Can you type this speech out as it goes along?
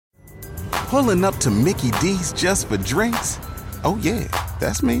Pulling up to Mickey D's just for drinks? Oh yeah,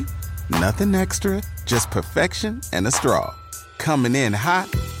 that's me. Nothing extra, just perfection and a straw. Coming in hot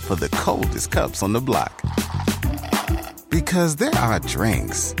for the coldest cups on the block. Because there are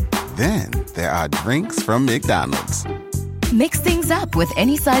drinks. Then there are drinks from McDonald's. Mix things up with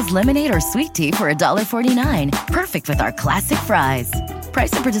any size lemonade or sweet tea for $1.49. Perfect with our classic fries.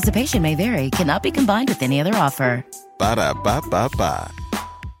 Price and participation may vary. Cannot be combined with any other offer. Ba-da-ba-ba-ba.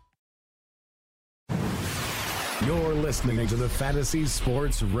 You're listening to the Fantasy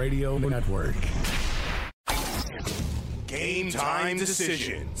Sports Radio Network. Game time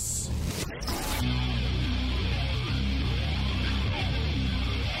decisions.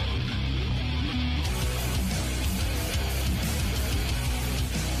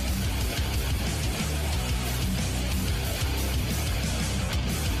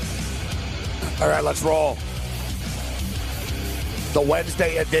 All right, let's roll. The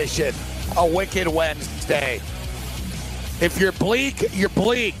Wednesday edition. A wicked Wednesday. If you're bleak, you're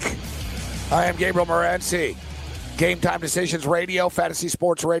bleak. I am Gabriel Morency. Game Time Decisions Radio, Fantasy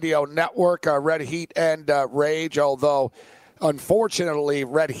Sports Radio Network, Red Heat and Rage, although unfortunately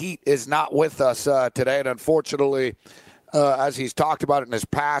Red Heat is not with us today. And unfortunately, as he's talked about it in his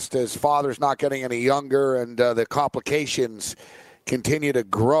past, his father's not getting any younger and the complications continue to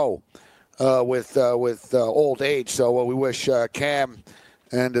grow with old age. So we wish Cam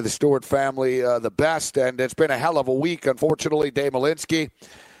and the Stewart family the best. And it's been a hell of a week, unfortunately, Dave Malinsky.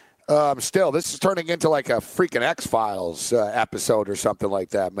 Still, this is turning into like a freaking X-Files episode or something like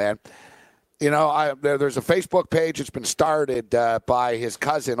that, man. You know, there's a Facebook page that's been started by his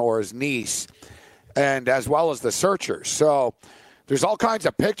cousin or his niece, and as well as the searchers. So there's all kinds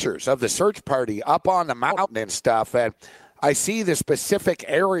of pictures of the search party up on the mountain and stuff. And I see the specific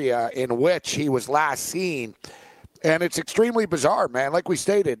area in which he was last seen. And it's extremely bizarre, man. Like we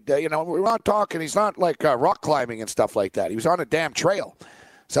stated, you know, we're not talking, he's not like rock climbing and stuff like that. He was on a damn trail.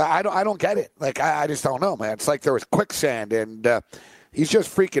 So I don't get it. Like, I just don't know, man. It's like there was quicksand, and he's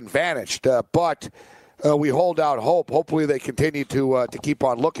just freaking vanished. But we hold out hope. Hopefully they continue to keep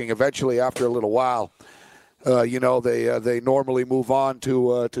on looking. Eventually, after a little while, you know, they normally move on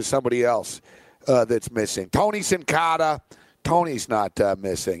to somebody else that's missing. Tony Sincata. Tony's not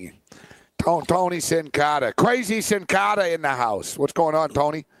missing. Tony Sincata. Crazy Sincata in the house. What's going on,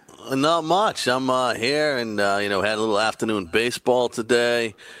 Tony? Not much. I'm here and, you know, had a little afternoon baseball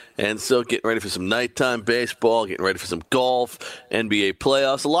today. And so getting ready for some nighttime baseball, getting ready for some golf, NBA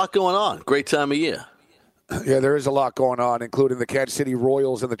playoffs. A lot going on. Great time of year. Yeah, there is a lot going on, including the Kansas City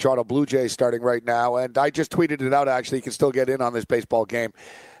Royals and the Toronto Blue Jays starting right now. And I just tweeted it out, actually. You can still get in on this baseball game.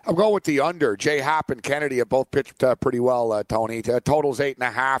 I'm going with the under. Jay Happ and Kennedy have both pitched pretty well, Tony. Total's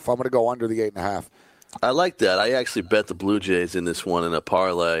 8.5. I'm going to go under the 8.5. I like that. I actually bet the Blue Jays in this one in a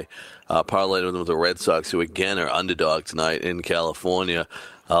parlay. Parlayed with the Red Sox, who again are underdog tonight in California.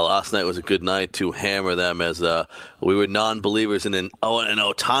 Last night was a good night to hammer them as we were non-believers in an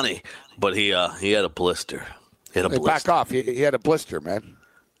Ohtani, but he had a blister. Back off. He had a blister, man.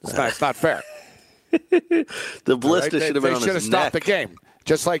 It's not fair. The blister should have been on his neck. They should have stopped the game.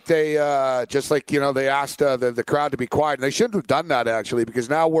 Just like they asked the crowd to be quiet. And they shouldn't have done that, actually, because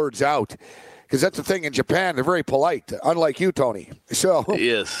now word's out. Because that's the thing in Japan, they're very polite, unlike you, Tony. So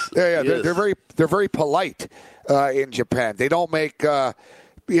yes, they're very polite in Japan. They don't make they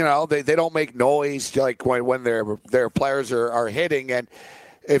don't make noise like when their players are hitting. And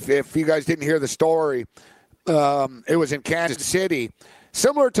if you guys didn't hear the story, it was in Kansas City.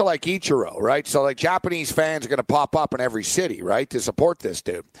 Similar to like Ichiro, right? So like Japanese fans are going to pop up in every city, right, to support this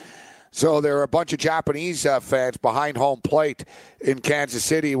dude. So there are a bunch of Japanese fans behind home plate in Kansas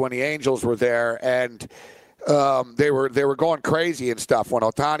City when the Angels were there, and they were going crazy and stuff when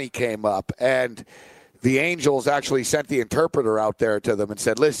Ohtani came up. And the Angels actually sent the interpreter out there to them and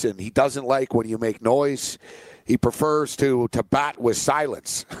said, listen, he doesn't like when you make noise. He prefers to bat with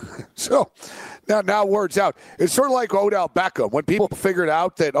silence. So now word's out. It's sort of like Odell Beckham. When people figured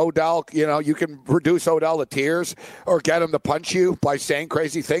out that Odell, you know, you can reduce Odell to tears or get him to punch you by saying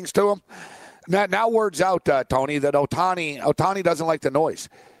crazy things to him. Now word's out, Tony, that Ohtani doesn't like the noise.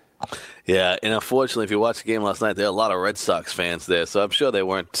 Yeah, and unfortunately, if you watched the game last night, there are a lot of Red Sox fans there, so I'm sure they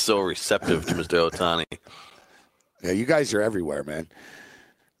weren't so receptive to Mr. Ohtani. Yeah, you guys are everywhere, man.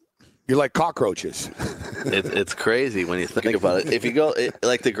 You're like cockroaches. It's crazy when you think about it. If you go,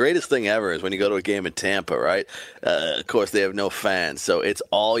 like the greatest thing ever is when you go to a game in Tampa, right? Of course, they have no fans, so it's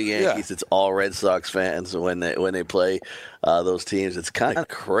all Yankees, it's all Red Sox fans when they play those teams. It's kind of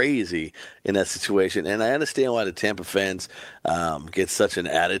crazy in that situation, and I understand why the Tampa fans get such an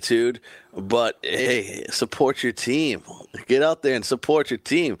attitude. But hey, support your team. Get out there and support your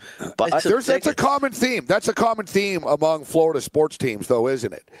team. That's a common theme. That's a common theme among Florida sports teams, though,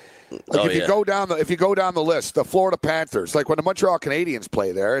 isn't it? Like if you go down the list, the Florida Panthers, like when the Montreal Canadiens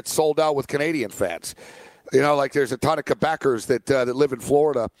play there, it's sold out with Canadian fans. You know, like there's a ton of Quebecers that live in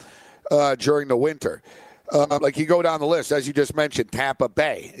Florida during the winter. Like you go down the list, as you just mentioned, Tampa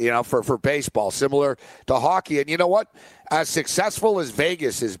Bay, you know, for baseball, similar to hockey. And you know what? As successful as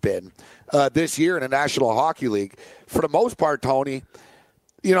Vegas has been this year in the National Hockey League, for the most part, Tony,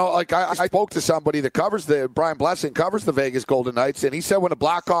 you know, like I spoke to somebody that Brian Blessing covers the Vegas Golden Knights, and he said when the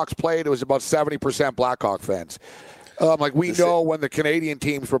Blackhawks played, it was about 70% Blackhawk fans. Like we know when the Canadian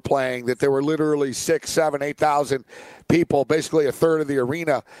teams were playing that there were literally 6,000, 7,000, 8,000 people, basically a third of the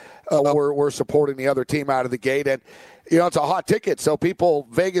arena were supporting the other team out of the gate. And, you know, it's a hot ticket. So people,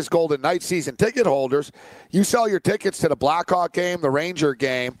 Vegas Golden Knights season ticket holders, you sell your tickets to the Blackhawk game, the Ranger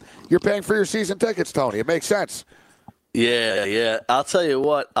game, you're paying for your season tickets, Tony. It makes sense. Yeah. I'll tell you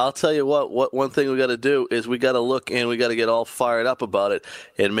what. What one thing we got to do is we got to look and we got to get all fired up about it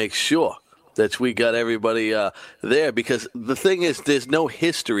and make sure that we got everybody there, because the thing is, there's no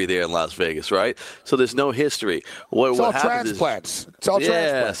history there in Las Vegas, right? So there's no history. What all happens transplants. It's all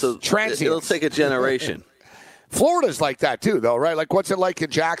transplants. So transients. It'll take a generation. Florida's like that too, though, right? Like, what's it like in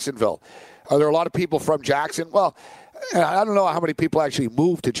Jacksonville? Are there a lot of people from Jackson? Well, I don't know how many people actually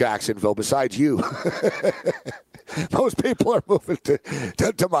moved to Jacksonville besides you. Most people are moving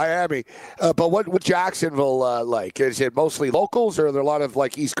to Miami. But what Jacksonville like? Is it mostly locals, or are there a lot of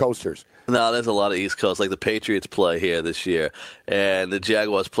like East Coasters? No, there's a lot of East Coast. Like the Patriots play here this year, and the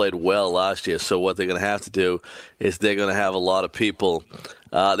Jaguars played well last year. So what they're going to have to do is they're going to have a lot of people.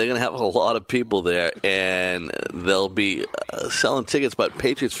 They're going to have a lot of people there, and they'll be selling tickets. But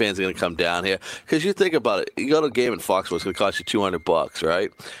Patriots fans are going to come down here because you think about it. You go to a game in Foxborough, it's going to cost you $200,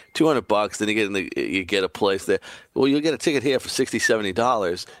 right? $200. Then you get a place there. Well, you'll get a ticket here for $60,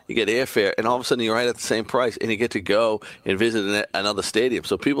 $70. You get airfare, and all of a sudden you're right at the same price, and you get to go and visit another stadium.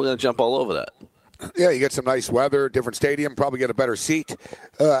 So people are going to jump all over that. Yeah, you get some nice weather, different stadium, probably get a better seat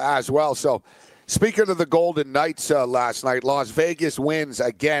as well. So. Speaking of the Golden Knights last night, Las Vegas wins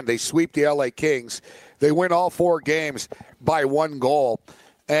again. They sweep the LA Kings. They win all 4 games by 1 goal.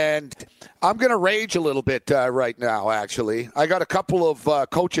 And I'm going to rage a little bit right now, actually. I got a couple of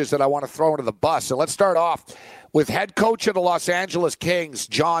coaches that I want to throw into the bus. And let's start off with head coach of the Los Angeles Kings,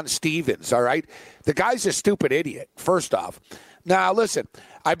 John Stevens, all right? The guy's a stupid idiot, first off. Now, listen,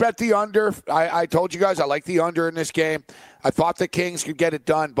 I bet the under. I told you guys I like the under in this game. I thought the Kings could get it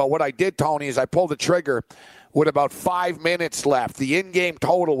done, but what I did, Tony, is I pulled the trigger with about 5 minutes left. The in-game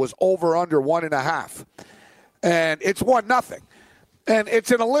total was over/under 1.5, and it's 1-0, and it's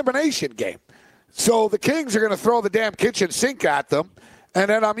an elimination game. So the Kings are going to throw the damn kitchen sink at them,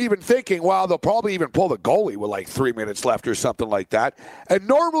 and then I'm even thinking, well, they'll probably even pull the goalie with like 3 minutes left or something like that. And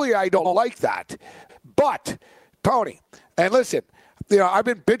normally I don't like that, but Tony, and listen, you know, I've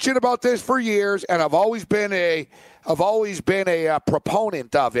been bitching about this for years, and I've always been a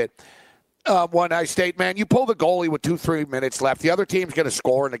proponent of it. When I state, man, you pull the goalie with 2-3 minutes left, the other team's going to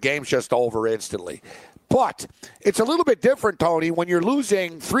score, and the game's just over instantly. But it's a little bit different, Tony, when you're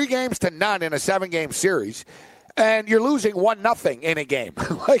losing 3-0 in a 7-game series, and you're losing 1-0 in a game.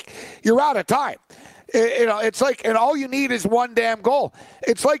 Like, you're out of time. You know, it's like, and all you need is one damn goal.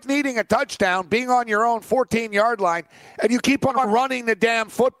 It's like needing a touchdown, being on your own 14-yard line, and you keep on running the damn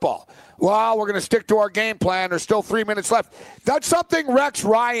football. Well, we're going to stick to our game plan. There's still 3 minutes left. That's something Rex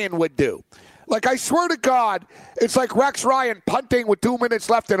Ryan would do. Like, I swear to God, it's like Rex Ryan punting with 2 minutes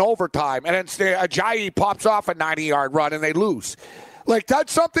left in overtime, and then Ajayi pops off a 90-yard run, and they lose. Like,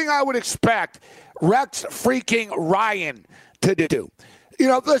 that's something I would expect Rex freaking Ryan to do. You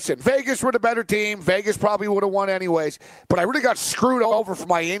know, listen, Vegas were the better team. Vegas probably would have won anyways. But I really got screwed over for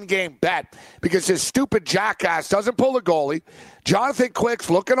my in-game bet because his stupid jackass doesn't pull the goalie. Jonathan Quick's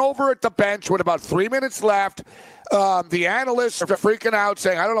looking over at the bench with about 3 minutes left. The analysts are freaking out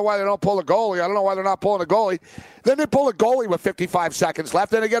saying, I don't know why they don't pull the goalie. I don't know why they're not pulling the goalie. Then they pull a goalie with 55 seconds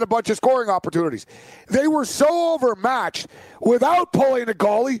left, and they get a bunch of scoring opportunities. They were so overmatched without pulling the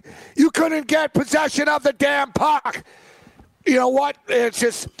goalie, you couldn't get possession of the damn puck. You know what? It's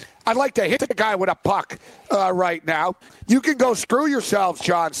just, I'd like to hit the guy with a puck right now. You can go screw yourselves,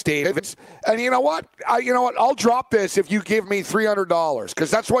 John Stevens. And you know what? I'll drop this if you give me $300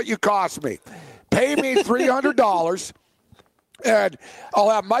 because that's what you cost me. Pay me $300. And I'll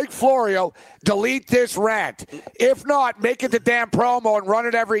have Mike Florio delete this rant. If not, make it the damn promo and run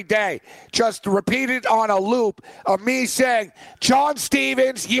it every day. Just repeat it on a loop of me saying, John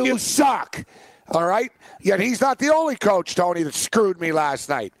Stevens, you suck. All right? Yet he's not the only coach, Tony, that screwed me last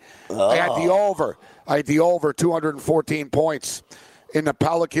night. I had the over 214 points in the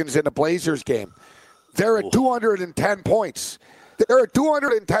Pelicans and the Blazers game. They're at 210 points. They're at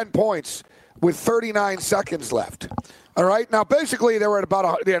 210 points with 39 seconds left. All right. Now, basically, they were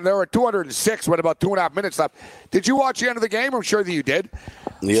at 206 with about 2.5 minutes left. Did you watch the end of the game? I'm sure that you did.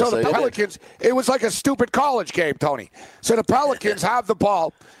 Yes, so the Pelicans, it was like a stupid college game, Tony. So the Pelicans have the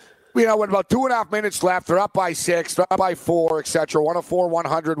ball. With about 2.5 minutes left, they're up by 6, they're up by 4, etc. 104,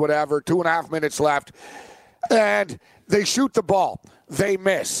 100, whatever. 2.5 minutes left, and they shoot the ball. They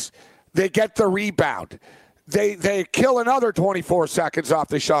miss. They get the rebound. They kill another 24 seconds off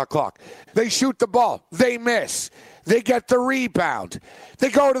the shot clock. They shoot the ball. They miss. They get the rebound. They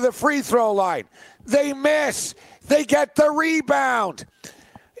go to the free throw line. They miss. They get the rebound.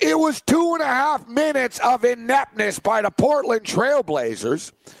 It was 2.5 minutes of ineptness by the Portland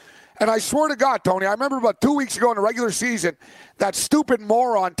Trailblazers. And I swear to God, Tony, I remember about 2 weeks ago in the regular season, that stupid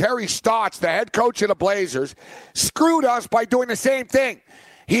moron, Terry Stotts, the head coach of the Blazers, screwed us by doing the same thing.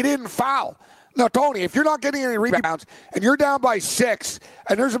 He didn't foul. Now, Tony, if you're not getting any rebounds and you're down by 6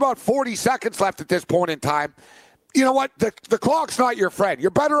 and there's about 40 seconds left at this point in time, you know what? The clock's not your friend. You're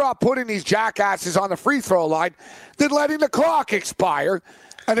better off putting these jackasses on the free throw line than letting the clock expire.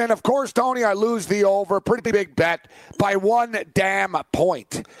 And then, of course, Tony, I lose the over. Pretty big bet by 1 damn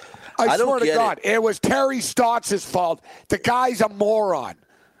point. I swear to God, it was Terry Stotts' fault. The guy's a moron.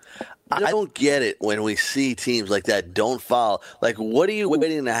 I don't get it when we see teams like that don't foul. Like, what are you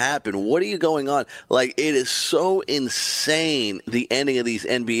waiting to happen? What are you going on? Like, it is so insane, the ending of these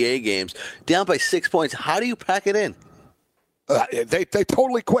NBA games. Down by 6 points. How do you pack it in? They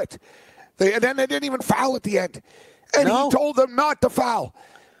totally quit. And then they didn't even foul at the end. And he told them not to foul.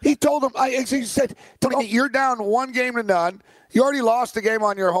 He told them, he said, Tony, you're down 1-0. You already lost the game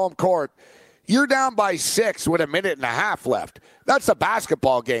on your home court. You're down by 6 with 1.5 minutes left. That's a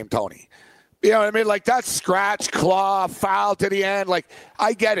basketball game, Tony. You know what I mean? Like, that's scratch, claw, foul to the end. Like,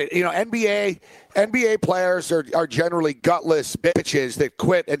 I get it. NBA players are generally gutless bitches that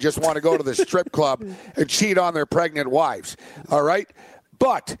quit and just want to go to the strip club and cheat on their pregnant wives. All right?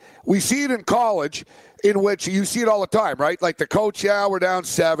 But we see it in college, in which you see it all the time, right? Like the coach, we're down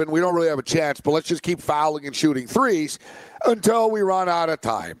 7. We don't really have a chance, but let's just keep fouling and shooting threes until we run out of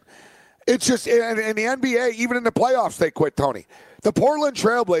time. It's just, in the NBA, even in the playoffs, they quit, Tony. The Portland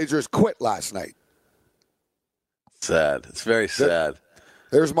Trailblazers quit last night. Sad. It's very sad.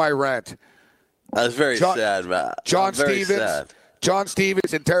 There's my rant. That's very sad, man. John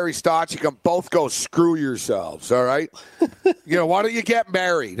Stevens and Terry Stotts, you can both go screw yourselves, all right? Why don't you get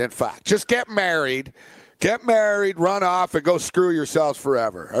married, in fact? Just get married. Get married, run off, and go screw yoursels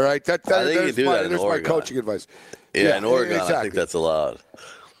forever, all right? I think you do that in Oregon. My coaching advice. Yeah, in Oregon, exactly. I think that's allowed.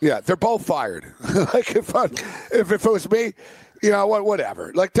 Yeah, they're both fired. Like, if it was me,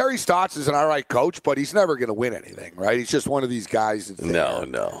 whatever. Like, Terry Stotts is an all right coach, but he's never going to win anything, right? He's just one of these guys that's there.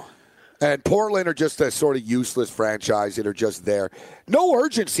 No. And Portland are just a sort of useless franchise that are just there. No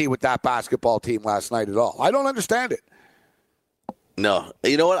urgency with that basketball team last night at all. I don't understand it. No.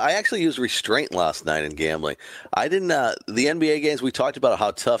 You know what? I actually used restraint last night in gambling. I didn't. The NBA games, we talked about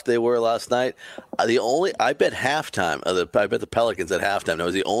how tough they were last night. I bet halftime. I bet the Pelicans at halftime. That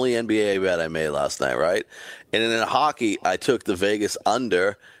was the only NBA bet I made last night, right? And then in hockey, I took the Vegas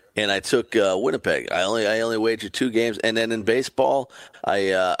under, and I took Winnipeg. I only wagered 2 games. And then in baseball,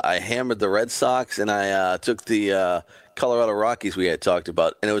 I hammered the Red Sox, and I took the Colorado Rockies we had talked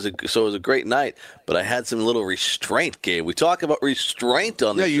about, and it was a great night. But I had some little restraint game. We talk about restraint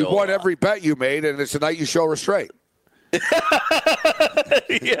on the show. Yeah, you won every bet you made, and it's the night you show restraint.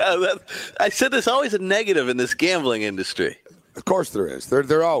 Yeah, I said there's always a negative in this gambling industry. Of course there is.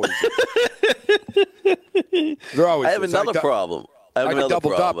 They're always. They're always. I have another problem.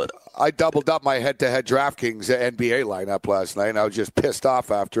 I doubled up my head-to-head DraftKings NBA lineup last night, and I was just pissed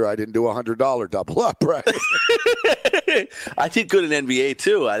off after I didn't do a $100 double up, right? I did good in NBA,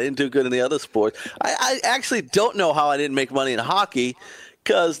 too. I didn't do good in the other sports. I actually don't know how I didn't make money in hockey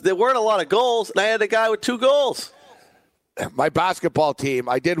because there weren't a lot of goals, and I had a guy with 2 goals. My basketball team,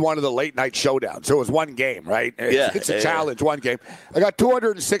 I did one of the late-night showdowns. So it was one game, right? It's a challenge, one game. I got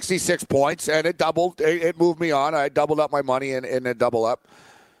 266 points, and it doubled. It moved me on. I doubled up my money in a double up.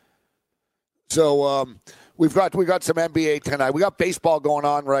 So we got some NBA tonight. We got baseball going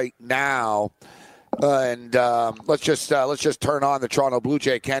on right now. And let's just turn on the Toronto Blue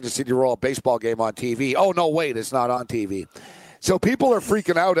Jay Kansas City Royal baseball game on TV. Oh, no, wait, it's not on TV. So people are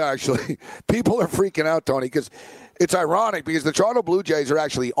freaking out, actually. People are freaking out, Tony, because it's ironic because the Toronto Blue Jays are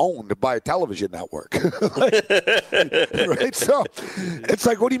actually owned by a television network. Right? So it's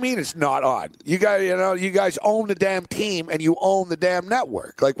like, what do you mean it's not on? You guys own the damn team and you own the damn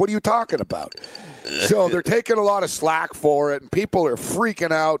network. Like, what are you talking about? So they're taking a lot of slack for it, and people are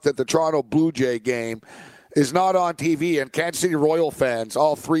freaking out that the Toronto Blue Jay game is not on TV, and Kansas City Royal fans,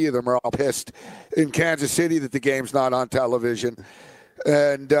 all three of them are all pissed in Kansas City that the game's not on television.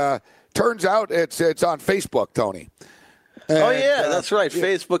 And turns out it's on Facebook, Tony. And, that's right.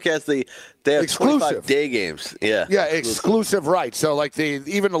 Facebook has they have exclusive 25-day games. Yeah, exclusive rights. So like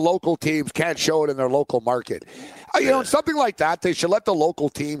even the local teams can't show it in their local market. Something like that, they should let the local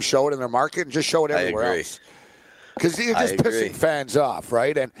team show it in their market and just show it everywhere else. Because you're just pissing fans off,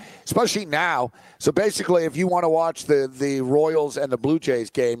 right? And especially now. So basically, if you want to watch the Royals and the Blue Jays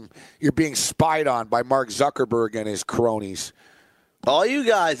game, you're being spied on by Mark Zuckerberg and his cronies. All you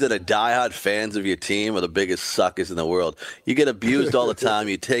guys that are diehard fans of your team are the biggest suckers in the world. You get abused all the time.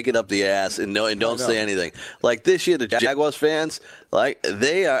 You take it up the ass and don't say anything. Like this year, the Jaguars fans,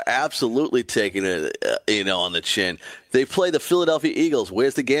 they are absolutely taking it, on the chin. They play the Philadelphia Eagles.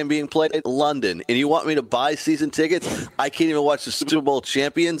 Where's the game being played? London. And you want me to buy season tickets? I can't even watch the Super Bowl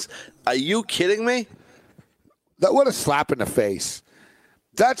champions. Are you kidding me? What a slap in the face.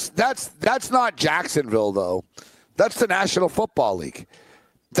 That's not Jacksonville, though. That's the National Football League.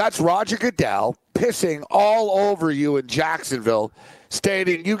 That's Roger Goodell pissing all over you in Jacksonville,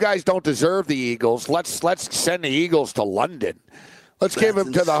 stating you guys don't deserve the Eagles. Let's send the Eagles to London. Let's give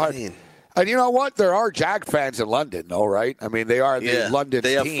them to the heart. And you know what? There are Jag fans in London, though, right? I mean, they are the London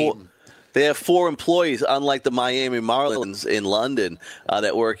team. They have 4 employees, unlike the Miami Marlins in London,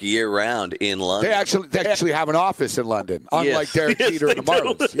 that work year-round in London. They actually have an office in London, unlike Derek Jeter and the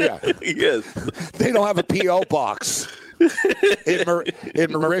Marlins. Yeah. Yes. They don't have a P.O. box in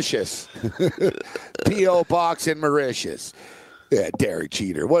Mauritius. P.O. box in Mauritius. Yeah, Derek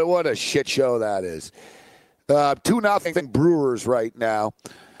Jeter. What a shit show that is. 2-0 Brewers right now,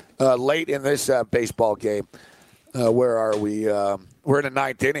 late in this baseball game. Where are we? We're in the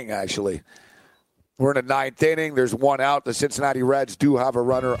 9th inning, actually. We're in the 9th inning. There's one out. The Cincinnati Reds do have a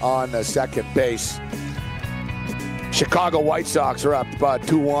runner on second base. Chicago White Sox are up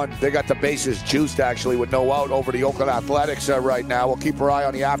 2-1. They got the bases juiced, actually, with no out over the Oakland Athletics right now. We'll keep our eye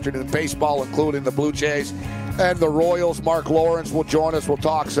on the afternoon baseball, including the Blue Jays and the Royals. Mark Lawrence will join us. We'll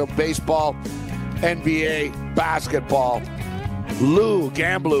talk some baseball, NBA, basketball. Lou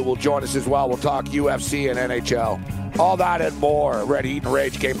Gamblou will join us as well. We'll talk UFC and NHL. All that and more. Red Heat and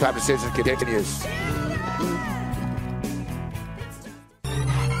Rage. Game Time Decisions continues.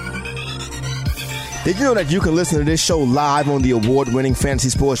 Did you know that you can listen to this show live on the award-winning Fantasy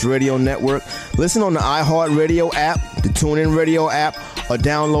Sports Radio Network? Listen on the iHeartRadio app, the TuneIn Radio app, or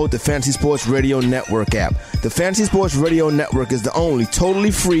download the Fantasy Sports Radio Network app. The Fantasy Sports Radio Network is the only totally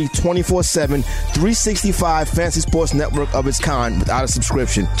free 24/7, 365 Fantasy Sports Network of its kind without a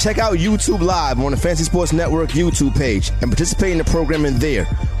subscription. Check out YouTube Live on the Fantasy Sports Network YouTube page and participate in the programming there,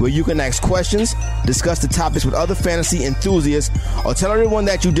 where you can ask questions, discuss the topics with other fantasy enthusiasts, or tell everyone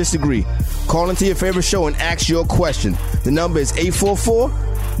that you disagree. Call into your favorite show and ask your question. The number is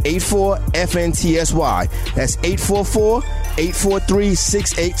 844-84-FNTSY. That's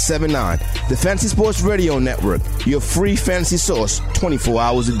 844-843-6879. The Fantasy Sports Radio Network, your free fantasy source 24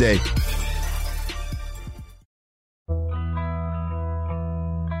 hours a day.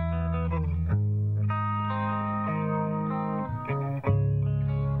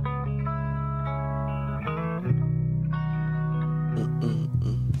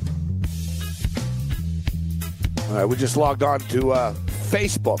 All right, we just logged on to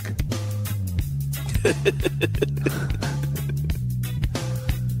Facebook.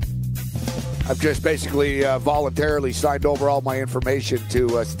 I've just basically voluntarily signed over all my information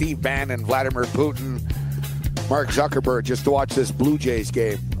to Steve Bannon, Vladimir Putin, Mark Zuckerberg, just to watch this Blue Jays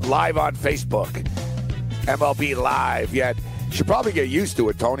game live on Facebook. MLB Live. Yet, should probably get used to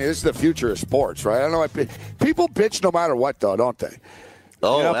it, Tony. This is the future of sports, right? I don't know. People bitch no matter what, though, don't they?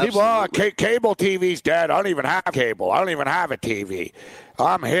 Oh, people, cable TV's dead. I don't even have cable. I don't even have a TV.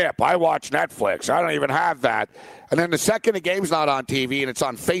 I'm hip. I watch Netflix. I don't even have that. And then the second the game's not on TV and it's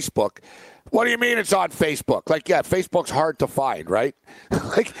on Facebook, What do you mean it's on Facebook? Like, yeah, Facebook's hard to find, right?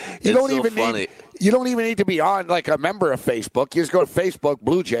 Like, you don't even need to be on like a member of Facebook. You just go to Facebook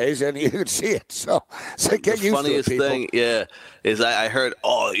Blue Jays and you can see it. So get used to it, people. The funniest thing, is I heard,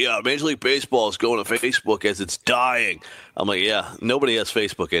 Major League Baseball is going to Facebook as it's dying. I'm like, yeah, nobody has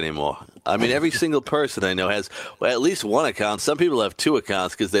Facebook anymore. I mean, every single person I know has at least one account. Some people have two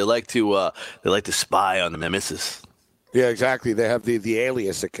accounts because they like to spy on the missus. Yeah, exactly. They have the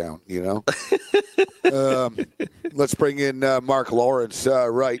alias account, you know. Let's bring in Mark Lawrence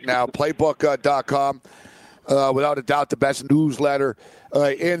right now. Playbook.com, without a doubt, the best newsletter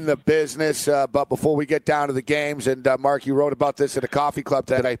in the business. But before we get down to the games, and Mark, you wrote about this at a coffee club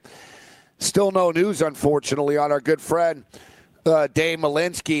today. Still no news, unfortunately, on our good friend Dave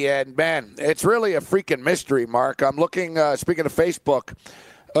Malinsky. And, man, it's really a freaking mystery, Mark. I'm looking, speaking of Facebook,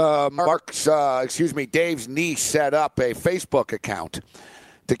 Dave's niece set up a Facebook account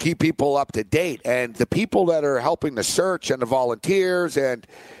to keep people up to date. And the people that are helping the search and the volunteers, and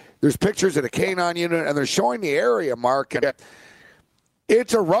there's pictures of the canine unit, and they're showing the area, Mark. And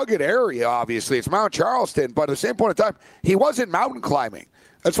it's a rugged area, obviously. It's Mount Charleston, but at the same point in time, he wasn't mountain climbing.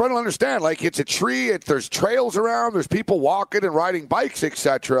 That's what I don't understand. Like, it's a tree, there's trails around, there's people walking and riding bikes,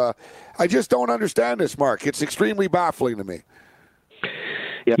 etc. I just don't understand this, Mark. It's extremely baffling to me.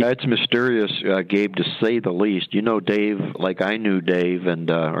 Yeah, it's mysterious, Gabe, to say the least. You know Dave, like I knew Dave, and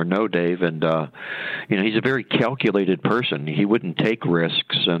know Dave, and he's a very calculated person. He wouldn't take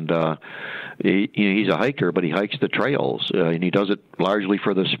risks, and he's a hiker, but he hikes the trails, and he does it largely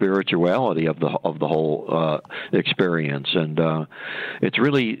for the spirituality of the whole experience. And it's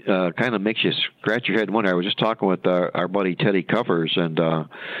really kind of makes you scratch your head and wonder. I was just talking with our buddy Teddy Covers, and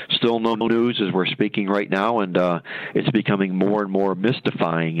still no news as we're speaking right now, and it's becoming more and more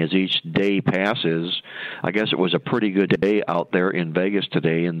mystifying as each day passes. I guess it was a pretty good day out there in Vegas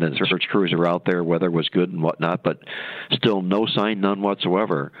today, and the search crews are out there. Weather was good and whatnot, but still no sign, none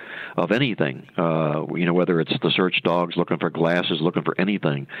whatsoever, of anything. Whether it's the search dogs looking for glasses, looking for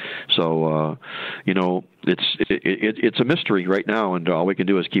anything. So, it's a mystery right now, and all we can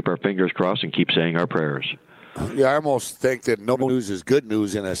do is keep our fingers crossed and keep saying our prayers. Yeah, I almost think that no news is good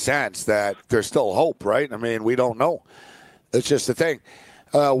news in a sense that there's still hope, right? I mean, we don't know. It's just the thing.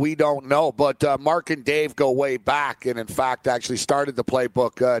 We don't know. But Mark and Dave go way back, and in fact actually started the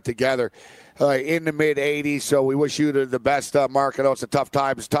playbook together in the mid-'80s. So we wish you the best, Mark. I know it's a tough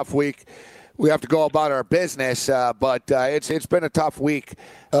time. It's a tough week. We have to go about our business, but it's been a tough week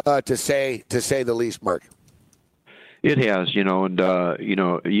to say the least, Mark. It has, and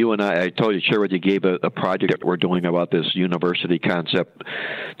you and I told you, share with you, Gabe, a project that we're doing about this university concept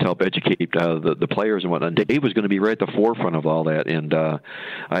to help educate the players and whatnot. Dave was going to be right at the forefront of all that, and I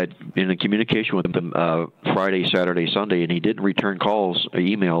had been in communication with him Friday, Saturday, Sunday, and he didn't return calls,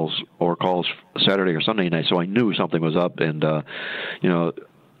 emails, or calls Saturday or Sunday night, so I knew something was up, and,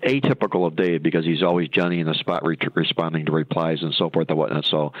 atypical of Dave because he's always Johnny in the spot responding to replies and so forth and whatnot.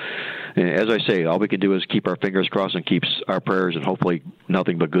 So, as I say, all we can do is keep our fingers crossed and keep our prayers, and hopefully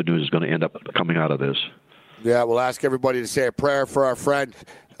nothing but good news is going to end up coming out of this. Yeah, we'll ask everybody to say a prayer for our friend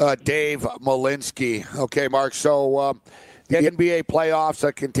Dave Malinsky. Okay, Mark, so the NBA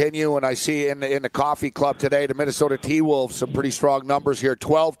playoffs continue, and I see in the coffee club today the Minnesota T-Wolves, some pretty strong numbers here,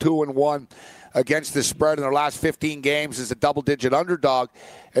 12-2-1. Against the spread in their last 15 games as a double-digit underdog.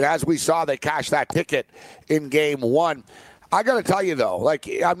 And as we saw, they cashed that ticket in Game 1. I got to tell you, though,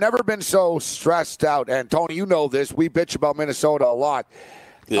 I've never been so stressed out. And, Tony, you know this. We bitch about Minnesota a lot.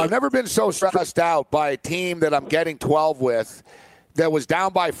 Yeah. I've never been so stressed out by a team that I'm getting 12 with that was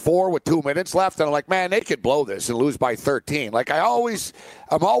down by 4 with 2 minutes left. And I'm like, man, they could blow this and lose by 13. I'm always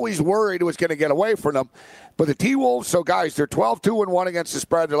worried it was going to get away from them. But the T-Wolves, so guys, they're 12-2-1 against the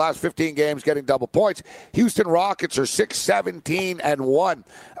spread. Their last 15 games getting double points. Houston Rockets are 6-17-1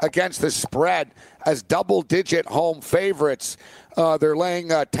 against the spread as double-digit home favorites. They're laying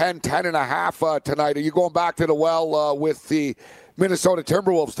 10.5 tonight. Are you going back to the well with the Minnesota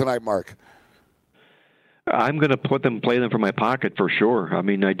Timberwolves tonight, Mark? I'm going to play them from my pocket for sure. I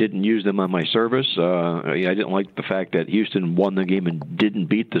mean, I didn't use them on my service. I didn't like the fact that Houston won the game and didn't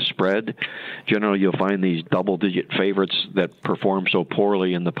beat the spread. Generally, you'll find these double-digit favorites that perform so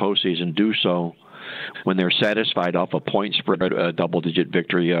poorly in the postseason do so when they're satisfied off a point spread, a double-digit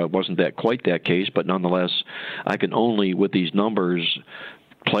victory. Wasn't that quite that case, but nonetheless, I can only, with these numbers,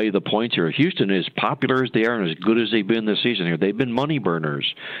 play the points here. Houston, as popular as they are and as good as they've been this season here, they've been money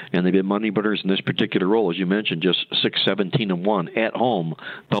burners, and they've been money burners in this particular role, as you mentioned, just 6-17-1 at home,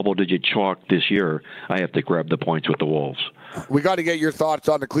 double-digit chalk this year. I have to grab the points with the Wolves. We got to get your thoughts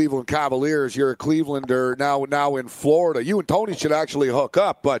on the Cleveland Cavaliers. You're a Clevelander now in Florida. You and Tony should actually hook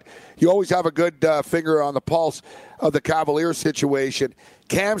up, but you always have a good finger on the pulse of the Cavaliers situation.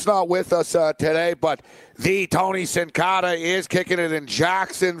 Cam's not with us today, but the Tony Sincata is kicking it in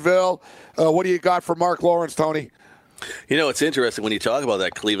Jacksonville. What do you got for Mark Lawrence, Tony? You know, it's interesting when you talk about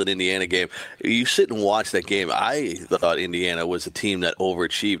that Cleveland-Indiana game. You sit and watch that game. I thought Indiana was a team that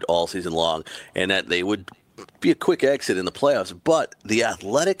overachieved all season long and that they would be a quick exit in the playoffs. But the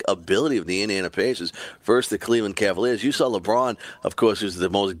athletic ability of the Indiana Pacers versus the Cleveland Cavaliers, you saw LeBron, of course, who's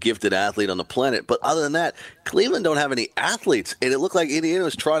the most gifted athlete on the planet. But other than that, Cleveland don't have any athletes, and it looked like Indiana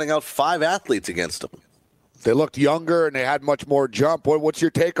was trotting out 5 athletes against them. They looked younger and they had much more jump. What's your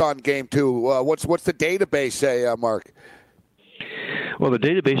take on Game 2? What's the database say, Mark? Well, the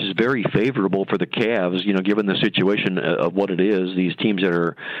database is very favorable for the Cavs, given the situation of what it is. These teams that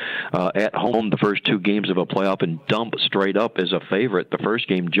are at home the first 2 games of a playoff and dump straight up as a favorite. The first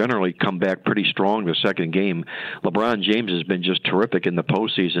game generally come back pretty strong the second game. LeBron James has been just terrific in the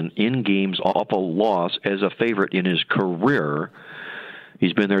postseason, in games off a loss as a favorite in his career.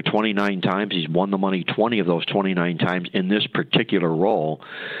 He's been there 29 times. He's won the money 20 of those 29 times in this particular role.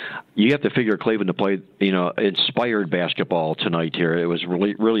 You have to figure Cleveland to play, inspired basketball tonight here. It was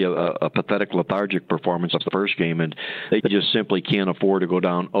really a pathetic, lethargic performance of the first game, and they just simply can't afford to go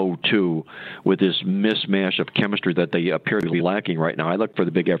down 0-2 with this mismatch of chemistry that they appear to be lacking right now. I look for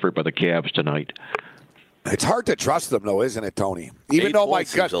the big effort by the Cavs tonight. It's hard to trust them, though, isn't it, Tony? Even though my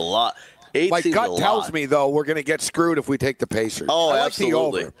gut, a lot. My gut tells me, though, we're going to get screwed if we take the Pacers. Oh,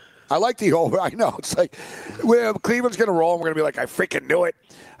 absolutely. I like the over. I know. It's like Cleveland's going to roll, and we're going to be like, I freaking knew it.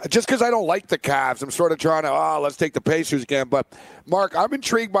 Just because I don't like the Cavs, I'm sort of trying to, let's take the Pacers again. But, Mark, I'm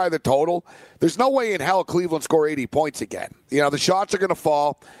intrigued by the total. There's no way in hell Cleveland score 80 points again. The shots are going to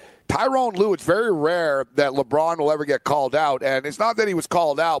fall. Tyronn Lue, it's very rare that LeBron will ever get called out. And it's not that he was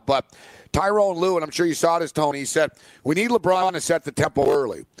called out, but Tyronn Lue, and I'm sure you saw this, Tony, he said, we need LeBron to set the tempo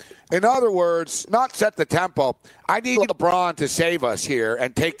early. In other words, not set the tempo. I need LeBron to save us here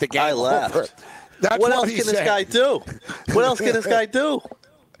and take the game over. That's what else can this guy do? What else can this guy do?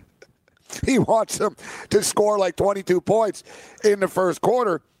 He wants him to score like 22 points in the first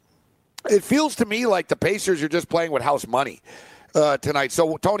quarter. It feels to me like the Pacers are just playing with house money tonight.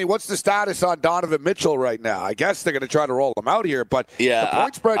 So, Tony, what's the status on Donovan Mitchell right now? I guess they're going to try to roll him out here, but the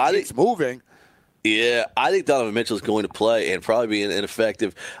point spread keeps moving. Yeah, I think Donovan Mitchell is going to play and probably be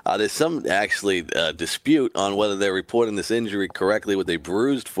ineffective. There's some actually dispute on whether they're reporting this injury correctly with a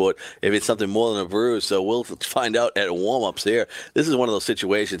bruised foot, if it's something more than a bruise. So we'll find out at warm-ups here. This is one of those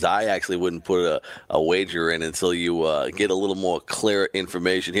situations I actually wouldn't put a wager in until you get a little more clear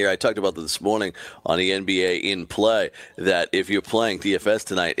information here. I talked about this morning on the NBA In Play that if you're playing DFS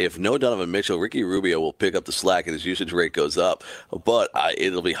tonight, if no Donovan Mitchell, Ricky Rubio will pick up the slack and his usage rate goes up. But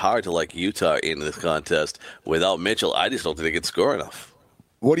it'll be hard to like Utah in this contest without Mitchell. I just don't think they can score enough.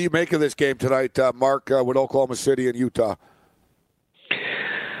 What do you make of this game tonight, Mark, with Oklahoma City and Utah?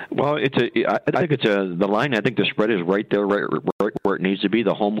 Well, I think it's the line. I think the spread is right there, right where it needs to be.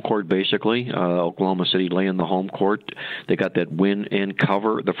 The home court, basically. Oklahoma City laying the home court. They got that win and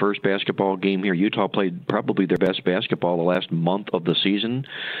cover the first basketball game here. Utah played probably their best basketball the last month of the season.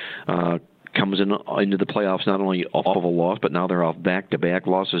 Comes into the playoffs not only off of a loss, but now they're off back-to-back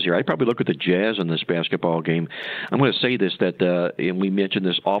losses here. I'd probably look at the Jazz in this basketball game. I'm going to say this, and we mention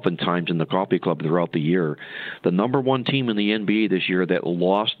this oftentimes in the Coffee Club throughout the year. The number one team in the NBA this year that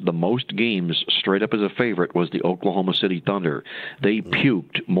lost the most games straight up as a favorite was the Oklahoma City Thunder. They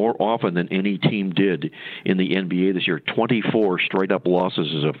puked more often than any team did in the NBA this year. 24 straight-up losses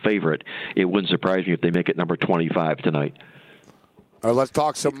as a favorite. It wouldn't surprise me if they make it number 25 tonight. All right, let's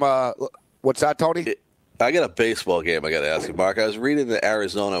talk some what's that, Tony? I got a baseball game I got to ask you, Mark. I was reading that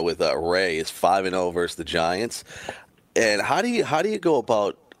Arizona with Ray is 5-0 versus the Giants. And how do you go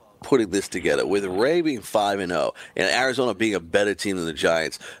about putting this together with Ray being 5-0 and Arizona being a better team than the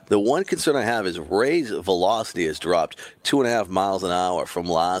Giants? The one concern I have is Ray's velocity has dropped 2.5 miles an hour from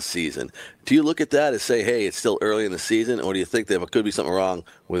last season. Do you look at that and say, hey, it's still early in the season, or do you think there could be something wrong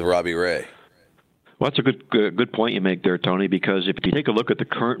with Robbie Ray? Well, that's a good point you make there, Tony, because if you take a look at the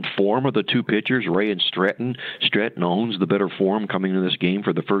current form of the two pitchers, Ray and Stratton owns the better form coming into this game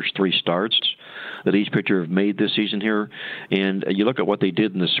for the first 3 starts. that each pitcher have made this season here. And you look at what they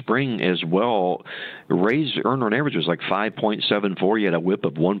did in the spring as well. Ray's earned run average was like 5.74. He had a whip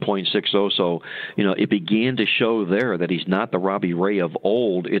of 1.60. So, it began to show there that he's not the Robbie Ray of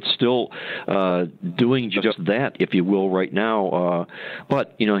old. It's still doing just that, if you will, right now.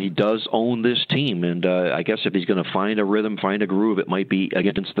 But, he does own this team. And I guess if he's going to find a rhythm, find a groove, it might be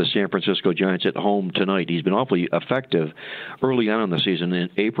against the San Francisco Giants at home tonight. He's been awfully effective early on in the season. In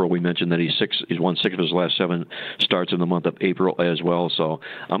April, we mentioned that he's won 6 of his last 7 starts in the month of April as well. So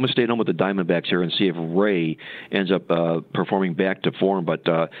I'm going to stay home with the Diamondbacks here and see if Ray ends up performing back to form. But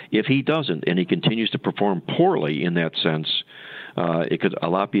if he doesn't, and he continues to perform poorly in that sense, it could a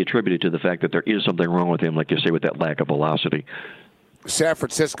lot be attributed to the fact that there is something wrong with him, like you say, with that lack of velocity. San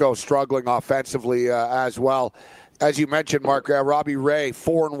Francisco struggling offensively as well. As you mentioned, Mark, Robbie Ray,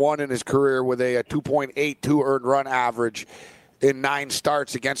 4-1 in his career with a 2.82 earned run average in 9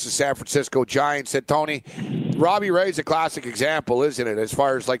 starts against the San Francisco Giants. And Tony, Robbie Ray's a classic example, isn't it? As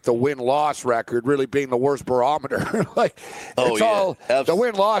far as like the win-loss record really being the worst barometer. The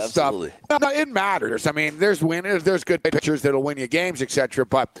win-loss stuff. No, it matters. I mean, there's winners, there's good pitchers that'll win you games, etc.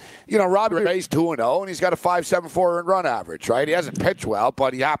 But Robbie Ray's 2-0, and he's got a 5.74 earned run average. Right? He hasn't pitched well,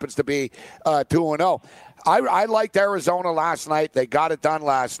 but he happens to be 2-0. I liked Arizona last night. They got it done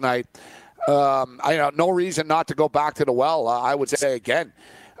last night. No reason not to go back to the well. I would say again,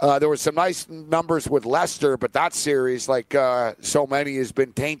 there were some nice numbers with Leicester, but that series, like so many, has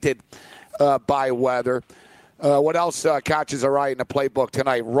been tainted by weather. What else catches our eye in the playbook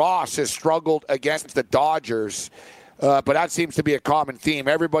tonight? Ross has struggled against the Dodgers, but that seems to be a common theme.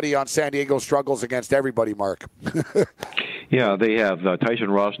 Everybody on San Diego struggles against everybody, Mark. Yeah, they have.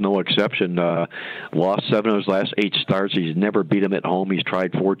 Tyson Ross, no exception. Lost 7 of his last 8 starts. He's never beat him at home. He's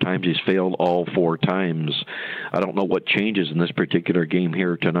tried 4 times. He's failed all 4 times. I don't know what changes in this particular game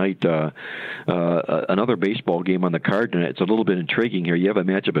here tonight. Another baseball game on the card, and it's a little bit intriguing here. You have a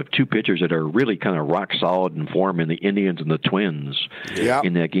matchup of 2 pitchers that are really kind of rock solid in form in the Indians and the Twins. Yeah.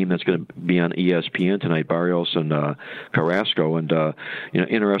 In that game that's going to be on ESPN tonight, Barrios and Carrasco. And,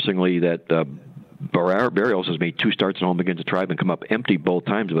 interestingly, that Barrios has made 2 starts at home against the Tribe and come up empty both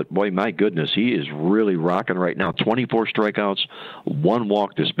times. But, boy, my goodness, he is really rocking right now. 24 strikeouts, 1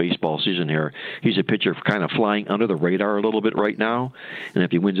 walk this baseball season here. He's a pitcher kind of flying under the radar a little bit right now. And if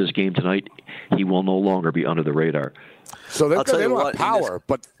he wins this game tonight, he will no longer be under the radar. So they don't have power,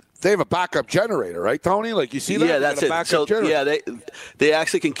 but they have a backup generator, right, Tony? Like, you see that? Yeah, that's it. So, they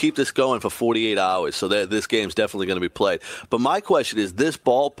actually can keep this going for 48 hours, so this game's definitely going to be played. But my question is, this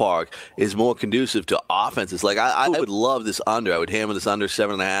ballpark is more conducive to offenses. Like, I would love this under. I would hammer this under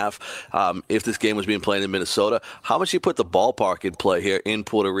 7.5 if this game was being played in Minnesota. How much do you put the ballpark in play here in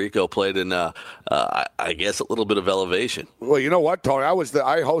Puerto Rico, played in, I guess, a little bit of elevation? Well, you know what, Tony? I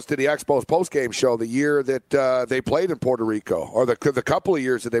hosted the Expos postgame show the year that they played in Puerto Rico, or the couple of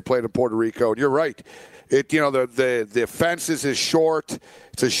years that they played in Puerto Rico. And you're right. The fence is short.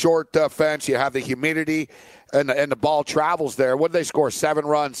 It's a short fence. You have the humidity, and the ball travels there. What did they score? 7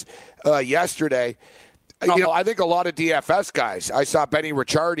 runs yesterday. I think a lot of DFS guys. I saw Benny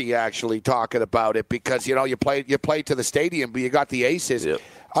Ricciardi actually talking about it because you played to the stadium, but you got the aces. Yep.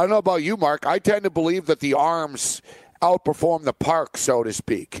 I don't know about you, Mark. I tend to believe that the arms outperform the park, so to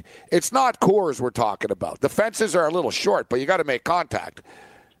speak. It's not Coors we're talking about. The fences are a little short, but you got to make contact.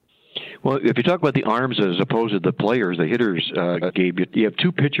 Well, if you talk about the arms as opposed to the players, the hitters, Gabe, you have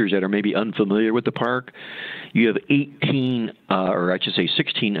 2 pitchers that are maybe unfamiliar with the park. You have 16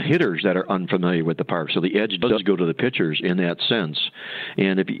 hitters that are unfamiliar with the park. So the edge does go to the pitchers in that sense.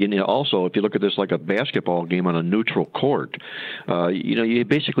 And if you look at this like a basketball game on a neutral court, you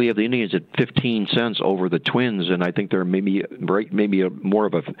basically have the Indians at 15 cents over the Twins, and I think they're maybe more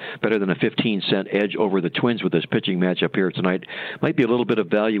of a better than a 15-cent edge over the Twins with this pitching matchup here tonight. Might be a little bit of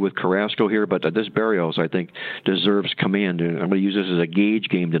value with Carrasco here, but this Barrios, I think, deserves command. And I'm going to use this as a gauge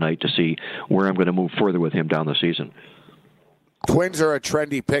game tonight to see where I'm going to move further with him down the season. Twins are a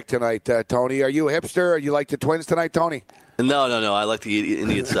trendy pick tonight, Tony. Are you a hipster? Or you like the Twins tonight, Tony? No. I like the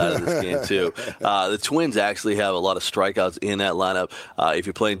Indian side of this game, too. The Twins actually have a lot of strikeouts in that lineup. If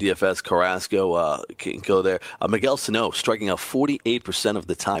you're playing DFS, Carrasco can go there. Miguel Sano striking out 48% of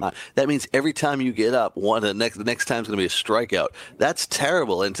the time. That means every time you get up, the next time's going to be a strikeout. That's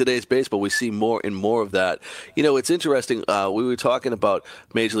terrible. In today's baseball, we see more and more of that. It's interesting. We were talking about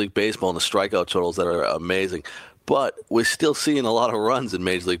Major League Baseball and the strikeout totals that are amazing. But we're still seeing a lot of runs in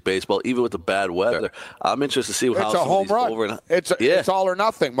Major League Baseball, even with the bad weather. I'm interested to see how it's a home run. It's all or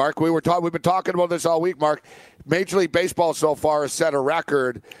nothing, Mark. We've been talking about this all week, Mark. Major League Baseball so far has set a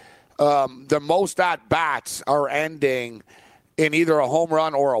record. The most at bats are ending in either a home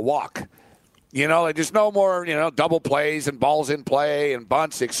run or a walk. There's no more, double plays and balls in play and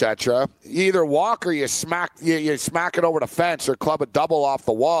bunts, etc. You either walk or you smack it over the fence or club a double off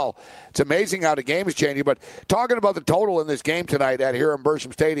the wall. It's amazing how the game is changing. But talking about the total in this game tonight at Hiram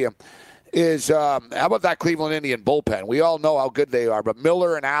Bersham Stadium is, how about that Cleveland Indian bullpen? We all know how good they are, but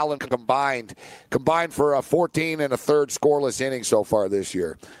Miller and Allen combined for a 14 and a third scoreless inning so far this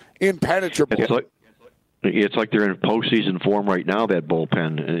year. Impenetrable. It's like they're in postseason form right now, that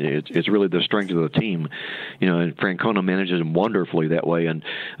bullpen. It's really the strength of the team. And Francona manages them wonderfully that way. And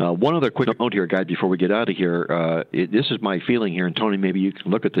one other quick note here, guys, before we get out of here. This is my feeling here, and Tony, maybe you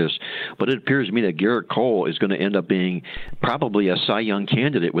can look at this, but it appears to me that Garrett Cole is going to end up being probably a Cy Young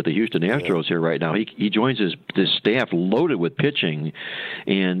candidate with the Houston Astros here right now. He joins his staff loaded with pitching,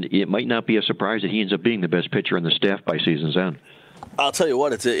 and it might not be a surprise that he ends up being the best pitcher in the staff by season's end. I'll tell you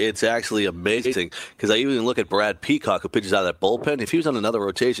what, it's actually amazing because I even look at Brad Peacock, who pitches out of that bullpen. If he was on another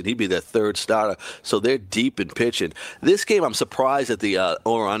rotation, he'd be their third starter. So they're deep in pitching. This game, I'm surprised that the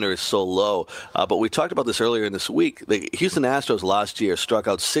over-under is so low. But we talked about this earlier in this week. The Houston Astros last year struck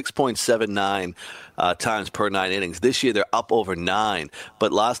out 6.79 times per 9 innings. This year, they're up over 9.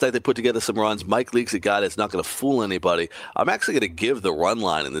 But last night, they put together some runs. Mike Leake's a guy that's not going to fool anybody. I'm actually going to give the run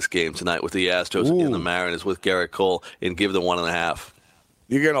line in this game tonight with the Astros and the Mariners with Garrett Cole and give them 1.5.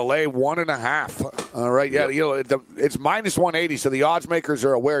 You're going to lay 1.5. All right. Yeah. It's minus 180, so the odds makers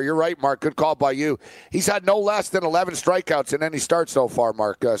are aware. You're right, Mark. Good call by you. He's had no less than 11 strikeouts in any start so far,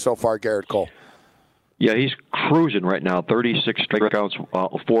 Mark. Garrett Cole. Yeah, he's cruising right now. 36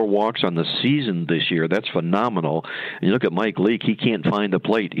 strikeouts, 4 walks on the season this year. That's phenomenal. And you look at Mike Leake, he can't find the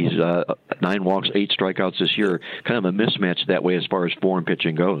plate. He's 9 walks, 8 strikeouts this year. Kind of a mismatch that way as far as foreign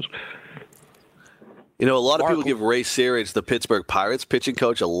pitching goes. A lot of people give Ray Searage, the Pittsburgh Pirates pitching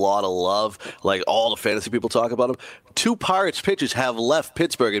coach, a lot of love. Like all the fantasy people talk about him. 2 Pirates pitchers have left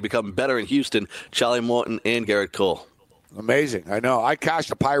Pittsburgh and become better in Houston, Charlie Morton and Garrett Cole. Amazing. I know. I cashed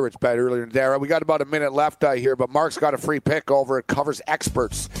a Pirates bet earlier today. We got about a minute left here, but Mark's got a free pick over at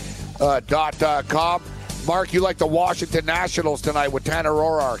coversexperts.com. Mark, you like the Washington Nationals tonight with Tanner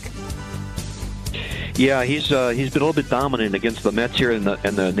Roark. Yeah, he's been a little bit dominant against the Mets here, and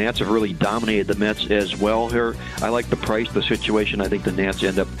the Nats have really dominated the Mets as well here. I like the price, the situation. I think the Nats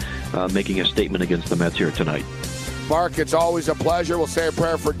end up making a statement against the Mets here tonight. Mark, it's always a pleasure. We'll say a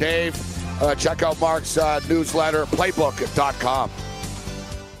prayer for Dave. Check out Mark's newsletter, playbook.com.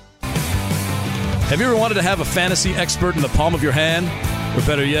 Have you ever wanted to have a fantasy expert in the palm of your hand? Or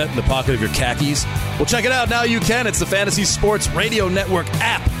better yet, in the pocket of your khakis? Well, check it out. Now you can. It's the Fantasy Sports Radio Network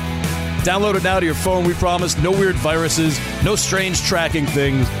app. Download it now to your phone, we promise. No weird viruses, no strange tracking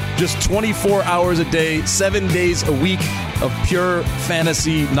things. Just 24 hours a day, 7 days a week of pure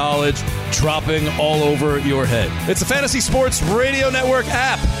fantasy knowledge dropping all over your head. It's the Fantasy Sports Radio Network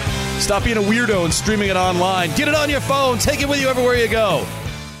app. Stop being a weirdo and streaming it online. Get it on your phone. Take it with you everywhere you go.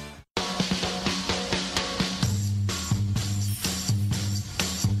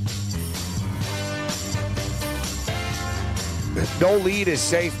 No lead is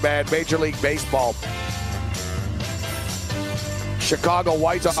safe, man. Major League Baseball. Chicago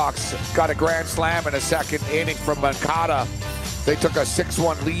White Sox got a grand slam in a second inning from Moncada. They took a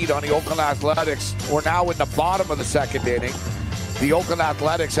 6-1 lead on the Oakland Athletics. We're now in the bottom of the second inning. The Oakland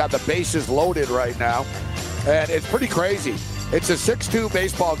Athletics have the bases loaded right now. And it's pretty crazy. It's a 6-2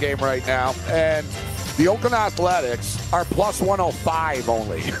 baseball game right now. And the Oakland Athletics are plus 105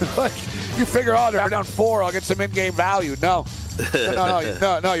 only. You figure, they're down 4. I'll get some in-game value. No,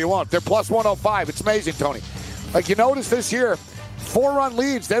 you won't. They're plus 105. It's amazing, Tony. You notice this year, 4-run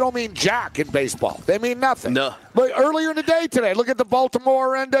leads, they don't mean jack in baseball. They mean nothing. No. But earlier in the day today, look at the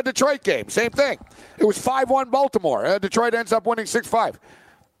Baltimore and Detroit game. Same thing. It was 5-1 Baltimore. Detroit ends up winning 6-5.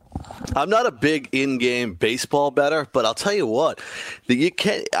 I'm not a big in-game baseball bettor, but I'll tell you what,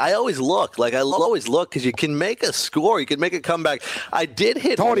 I always look because you can make a score, you can make a comeback. I did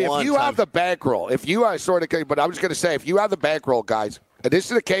hit Tony, one if you have the bankroll, but I was going to say, if you have the bankroll, guys, and this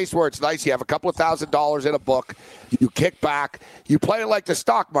is a case where it's nice, you have a couple of $1,000s in a book, you kick back, you play it like the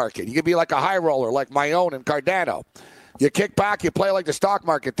stock market. You can be like a high roller, like my own in Cardano. You kick back, you play like the stock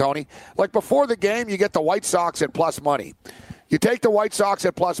market, Tony. Like before the game, you get the White Sox at plus money. You take the White Sox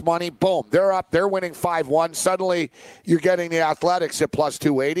at plus money, boom, they're up, they're winning 5-1. Suddenly, you're getting the Athletics at plus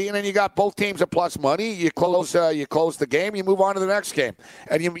 280, and then you got both teams at plus money. You close the game, you move on to the next game,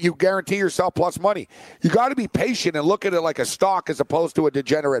 and you guarantee yourself plus money. You got to be patient and look at it like a stock as opposed to a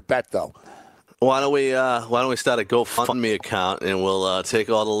degenerate bet, though. Why don't we start a GoFundMe account, and we'll take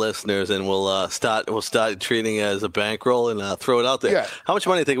all the listeners, and we'll start treating it as a bankroll and throw it out there. Yeah. How much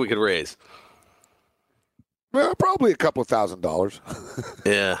money do you think we could raise? Well, probably a couple of $1,000.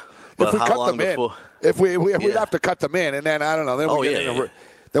 Yeah. But if we how cut long them before? we'd have to cut them in, and then I don't know.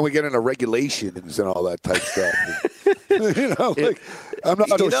 Then we get into regulations and all that type stuff. I'm not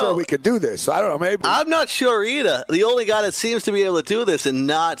so sure we can do this. I don't know. Maybe I'm not sure either. The only guy that seems to be able to do this and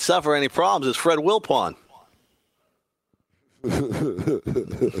not suffer any problems is Fred Wilpon.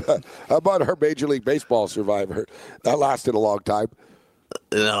 How about our Major League Baseball survivor? That lasted a long time.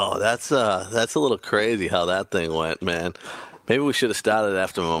 No, that's a little crazy how that thing went, man. Maybe we should have started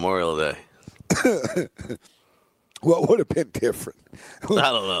after Memorial Day. What would have been different? I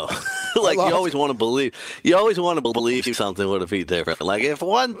don't know. You always want to believe. You always want to believe something would have been different. Like if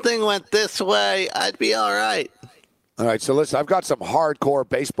one thing went this way, I'd be all right. All right. So listen, I've got some hardcore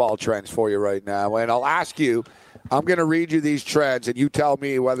baseball trends for you right now, and I'll ask you. I'm going to read you these trends, and you tell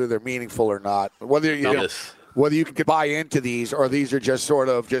me whether they're meaningful or not. Whether you can buy into these, or these are just sort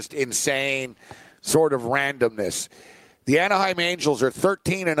of just insane, sort of randomness. The Anaheim Angels are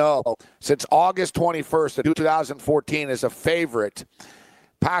 13-0 since August 21st of 2014 as a favorite.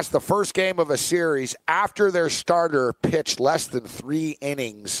 Past the first game of a series after their starter pitched less than 3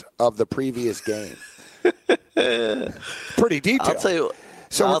 innings of the previous game. Pretty detailed. I'll tell you.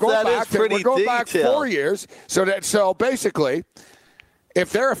 So we're going back 4 years. So basically, if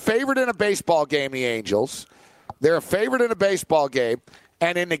they're a favorite in a baseball game, the Angels, they're a favorite in a baseball game,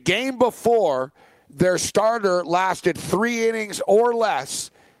 and in the game before, their starter lasted 3 innings or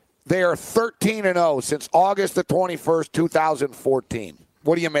less, they are 13-0 since August the 21st, 2014.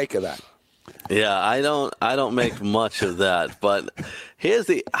 What do you make of that? Yeah, I don't make much of that, but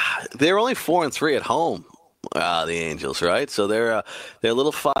they're only 4-3 at home. The Angels, right? So they're a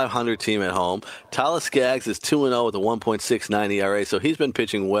little 500 team at home. Tyler Skaggs is 2-0 with a 1.69 ERA, so he's been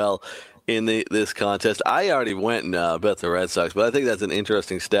pitching well in this contest. I already went and bet the Red Sox, but I think that's an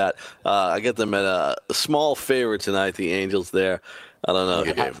interesting stat. I get them at a small favorite tonight, the Angels there. I don't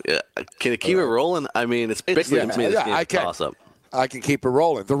know. Can it keep it rolling? I mean, it's basically to me this game's a toss-up. I can keep it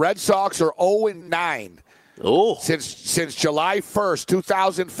rolling. The Red Sox are 0-9 since July 1st,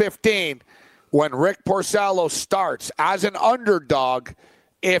 2015. When Rick Porcello starts as an underdog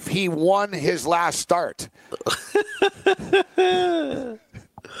if he won his last start.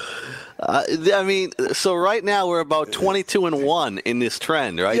 I mean, so right now we're about 22-1 in this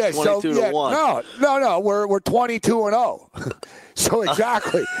trend, right? Yeah, 22-1. No, we're 22-0. So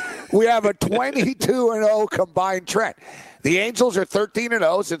exactly, we have a 22-0 combined trend. The Angels are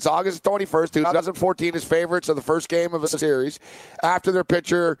 13-0 since August 21st, 2014, as favorites of the first game of a series after their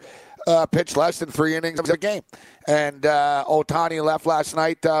pitcher pitched less than 3 innings of the game. And Ohtani left last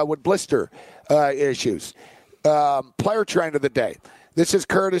night with blister issues. Player trend of the day. This is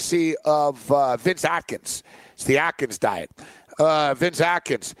courtesy of Vince Atkins. It's the Atkins diet. Vince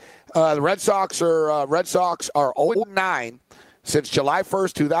Atkins. The Red Sox are 0-9 since July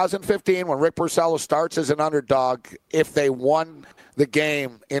 1st, 2015, when Rick Porcello starts as an underdog if they won the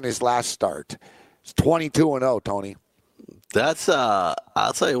game in his last start. It's 22-0, Tony. That's I'll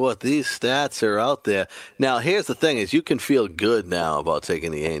tell you what, these stats are out there. Now, here's the thing is you can feel good now about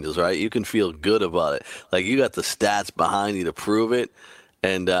taking the Angels, right? You can feel good about it. Like, you got the stats behind you to prove it,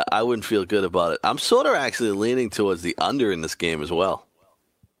 and I wouldn't feel good about it. I'm sort of actually leaning towards the under in this game as well.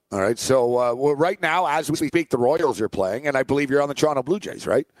 All right, so right now, as we speak, the Royals are playing, and I believe you're on the Toronto Blue Jays,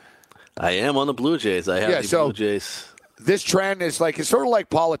 right? I am on the Blue Jays. I have the Blue Jays. This trend is like, it's sort of like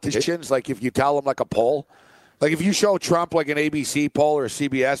politicians, like if you tell them like a poll. Like if you show Trump like an ABC poll or a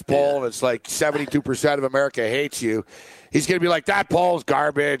CBS poll, and it's like 72% of America hates you, he's going to be like, that poll's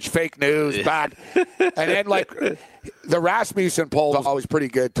garbage, fake news, bad. And then like the Rasmussen poll is always pretty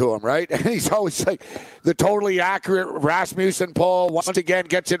good to him, right? And he's always like, the totally accurate Rasmussen poll once again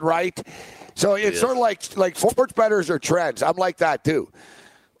gets it right. So it's sort of like sports bettors are trends. I'm like that too.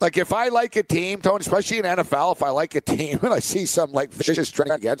 Like if I like a team, Tony, especially in NFL, if I like a team and I see some like vicious trend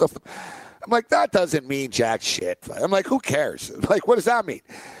against them, I'm like, that doesn't mean jack shit. I'm like, who cares? Like, what does that mean?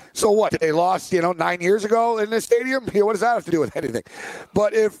 So what? They lost, 9 years ago in this stadium? What does that have to do with anything?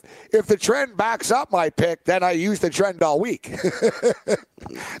 But if the trend backs up my pick, then I use the trend all week.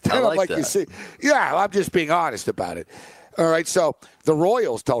 I like that. You see, yeah, I'm just being honest about it. All right, so the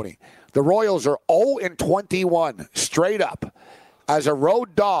Royals, Tony. The Royals are 0-21 straight up as a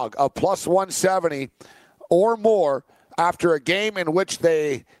road dog of plus 170 or more after a game in which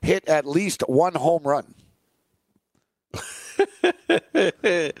they hit at least one home run.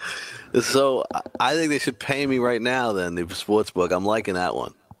 So I think they should pay me right now then, the sportsbook. I'm liking that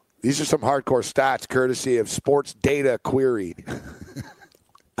one. These are some hardcore stats courtesy of Sports Data Query.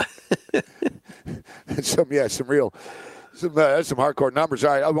 some hardcore numbers.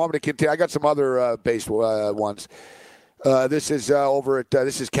 All right, I want me to continue. I got some other base ones. This is over at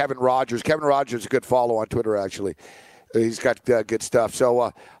this is Kevin Rogers. Kevin Rogers is a good follow on Twitter, actually. He's got good stuff.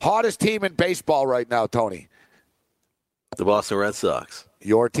 So, hottest team in baseball right now, Tony? The Boston Red Sox.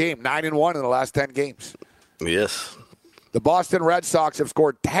 Your team, 9-1 in the last 10 games. Yes. The Boston Red Sox have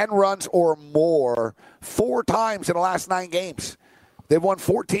scored 10 runs or more 4 times in the last 9 games. They've won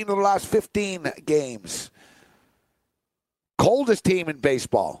 14 of the last 15 games. Coldest team in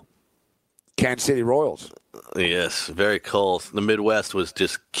baseball, Kansas City Royals. Yes, very cold. The Midwest was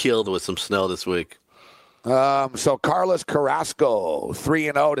just killed with some snow this week. So Carlos Carrasco,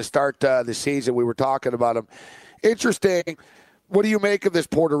 3-0 to start the season. We were talking about him. Interesting. What do you make of this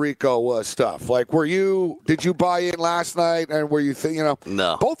Puerto Rico stuff? Like, did you buy in last night? And were you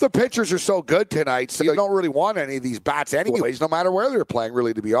No. Both the pitchers are so good tonight, so you don't really want any of these bats anyways, no matter where they're playing,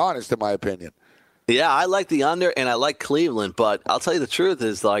 really, to be honest, in my opinion. Yeah, I like the under, and I like Cleveland, but I'll tell you the truth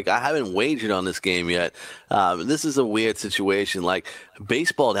is, I haven't wagered on this game yet. This is a weird situation. Like,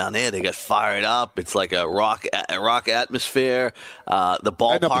 baseball down there, they got fired up. It's like a rock atmosphere. The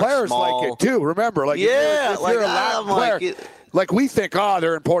ballpark's and the players small. like it, too. Remember, if you're a Latin player, like we think,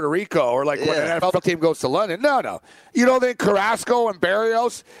 they're in Puerto Rico, or when an NFL team goes to London. No. You don't think Carrasco and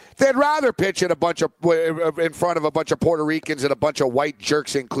Barrios, they'd rather pitch in in front of a bunch of Puerto Ricans and a bunch of white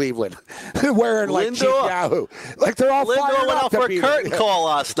jerks in Cleveland wearing Cheap Yahoo. Like they're all fired Lindor went up out for a curtain call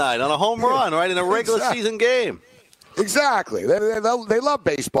last night on a home run, right, in a regular season game. Exactly. They love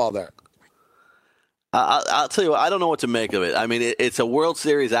baseball there. I'll tell you what, I don't know what to make of it. I mean, it's a World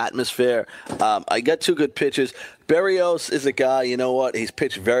Series atmosphere. I got 2 good pitchers. Berrios is a guy, you know what? He's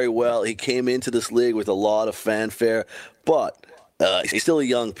pitched very well. He came into this league with a lot of fanfare, but he's still a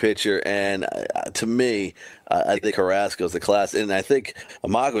young pitcher. And to me, I think Carrasco's the class. And I think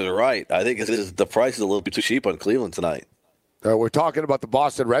Mark was right. I think the price is a little bit too cheap on Cleveland tonight. We're talking about the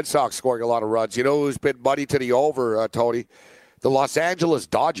Boston Red Sox scoring a lot of runs. You know who's been buddy to the over, Tony? The Los Angeles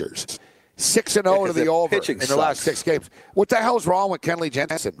Dodgers. 6-0 to the over in the last 6 games. What the hell's wrong with Kenley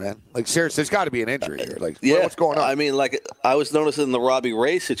Jansen, man? Like, seriously, there's got to be an injury here. Like, what's going on? I mean, I was noticing the Robbie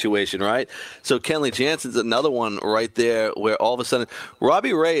Ray situation, right? So Kenley Jansen's another one right there where all of a sudden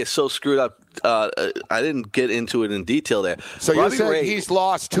Robbie Ray is so screwed up. I didn't get into it in detail there. So you're saying he's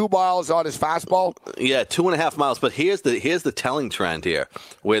lost 2 miles on his fastball? Yeah, 2.5 miles. But here's the telling trend here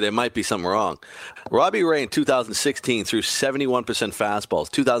where there might be something wrong. Robbie Ray in 2016 threw 71% fastballs.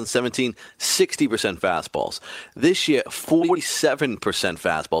 2017, 60% fastballs. This year, 47%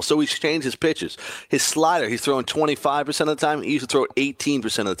 fastballs. So he's changed his pitches. His slider, he's throwing 25% of the time. He used to throw it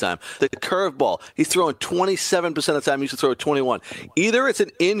 18% of the time. The curveball, he's throwing 27% of the time. He used to throw it 21%. Either it's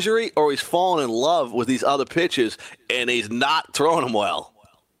an injury or he's fallen in love with these other pitches, and he's not throwing them well.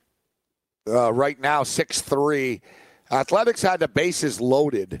 Right now, 6-3. Athletics had the bases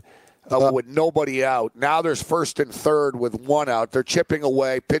loaded with nobody out. Now there's first and third with 1 out. They're chipping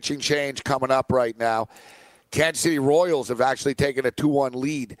away. Pitching change coming up right now. Kansas City Royals have actually taken a 2-1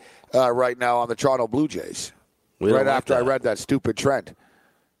 lead right now on the Toronto Blue Jays. Right after I read that stupid trend.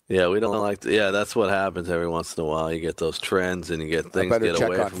 Yeah, we don't like to. Yeah, that's what happens every once in a while. You get those trends and you get things get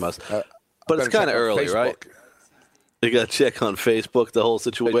away from us. But it's kind of early, right? You got to check on Facebook, the whole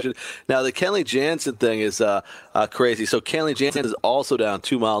situation. Now, the Kenley Jansen thing is crazy. So Kenley Jansen is also down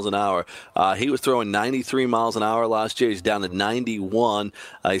 2 miles an hour. He was throwing 93 miles an hour last year. He's down to 91.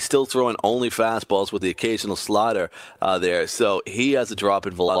 He's still throwing only fastballs with the occasional slider there. So he has a drop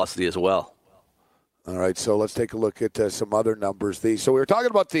in velocity as well. All right, so let's take a look at some other numbers. So we were talking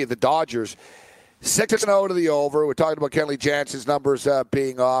about the Dodgers, 6-0 to the over. We're talking about Kenley Jansen's numbers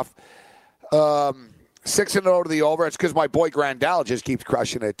being off. 6-0 to the over. It's because my boy Grandal just keeps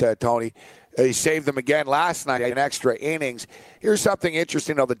crushing it, Tony. He saved them again last night in extra innings. Here's something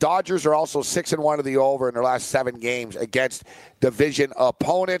interesting, though. The Dodgers are also 6-1 to the over in their last 7 games against division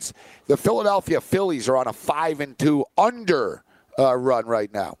opponents. The Philadelphia Phillies are on a 5-2 under run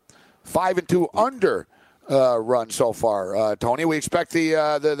right now. 5-2 under run so far, Tony. We expect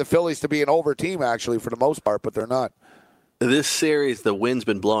the Phillies to be an over team, actually, for the most part, but they're not. This series, the wind's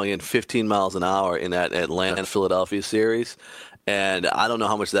been blowing in 15 miles an hour in that Atlanta-Philadelphia series. And I don't know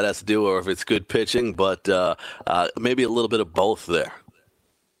how much that has to do or if it's good pitching, but maybe a little bit of both there.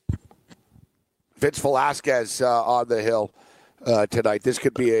 Vince Velasquez on the hill tonight. This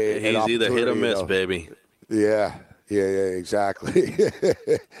could be He's either hit or miss, baby. Yeah, exactly.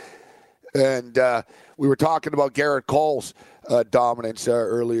 And we were talking about Garrett Cole's dominance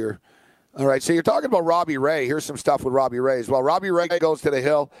earlier. All right, so you're talking about Robbie Ray. Here's some stuff with Robbie Ray as well. Robbie Ray goes to the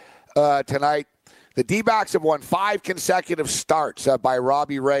hill tonight. The D-backs have won 5 consecutive starts by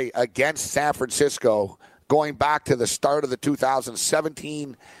Robbie Ray against San Francisco going back to the start of the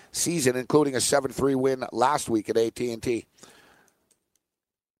 2017 season, including a 7-3 win last week at AT&T.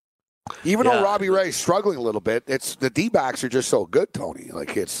 Even though Robbie Ray's struggling a little bit, it's the D-backs are just so good, Tony.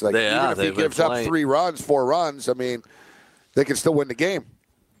 Like it's like even if he gives up 3 runs, 4 runs, I mean, they can still win the game.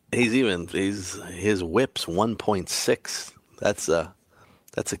 His whip's 1.6. That's a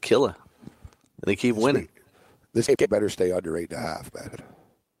killer. And they keep winning. This game better stay under 8.5, man.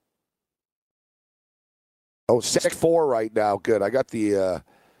 Oh, 6-4 right now. Good. I got the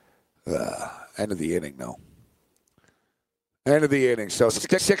end of the inning, though. End of the inning. So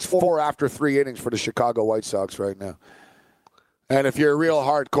 6-4 after 3 innings for the Chicago White Sox right now. And if you're a real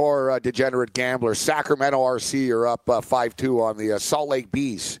hardcore degenerate gambler, Sacramento RC are up 5-2 on the Salt Lake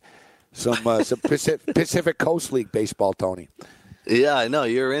Bees. Some Pacific Coast League baseball, Tony. Yeah, I know.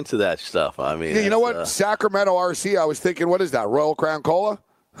 You're into that stuff. I mean, you know what? Sacramento RC, I was thinking, what is that, Royal Crown Cola?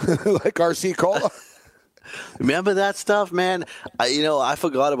 Like RC Cola? Remember that stuff, man? I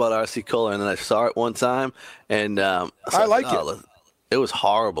forgot about RC Cola, and then I saw it one time, and I like it. It was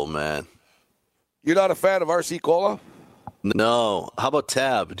horrible, man. You're not a fan of RC Cola? No. How about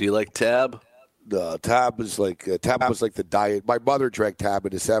Tab? Do you like Tab? Tab was like the diet. My mother drank Tab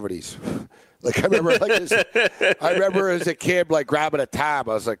in the 70s. Like I remember as a kid, like grabbing a Tab.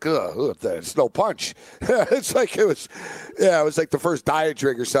 I was like, ugh, it's no punch. it was like the first diet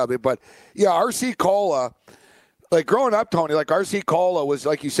drink or something. But yeah, RC Cola, like growing up, Tony, like RC Cola was,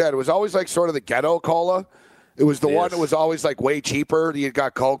 like you said, it was always like sort of the ghetto cola. It was the one that was always like way cheaper. You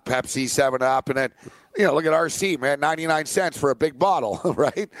got Coke, Pepsi, 7-Up, and then, look at RC, man, 99 cents for a big bottle,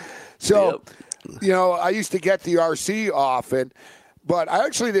 right? So, I used to get the RC often, but I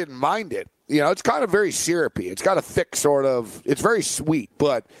actually didn't mind it. It's kind of very syrupy. It's got a thick sort of, it's very sweet,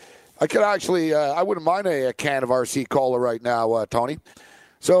 but I could actually, I wouldn't mind a can of RC Cola right now, Tony.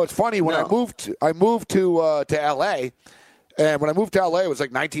 So it's funny, when I moved to L.A., and when I moved to L.A., it was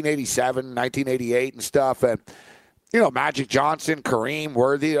like 1987, 1988 and stuff, and, Magic Johnson, Kareem,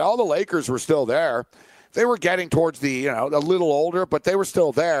 Worthy, all the Lakers were still there. They were getting towards the, a little older, but they were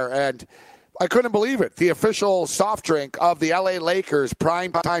still there, and I couldn't believe it. The official soft drink of the L.A. Lakers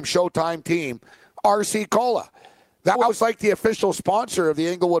primetime Showtime team, RC Cola. That was like the official sponsor of the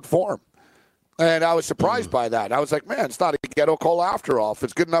Inglewood Forum. And I was surprised by that. I was like, man, it's not a ghetto cola after all. If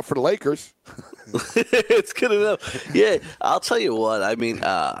it's good enough for the Lakers. It's good enough. Yeah, I'll tell you what. I mean,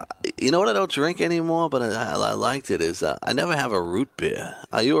 you know what I don't drink anymore, but I liked it, is I never have a root beer.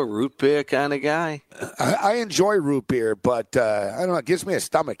 Are you a root beer kind of guy? I enjoy root beer, but I don't know. It gives me a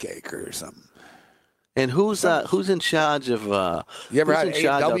stomach ache or something. And who's in charge of? You ever had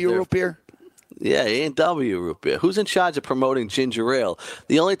A&W root beer? Yeah, A&W root beer. Who's in charge of promoting ginger ale?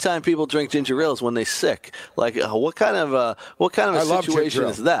 The only time people drink ginger ale is when they're sick. Like, what kind of a situation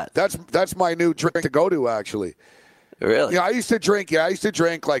is that? That's my new drink to go to, actually. Really? Yeah, I used to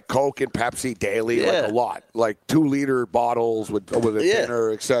drink like Coke and Pepsi daily, like a lot, like 2-liter bottles with a dinner,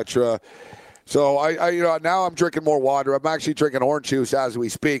 etc. So I now I'm drinking more water. I'm actually drinking orange juice as we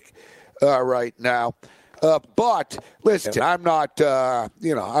speak right now. But listen, I'm not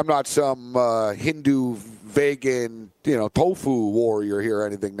some Hindu vegan, tofu warrior here or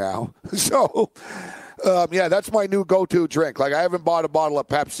anything now. So, that's my new go-to drink. Like, I haven't bought a bottle of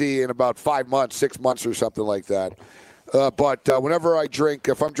Pepsi in about 5 months, 6 months or something like that. But whenever I drink,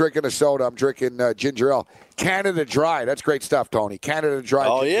 if I'm drinking a soda, I'm drinking ginger ale. Canada Dry. That's great stuff, Tony. Canada Dry.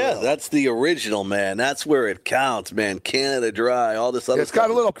 Oh, yeah. That's the original, man. That's where it counts, man. Canada Dry. All this other stuff. It's got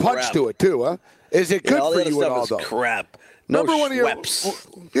a little punch to it, too, huh? Is it good for you and all, though? Crap. No Schweppes.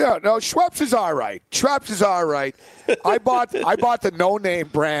 Schweppes is all right. Schweppes is all right. I bought the no-name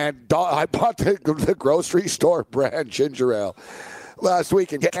brand. I bought the grocery store brand ginger ale last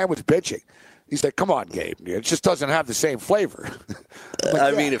week, and Cam was bitching. He said, come on, Gabe. It just doesn't have the same flavor.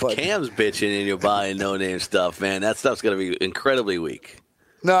 I mean, if Cam's bitching and you're buying no-name stuff, man, that stuff's going to be incredibly weak.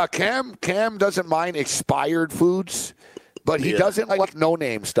 No, Cam doesn't mind expired foods, but he doesn't like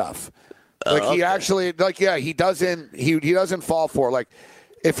no-name stuff. Like he actually, he doesn't fall for it. Like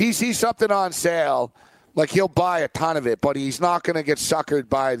if he sees something on sale, like he'll buy a ton of it, but he's not going to get suckered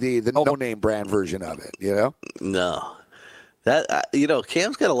by the no-name brand version of it. No, that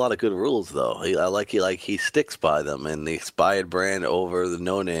Cam's got a lot of good rules though. He sticks by them, and the expired brand over the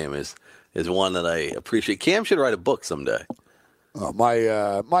no-name is one that I appreciate. Cam should write a book someday. Oh,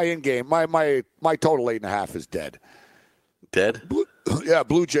 my in-game, my total 8.5 is dead. Dead?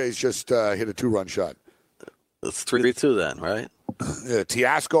 Blue Jays just hit a 2-run shot. It's 3-2 then, right?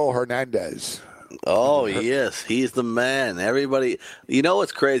 Teoscar Hernandez. Oh, yes. He's the man. Everybody,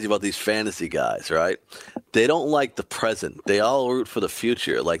 what's crazy about these fantasy guys, right? they don't like the present. They all root for the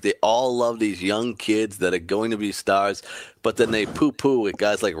future. Like, they all love these young kids that are going to be stars, but then they poo-poo at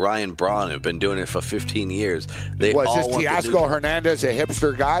guys like Ryan Braun who've been doing it for 15 years. They Was all this want Teoscar Hernandez a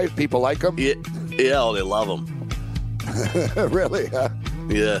hipster guy? People like him? Yeah, oh, they love him. Really?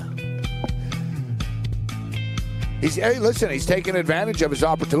 Yeah. He's taking advantage of his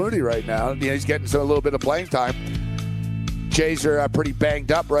opportunity right now. He's getting a little bit of playing time. Jays are pretty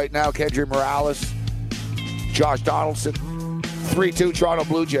banged up right now. Kendry Morales, Josh Donaldson. 3-2 Toronto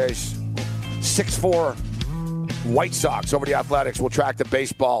Blue Jays. 6-4 White Sox over the Athletics. We'll track the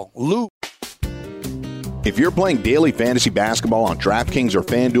baseball. Lou. If you're playing daily fantasy basketball on DraftKings or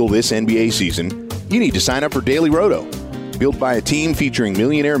FanDuel this NBA season, you need to sign up for Daily Roto. Built by a team featuring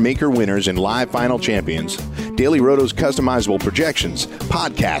millionaire maker winners and live final champions, Daily Roto's customizable projections,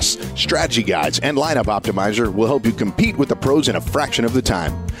 podcasts, strategy guides, and lineup optimizer will help you compete with the pros in a fraction of the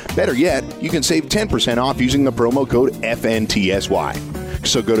time. Better yet, you can save 10% off using the promo code FNTSY.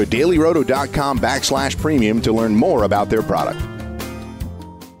 So go to dailyroto.com/premium to learn more about their product.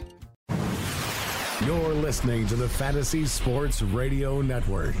 You're listening to the Fantasy Sports Radio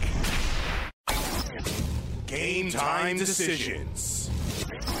Network. Game time decisions.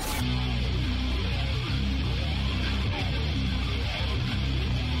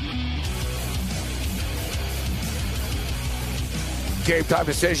 Game time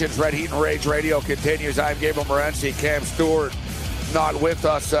decisions. Red Heat and Rage Radio continues. I'm Gabriel Morency. Cam Stewart not with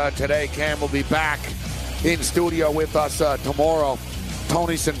us today. Cam will be back in studio with us tomorrow.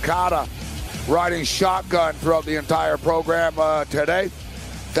 Tony Sincata riding shotgun throughout the entire program today.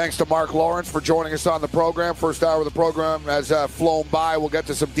 Thanks to Mark Lawrence for joining us on the program. First hour of the program has flown by. We'll get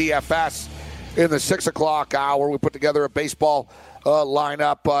to some DFS in the 6 o'clock hour. We put together a baseball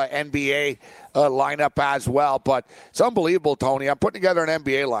lineup, NBA lineup as well. But it's unbelievable, Tony. I'm putting together an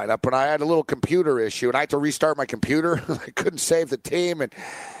NBA lineup, and I had a little computer issue, and I had to restart my computer. I couldn't save the team, and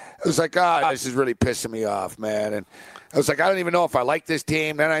I was like, this is really pissing me off, man. And I was like, I don't even know if I like this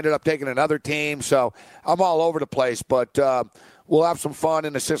team. Then I ended up taking another team, so I'm all over the place. But we'll have some fun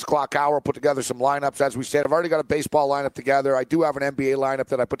in the 6 o'clock hour. Put together some lineups. As we said, I've already got a baseball lineup together. I do have an NBA lineup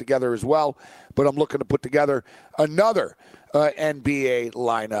that I put together as well, but I'm looking to put together another NBA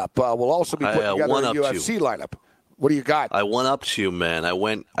lineup. We'll also be putting together a UFC lineup. What do you got? I went up to you, man.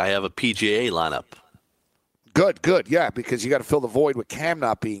 I have a PGA lineup. Good, yeah, because you got to fill the void with Cam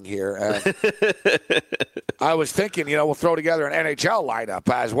not being here. I was thinking, we'll throw together an NHL lineup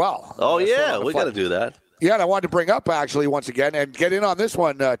as well. Oh, yeah, we got to do that. Yeah, and I wanted to bring up, actually, once again, and get in on this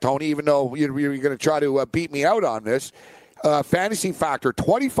one, Tony, even though you're going to try to beat me out on this. Fantasy Factor,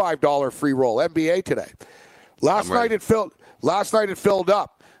 $25 free roll, NBA today. Last night it filled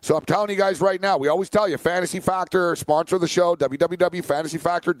up. So I'm telling you guys right now, we always tell you, Fantasy Factor, sponsor of the show,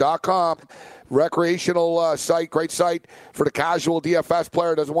 www.fantasyfactor.com. Recreational site, great site for the casual DFS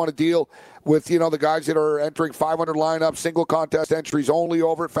player. Doesn't want to deal with, the guys that are entering 500 lineups, single contest entries only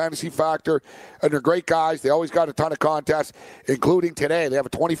over at Fantasy Factor. And they're great guys. They always got a ton of contests, including today. They have a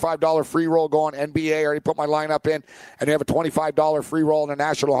 $25 free roll going NBA. I already put my lineup in. And they have a $25 free roll in the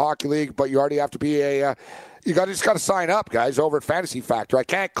National Hockey League. But you already have to be you just got to sign up, guys, over at Fantasy Factor. I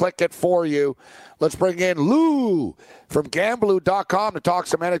can't click it for you. Let's bring in Lou from Gamblu.com to talk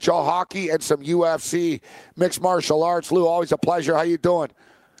some NHL hockey and some UFC mixed martial arts. Lou, always a pleasure. How you doing?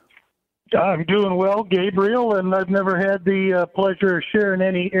 I'm doing well, Gabriel, and I've never had the pleasure of sharing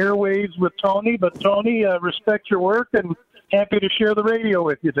any airwaves with Tony. But, Tony, respect your work and happy to share the radio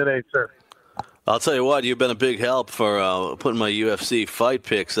with you today, sir. I'll tell you what, you've been a big help for putting my UFC fight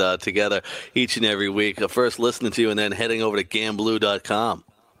picks together each and every week. First listening to you and then heading over to Gamblu.com.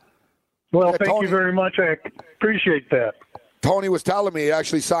 Well, thank you very much. I appreciate that. Tony was telling me he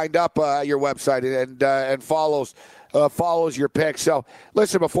actually signed up at your website and follows your picks. So,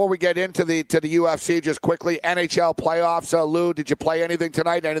 listen, before we get into the UFC, just quickly, NHL playoffs. Lou, did you play anything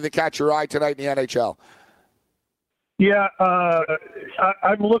tonight? Anything catch your eye tonight in the NHL? Yeah,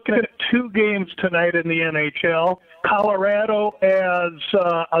 I'm looking at two games tonight in the NHL. Colorado as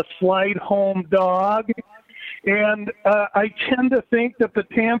a slight home dog. And I tend to think that the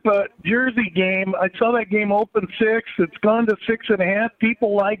Tampa-Jersey game, I saw that game open 6. It's gone to 6.5.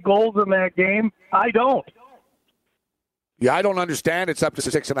 People like goals in that game. I don't. Yeah, I don't understand. It's up to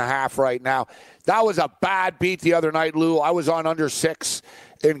 6.5 right now. That was a bad beat the other night, Lou. I was on under 6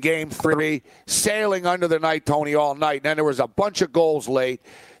 in Game 3, sailing under the night, Tony, all night. And then there was a bunch of goals late.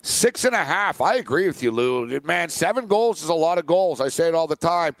 6.5. I agree with you, Lou. Man, 7 goals is a lot of goals. I say it all the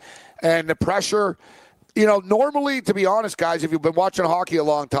time. And the pressure, normally, to be honest, guys, if you've been watching hockey a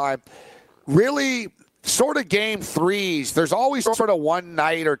long time, really sort of game threes, there's always sort of one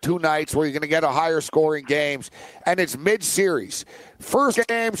night or two nights where you're going to get a higher scoring games, and it's mid-series. First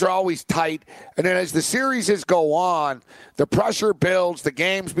games are always tight, and then as the series go on, the pressure builds, the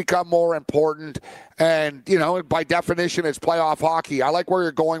games become more important, and, by definition, it's playoff hockey. I like where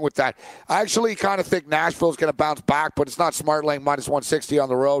you're going with that. I actually kind of think Nashville's going to bounce back, but it's not smart laying minus 160 on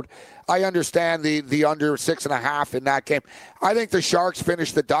the road. I understand the under 6.5 in that game. I think the Sharks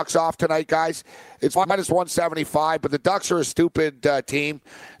finish the Ducks off tonight, guys. It's minus 175, but the Ducks are a stupid team.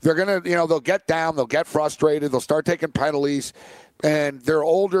 They're going to, they'll get down, they'll get frustrated, they'll start taking penalties. And they're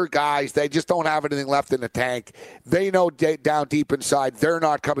older guys. They just don't have anything left in the tank. They know down deep inside they're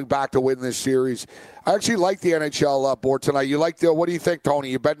not coming back to win this series. I actually like the NHL board tonight. What do you think,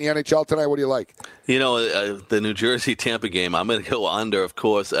 Tony? You betting the NHL tonight? What do you like? The New Jersey-Tampa game, I'm going to go under, of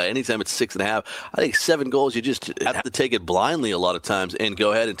course. Anytime it's 6.5, I think 7 goals, you just have to take it blindly a lot of times and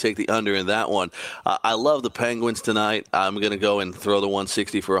go ahead and take the under in that one. I love the Penguins tonight. I'm going to go and throw the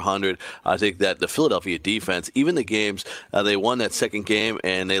 160 for 100. I think that the Philadelphia defense, even the games, they won that second game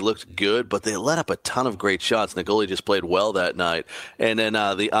and they looked good, but they let up a ton of great shots. And the goalie just played well that night. And then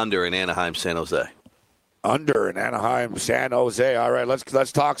the under in Anaheim, San Jose. Under in Anaheim, San Jose. All right,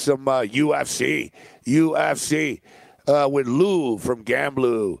 let's talk some UFC. With Lou from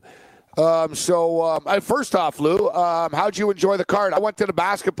Gamblou. First off, Lou, how'd you enjoy the card? I went to the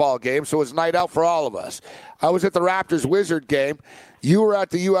basketball game, so it was night out for all of us. I was at the Raptors-Wizard game. You were at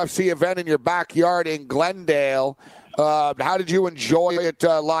the UFC event in your backyard in Glendale. How did you enjoy it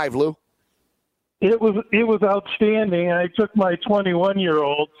live, Lou? It was outstanding. I took my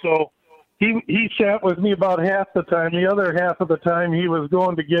 21-year-old, so he sat with me about half the time. The other half of the time, he was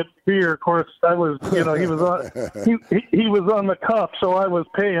going to get beer. Of course, I was, he was on he was on the cuff, so I was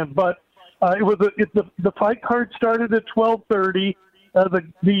paying. But the fight card started at 12:30.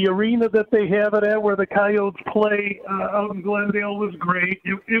 The arena that they have it at, where the Coyotes play out in Glendale, was great.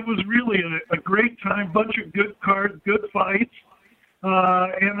 It was really a great time. Bunch of good cards, good fights.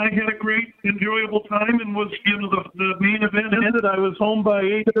 And I had a great, enjoyable time, and was, the main event ended. I was home by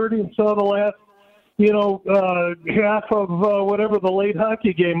 8:30 and saw the last, half of whatever the late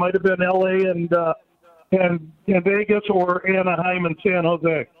hockey game might have been. L.A. and Vegas, or Anaheim and San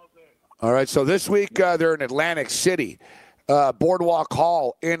Jose. All right, so this week they're in Atlantic City, Boardwalk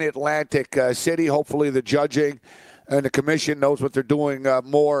Hall in Atlantic City. Hopefully the judging and the commission knows what they're doing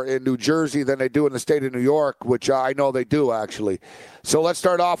more in New Jersey than they do in the state of New York, which I know they do, actually. So let's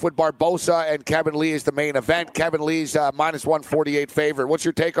start off with Barboza and Kevin Lee as the main event. Kevin Lee's minus 148 favorite. What's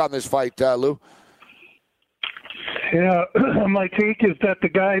your take on this fight, Lou? Yeah, my take is that the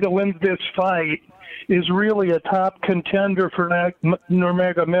guy that wins this fight is really a top contender for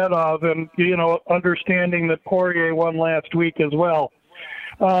Nurmagomedov, and, understanding that Poirier won last week as well.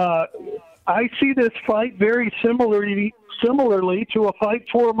 I see this fight very similarly to a fight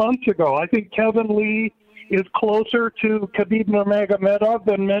 4 months ago. I think Kevin Lee is closer to Khabib Nurmagomedov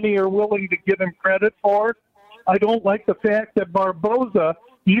than many are willing to give him credit for. I don't like the fact that Barboza,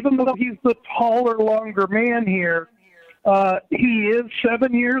 even though he's the taller, longer man here, he is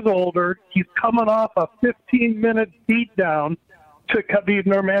 7 years older. He's coming off a 15-minute beatdown to Khabib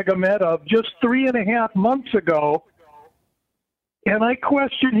Nurmagomedov just 3.5 months ago. And I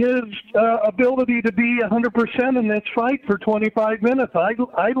question his ability to be 100% in this fight for 25 minutes.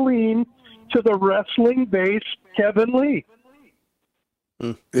 I lean to the wrestling-based Kevin Lee.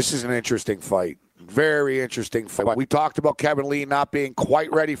 This is an interesting fight. Very interesting fight. We talked about Kevin Lee not being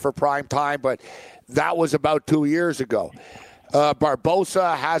quite ready for prime time, but that was about 2 years ago.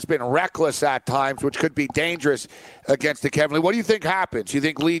 Barboza has been reckless at times, which could be dangerous against the Kevin Lee. What do you think happens? You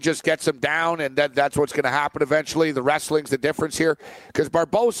think Lee just gets him down, and that's what's going to happen eventually? The wrestling's the difference here? Because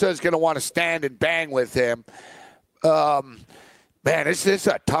Barboza is going to want to stand and bang with him. Man, this is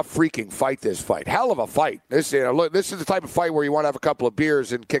a tough freaking fight, this fight. Hell of a fight. This is the type of fight where you want to have a couple of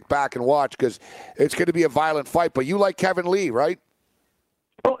beers and kick back and watch, because it's going to be a violent fight. But you like Kevin Lee, right?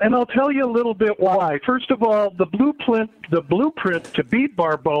 Well, and I'll tell you a little bit why. First of all, the blueprint to beat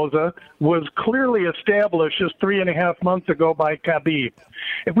Barboza was clearly established just 3.5 months ago by Khabib.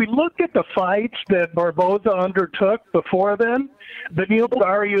 If we look at the fights that Barboza undertook before then, Beneil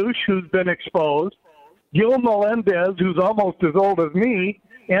Dariush, who's been exposed, Gil Melendez, who's almost as old as me,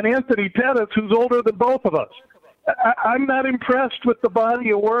 and Anthony Pettis, who's older than both of us. I'm not impressed with the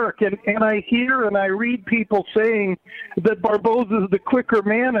body of work, and I hear and I read people saying that Barboza is the quicker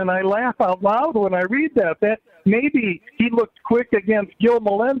man, and I laugh out loud when I read that. That maybe he looked quick against Gil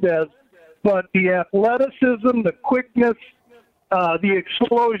Melendez, but the athleticism, the quickness, The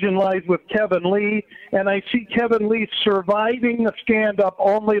explosion lies with Kevin Lee, and I see Kevin Lee surviving the stand-up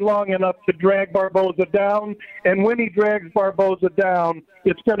only long enough to drag Barboza down, and when he drags Barboza down,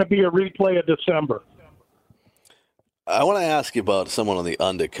 it's going to be a replay of December. I want to ask you about someone on the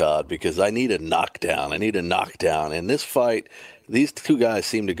undercard because I need a knockdown. In this fight, these two guys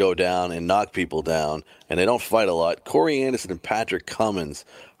seem to go down and knock people down, and they don't fight a lot. Corey Anderson and Patrick Cummins.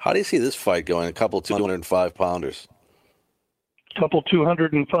 How do you see this fight going? A couple 205-pounders. Couple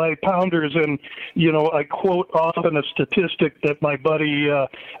 205-pounders, and I quote often a statistic that my buddy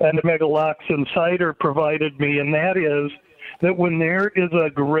and Megalox Insider provided me, and that is that when there is a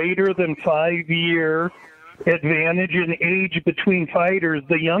greater than 5-year advantage in age between fighters,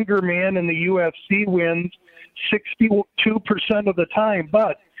 the younger man in the UFC wins 62% of the time.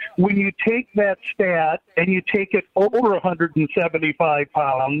 But when you take that stat and you take it over 175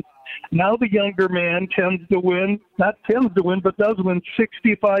 pounds, now the younger man does win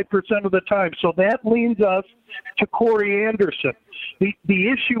 65% of the time. So that leans us to Corey Anderson. The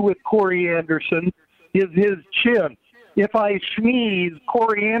issue with Corey Anderson is his chin. If I sneeze,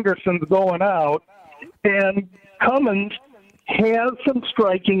 Corey Anderson's going out. And Cummins has some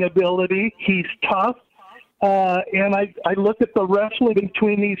striking ability. He's tough. And I look at the wrestling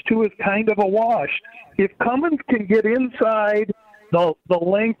between these two as kind of a wash. If Cummins can get inside the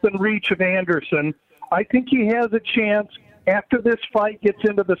length and reach of Anderson, I think he has a chance after this fight gets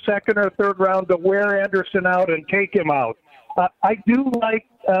into the second or third round to wear Anderson out and take him out. I do like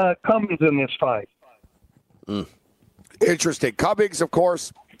Cummins in this fight. Interesting. Cummins, of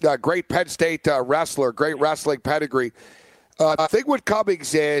course, great Penn State wrestler, great wrestling pedigree. The thing with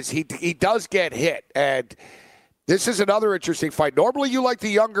Cummins is he does get hit, and this is another interesting fight. Normally you like the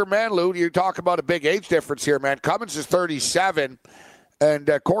younger man, Lou. You talk about a big age difference here, man. Cummins is 37,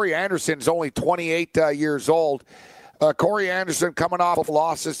 and Corey Anderson's only 28 years old. Corey Anderson coming off of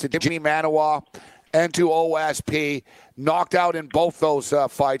losses to Jimmy Manawa and to OSP, knocked out in both those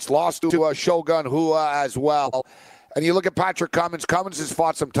fights, lost to Shogun Rua as well. And you look at Patrick Cummins. Cummins has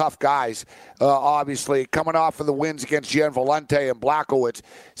fought some tough guys, obviously, coming off of the wins against Gian Valente and Blachowicz.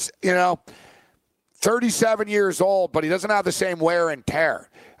 37 years old, but he doesn't have the same wear and tear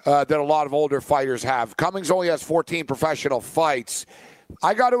that a lot of older fighters have. Cummins only has 14 professional fights.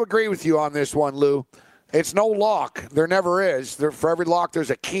 I got to agree with you on this one, Lou. It's no lock. There never is. For every lock, there's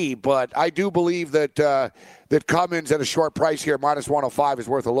a key. But I do believe that that Cummins at a short price here, minus 105, is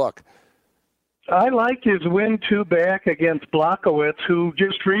worth a look. I like his win 2 back against Blachowicz, who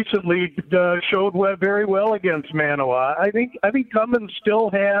just recently showed very well against Manawa. I think Cummins still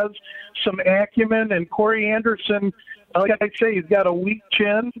has some acumen, and Corey Anderson, like I say, he's got a weak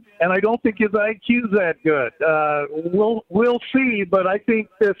chin, and I don't think his IQ's that good. We'll see, but I think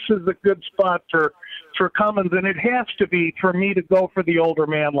this is a good spot for Cummins, and it has to be for me to go for the older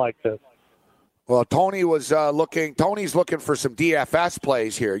man like this. Well, Tony was Tony's looking for some DFS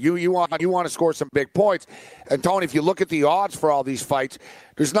plays here. You want to score some big points, and Tony, if you look at the odds for all these fights,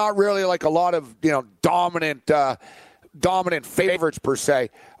 there's not really like a lot of dominant favorites per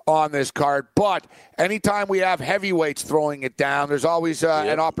se on this card. But anytime we have heavyweights throwing it down, there's always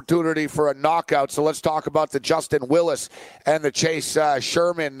an opportunity for a knockout. So let's talk about the Justin Willis and the Chase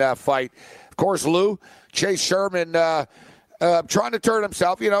Sherman fight. Of course, Lou, Chase Sherman. Trying to turn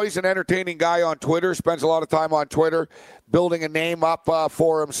himself. He's an entertaining guy on Twitter, spends a lot of time on Twitter, building a name up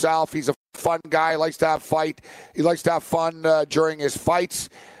for himself. He's a fun guy, likes to have fight. He likes to have fun during his fights.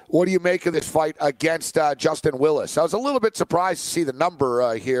 What do you make of this fight against Justin Willis? I was a little bit surprised to see the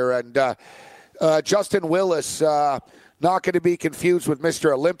number here, and Justin Willis not going to be confused with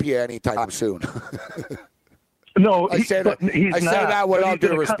Mr. Olympia anytime soon. No, I say that with all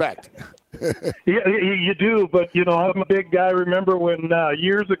due respect. Yeah, you do, but I'm a big guy. Remember when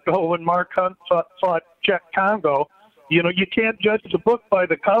years ago when Mark Hunt fought Czech Congo? You can't judge the book by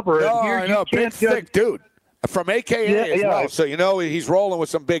the cover. No, and here I know, big thick dude from AKA as well. So he's rolling with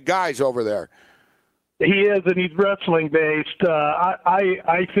some big guys over there. He is, and he's wrestling based.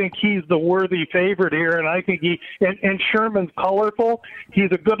 I think he's the worthy favorite here, and I think and Sherman's colorful.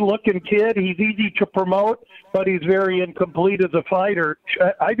 He's a good-looking kid. He's easy to promote, but he's very incomplete as a fighter.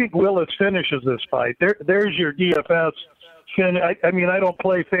 I think Willis finishes this fight. There's your DFS. I mean, I don't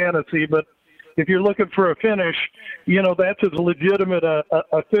play fantasy, but if you're looking for a finish, that's as legitimate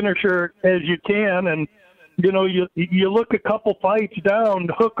a finisher as you can. And you look a couple fights down,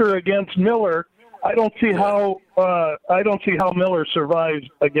 Hooker against Miller. I don't see how Miller survives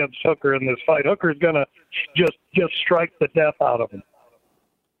against Hooker in this fight. Hooker's gonna just strike the death out of him.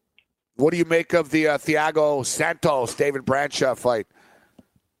 What do you make of the Thiago Santos David Branshaw fight?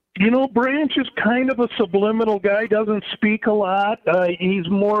 Branch is kind of a subliminal guy, doesn't speak a lot. He's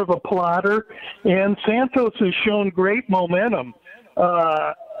more of a plotter, and Santos has shown great momentum.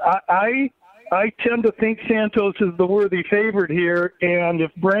 I tend to think Santos is the worthy favorite here, and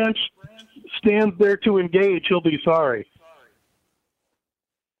if Branch stands there to engage, he'll be sorry.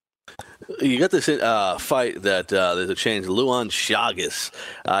 You got this fight that there's a change. Luan Chagas,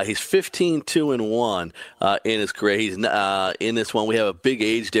 he's 15-2-1 in his career. He's in this one. We have a big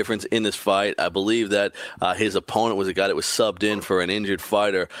age difference in this fight. I believe that his opponent was a guy that was subbed in for an injured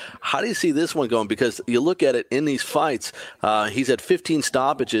fighter. How do you see this one going? Because you look at it in these fights, he's had 15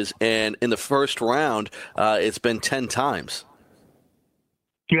 stoppages, and in the first round, it's been 10 times.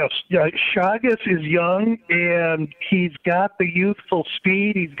 Yes, Chagas is young, and he's got the youthful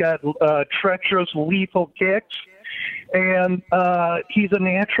speed. He's got treacherous, lethal kicks, and he's a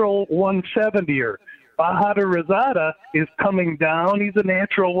natural 170er. Bahadur Rezada is coming down. He's a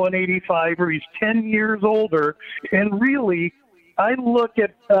natural 185er. He's 10 years older, and really, I look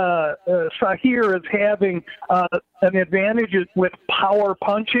at Sahir as having an advantage with power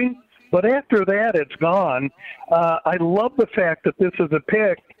punching. But after that, it's gone. I love the fact that this is a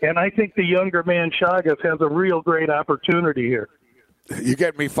pick, and I think the younger man, Chagas, has a real great opportunity here. You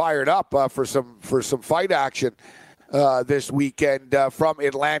get me fired up for some fight action this weekend from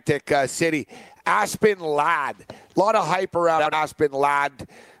Atlantic City. Aspen Ladd. A lot of hype around Aspen Ladd.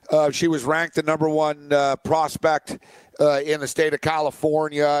 She was ranked the number one prospect in the state of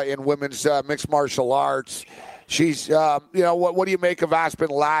California in women's mixed martial arts. She's, what do you make of Aspen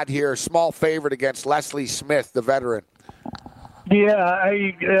Ladd here? Small favorite against Leslie Smith, the veteran. Yeah,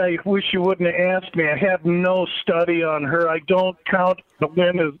 I wish you wouldn't have asked me. I have no study on her. I don't count the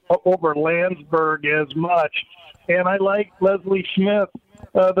win over Landsberg as much. And I like Leslie Smith,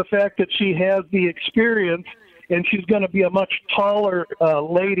 the fact that she has the experience, and she's going to be a much taller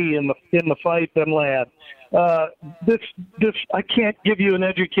lady in the fight than Ladd. This I can't give you an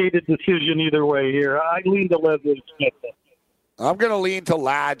educated decision either way here. I lean to Leslie Smith. I'm going to lean to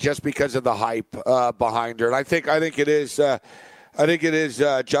Ladd just because of the hype behind her, and I think it is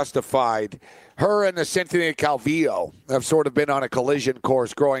justified. Her and the Cynthia Calvillo have sort of been on a collision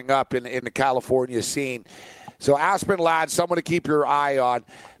course growing up in the California scene. So Aspen Ladd, someone to keep your eye on.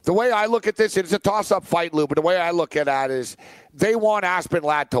 The way I look at this, it's a toss-up fight, Lou, but the way I look at that is they want Aspen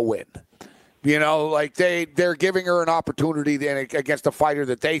Ladd to win. They're giving her an opportunity against a fighter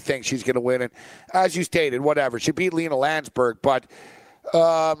that they think she's going to win. And as you stated, whatever. She beat Lena Landsberg, but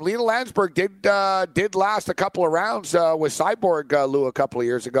Lena Landsberg did last a couple of rounds with Cyborg Lou a couple of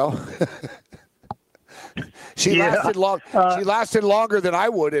years ago. She lasted longer than I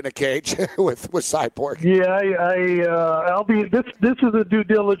would in a cage with Cyborg. Yeah, I'll be. This is a due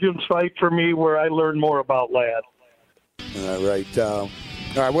diligence fight for me where I learn more about Ladd. All right.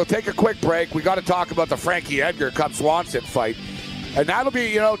 All right, we'll take a quick break. We got to talk about the Frankie Edgar Cub Swanson fight. And that'll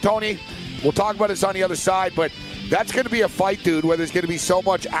be, Tony, we'll talk about this on the other side, but that's going to be a fight, dude, where there's going to be so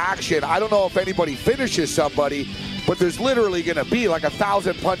much action. I don't know if anybody finishes somebody, but there's literally going to be like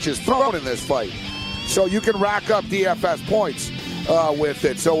 1,000 punches thrown in this fight. So you can rack up DFS points with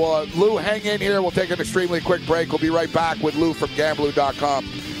it. So, Lou, hang in here. We'll take an extremely quick break. We'll be right back with Lou from Gamblu.com.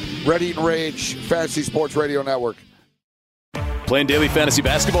 Ready and Rage, Fantasy Sports Radio Network. Playing daily fantasy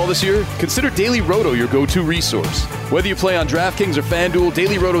basketball this year? Consider Daily Roto your go-to resource. Whether you play on DraftKings or FanDuel,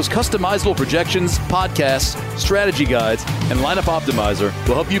 Daily Roto's customizable projections, podcasts, strategy guides, and lineup optimizer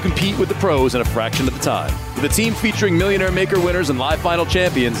will help you compete with the pros in a fraction of the time. With a team featuring Millionaire Maker winners and live final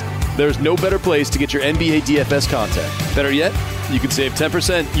champions, there's no better place to get your NBA DFS content. Better yet, you can save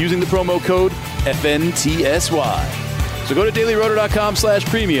 10% using the promo code FNTSY. So go to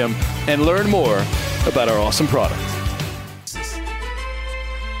dailyroto.com/premium and learn more about our awesome product.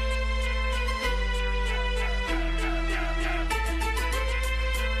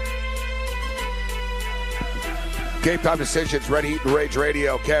 Game Time Decisions, Red Heat and Rage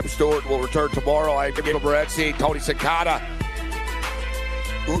Radio. Cam Stewart will return tomorrow. I'm Gabriel Morency, Tony Cicada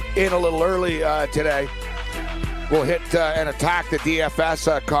in a little early today. We'll hit and attack the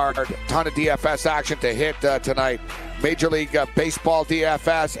DFS card. A ton of DFS action to hit tonight. Major League Baseball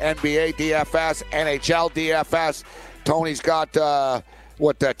DFS, NBA DFS, NHL DFS. Tony's got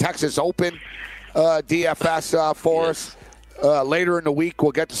Texas Open DFS for us. Later in the week,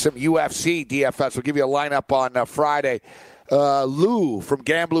 we'll get to some UFC DFS. We'll give you a lineup on Friday. Lou from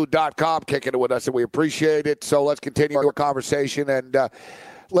Gamblu.com kicking it with us, and we appreciate it. So let's continue our conversation, and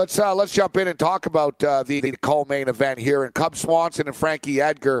let's jump in and talk about the co-main event here. And Cub Swanson and Frankie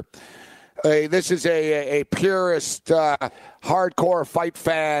Edgar. This is a purist, hardcore fight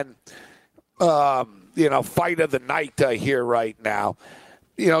fan, fight of the night here right now.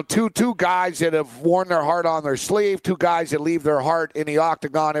 two guys that have worn their heart on their sleeve, two guys that leave their heart in the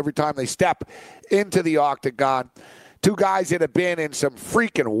octagon every time they step into the octagon. Two guys that have been in some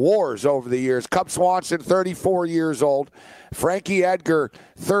freaking wars over the years. Cub Swanson, 34 years old. Frankie Edgar,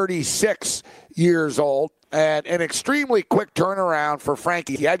 36 years old. And an extremely quick turnaround for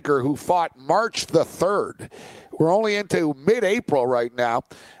Frankie Edgar, who fought March the 3rd. We're only into mid-April right now,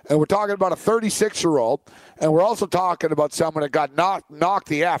 and we're talking about a 36-year-old, and we're also talking about someone that got knocked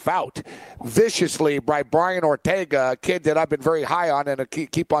the F out viciously by Brian Ortega, a kid that I've been very high on, and I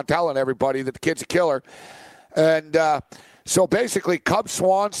keep on telling everybody that the kid's a killer. And so basically, Cub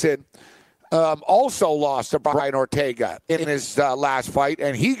Swanson also lost to Brian Ortega in his last fight,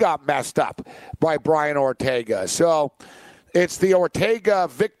 and he got messed up by Brian Ortega. So it's the Ortega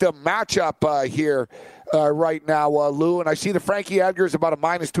victim matchup here right now, Lou. And I see the Frankie Edgar is about a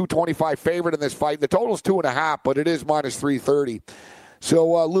minus 225 favorite in this fight. The total's 2.5, but it is minus 330.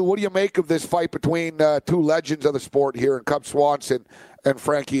 So, Lou, what do you make of this fight between two legends of the sport here in Cub Swanson and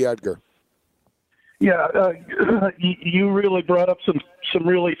Frankie Edgar? Yeah, you really brought up some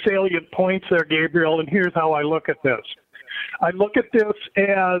really salient points there, Gabriel, and here's how I look at this. I look at this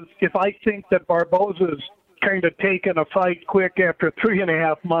as if I think that Barboza's kind of taken a fight quick after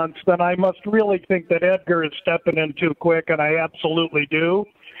 3.5 months, then I must really think that Edgar is stepping in too quick, and I absolutely do.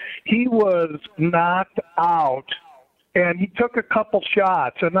 He was knocked out, and he took a couple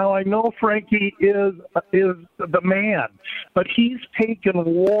shots. And now I know Frankie is the man, but he's taken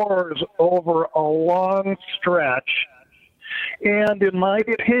wars over a long stretch. And in my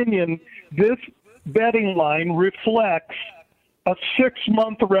opinion, this betting line reflects a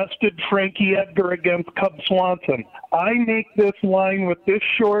 6-month rested Frankie Edgar against Cub Swanson. I make this line with this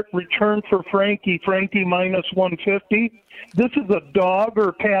short return for Frankie minus 150. This is a dog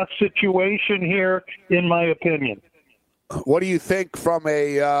or pass situation here, in my opinion. What do you think from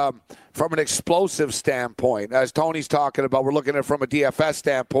an explosive standpoint? As Tony's talking about, we're looking at it from a DFS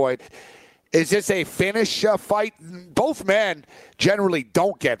standpoint. Is this a finish fight? Both men generally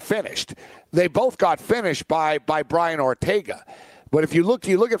don't get finished. They both got finished by Brian Ortega. But if you look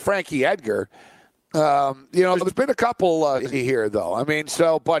at Frankie Edgar, there's been a couple here, though. I mean,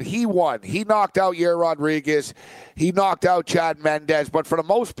 but he won. He knocked out Yair Rodriguez. He knocked out Chad Mendez. But for the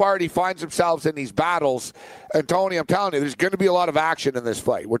most part, he finds himself in these battles. And, Tony, I'm telling you, there's going to be a lot of action in this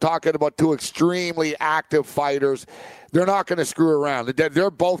fight. We're talking about two extremely active fighters. They're not going to screw around.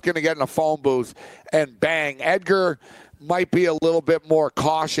 They're both going to get in a phone booth and bang. Edgar might be a little bit more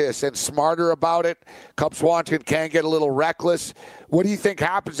cautious and smarter about it. Cub Swanson can get a little reckless. What do you think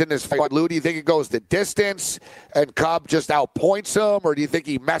happens in this fight, Lou? Do you think it goes the distance and Cub just outpoints him, or do you think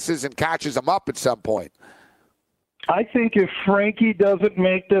he messes and catches him up at some point? I think if Frankie doesn't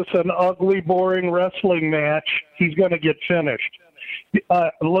make this an ugly, boring wrestling match, he's going to get finished.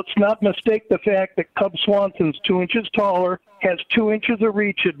 Let's not mistake the fact that Cub Swanson's 2 inches taller, has 2 inches of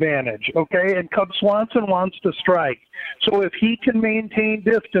reach advantage, okay? And Cub Swanson wants to strike. So if he can maintain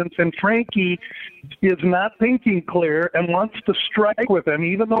distance and Frankie is not thinking clear and wants to strike with him,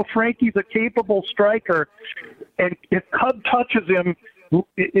 even though Frankie's a capable striker, and if Cub touches him,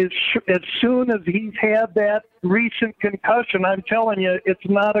 as soon as he's had that recent concussion, I'm telling you, it's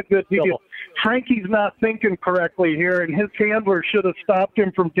not a good deal. Frankie's not thinking correctly here, and his handler should have stopped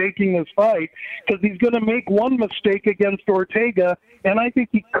him from taking this fight because he's going to make one mistake against Ortega, and I think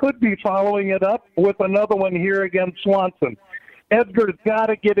he could be following it up with another one here against Swanson. Edgar's got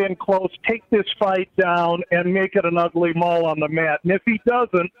to get in close, take this fight down, and make it an ugly maul on the mat. And if he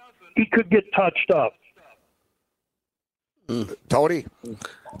doesn't, he could get touched up. Tony?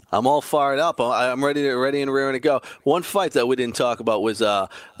 I'm all fired up. I'm ready and raring to go. One fight that we didn't talk about was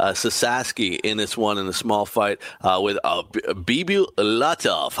Sasaski in this one, in a small fight with Bibu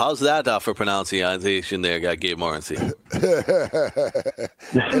Latov. How's that for pronunciation there, Gabe Morency?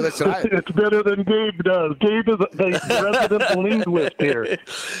 Hey, listen, it's better than Gabe does. Gabe is the resident linguist here.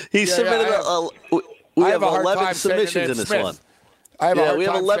 He submitted we have 11 submissions in this one. We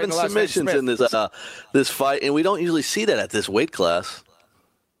have 11 submissions in this fight, and we don't usually see that at this weight class.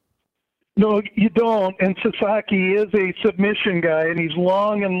 No, you don't. And Sasaki is a submission guy, and he's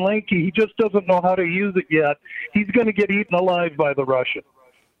long and lanky. He just doesn't know how to use it yet. He's going to get eaten alive by the Russian.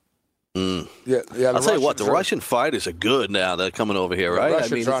 I'll tell you what, the Russian fighters are good now. They're coming over here, right? I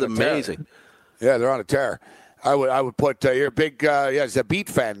mean, it's amazing. Yeah, they're on a tear. I would put you're a big Zabit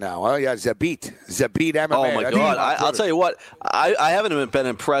fan now. Huh? Yeah, Zabit MMA. Oh my God! I'll tell you what. I haven't been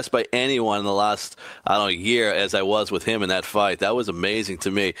impressed by anyone in the last year as I was with him in that fight. That was amazing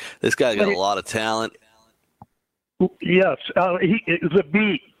to me. This guy got a lot of talent. Yes,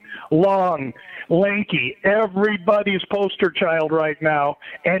 Zabit. long, lanky, everybody's poster child right now,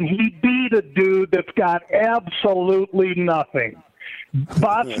 and he beat a dude that's got absolutely nothing.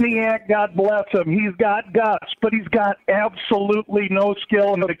 Bosniak, God bless him, he's got guts, but he's got absolutely no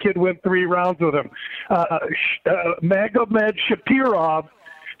skill, and the kid went 3 rounds with him. Magomed Shapirov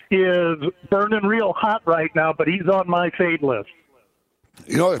is burning real hot right now, but he's on my fade list.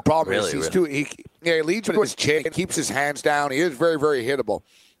 You know, the problem is he leads with his chin, keeps his hands down. He is very, very hittable.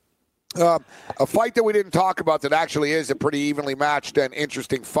 A fight that we didn't talk about that actually is a pretty evenly matched and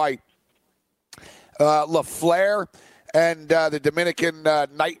interesting fight. LaFleur and the Dominican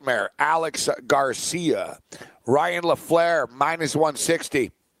nightmare, Alex Garcia. Ryan LaFleur, minus 160.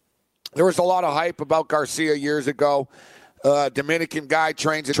 There was a lot of hype about Garcia years ago. Dominican guy,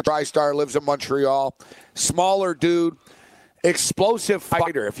 trains at TriStar, lives in Montreal. Smaller dude, explosive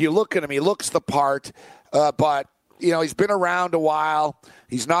fighter. If you look at him, he looks the part, but you know he's been around a while.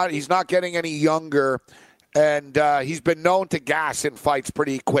 He's not getting any younger, and he's been known to gas in fights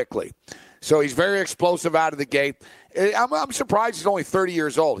pretty quickly. So he's very explosive out of the gate. I'm surprised he's only 30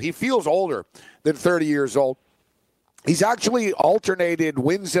 years old. He feels older than 30 years old. He's actually alternated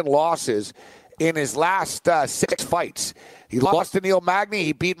wins and losses in his last 6 fights. He lost to Neil Magny.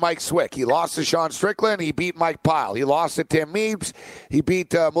 He beat Mike Swick. He lost to Sean Strickland. He beat Mike Pyle. He lost to Tim Meebs. He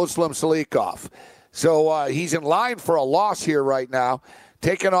beat Muslim Salikov. So he's in line for a loss here right now,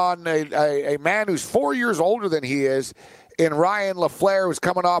 taking on a man who's 4 years older than he is, in Ryan LaFleur, who's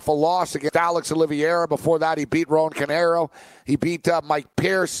coming off a loss against Alex Oliveira. Before that, he beat Roan Canero. He beat Mike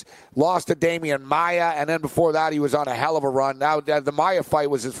Pierce, lost to Damian Maia, and then before that, he was on a hell of a run. Now, the Maia fight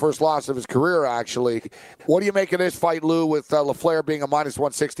was his first loss of his career, actually. What do you make of this fight, Lou, with LaFleur being a minus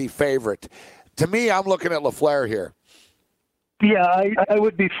 160 favorite? To me, I'm looking at LaFleur here. Yeah, I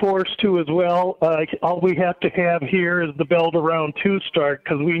would be forced to as well. All we have to have here is the bell to round 2 start,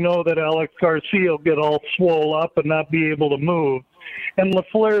 because we know that Alex Garcia will get all swole up and not be able to move. And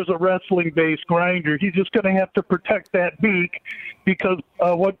LaFleur's a wrestling-based grinder. He's just going to have to protect that beak, because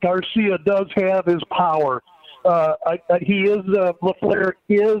what Garcia does have is power. LaFleur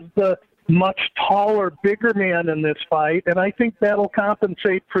is the much taller, bigger man in this fight, and I think that'll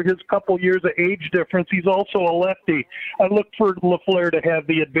compensate for his couple years of age difference. He's also a lefty. I look for LaFleur to have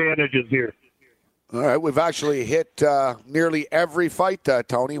the advantages here. All right, we've actually hit nearly every fight,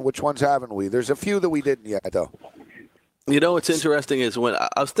 Tony. Which ones haven't we? There's a few that we didn't yet, though. You know what's interesting is when I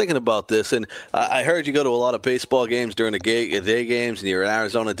was thinking about this, and I heard you go to a lot of baseball games during the day games, and you're an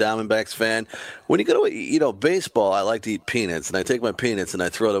Arizona Diamondbacks fan. When you go to baseball, I like to eat peanuts, and I take my peanuts and I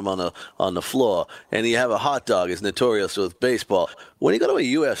throw them on the floor. And you have a hot dog, is notorious with baseball. When you go to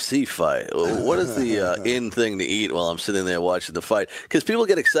a UFC fight, what is the in thing to eat while I'm sitting there watching the fight? Because people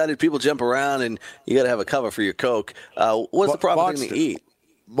get excited, people jump around, and you got to have a cover for your Coke. What's the proper thing to eat?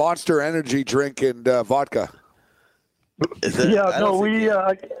 Monster Energy drink and vodka.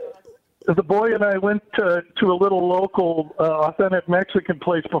 The boy and I went to a little local authentic Mexican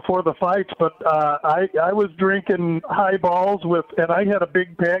place before the fights, but I was drinking highballs and I had a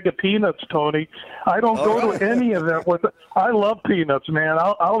big bag of peanuts, Tony. I don't go to any event with it. I love peanuts, man.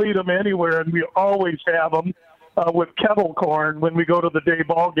 I'll eat them anywhere, and we always have them with kettle corn when we go to the day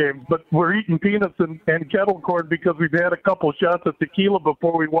ball games. But we're eating peanuts and kettle corn because we've had a couple shots of tequila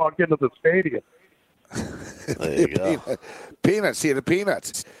before we walk into the stadium. There you go. Peanuts. See the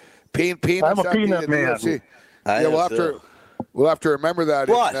peanuts. Peanuts. I'm a peanut man. We'll have to remember that.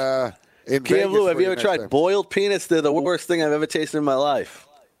 What? In Vegas, Lou, have you ever tried boiled peanuts? They're the worst thing I've ever tasted in my life.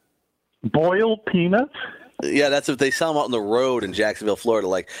 Boiled peanuts? Yeah, that's what they sell them out on the road in Jacksonville, Florida.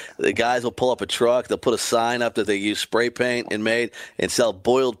 Like, the guys will pull up a truck, they'll put a sign up that they use spray paint and sell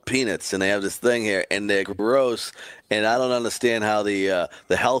boiled peanuts, and they have this thing here, and they're gross. And I don't understand how the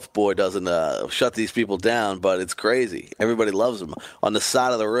health board doesn't shut these people down, but it's crazy. Everybody loves them. On the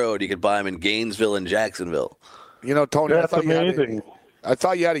side of the road, you could buy them in Gainesville and Jacksonville. You know, Tony, that's amazing. I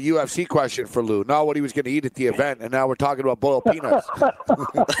thought you had a UFC question for Lou, not what he was going to eat at the event, and now we're talking about boiled peanuts.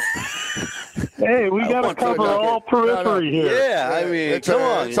 Hey, we got to cover all periphery here. Yeah, I mean, come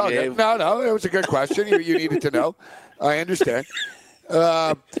on, Gabe. No, it was a good question. You needed to know. I understand.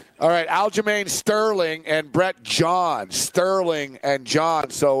 All right, Aljamain Sterling and Brett John. Sterling and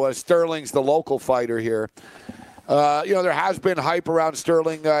John. So Sterling's the local fighter here. There has been hype around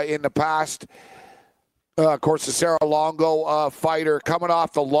Sterling in the past. Of course, the Sarah Longo fighter coming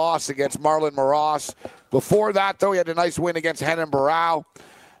off the loss against Marlon Moraes. Before that, though, he had a nice win against Renan Barão.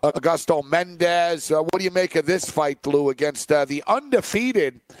 Augusto Mendez. What do you make of this fight, Lou, against the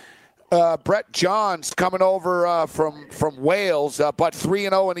undefeated Brett Johns coming over from Wales, but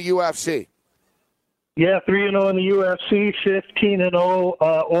 3-0 in the UFC? Yeah, 3-0 in the UFC, 15-0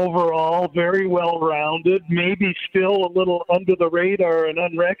 overall, very well-rounded, maybe still a little under the radar and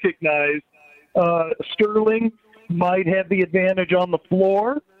unrecognized. Sterling might have the advantage on the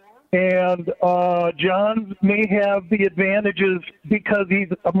floor, and Johns may have the advantages because he's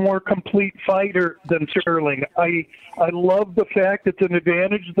a more complete fighter than Sterling. I love the fact it's an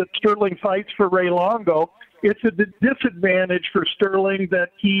advantage that Sterling fights for Ray Longo. It's a disadvantage for Sterling that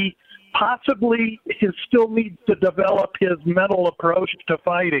he possibly still needs to develop his mental approach to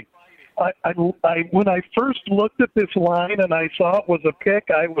fighting. When I first looked at this line and I saw it was a pick,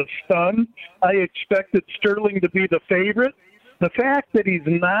 I was stunned. I expected Sterling to be the favorite. The fact that he's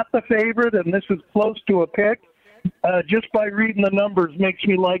not the favorite and this is close to a pick, just by reading the numbers, makes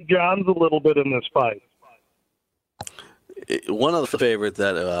me like Johns a little bit in this fight. One of the favorite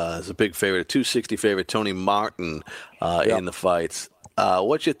that is a big favorite, a 260 favorite, Tony Martin in the fights.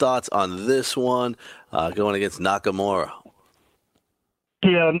 What's your thoughts on this one going against Nakamura?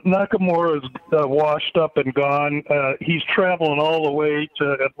 Yeah, Nakamura is washed up and gone. He's traveling all the way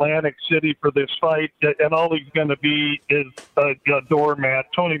to Atlantic City for this fight, and all he's going to be is a doormat.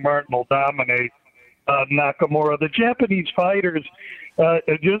 Tony Martin will dominate Nakamura. The Japanese fighters are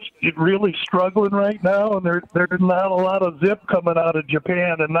just really struggling right now, and there's not a lot of zip coming out of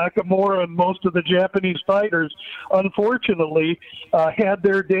Japan. And Nakamura and most of the Japanese fighters, unfortunately, had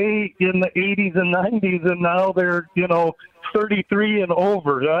their day in the 80s and 90s, and now they're, 33 and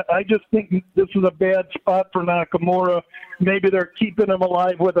over. I just think this is a bad spot for Nakamura. Maybe they're keeping him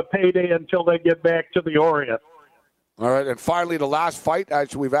alive with a payday until they get back to the Orient. All right, and finally, the last fight,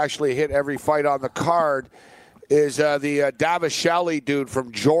 we've actually hit every fight on the card, is the Davasheli dude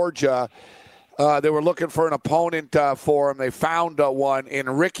from Georgia. They were looking for an opponent for him. They found one in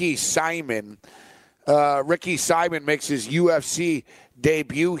Ricky Simon. Ricky Simon makes his UFC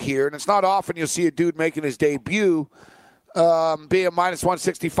debut here, and it's not often you'll see a dude making his debut be a minus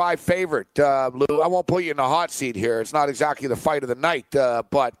 165 favorite. Lou, I won't put you in the hot seat here. It's not exactly the fight of the night,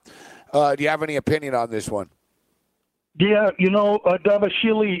 but do you have any opinion on this one? Yeah,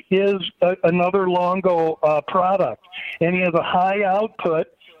 Davasheli is another Longo product, and he has a high output.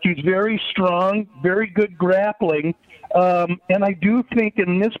 He's very strong, very good grappling, and I do think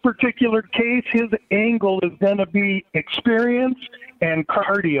in this particular case, his angle is going to be experience and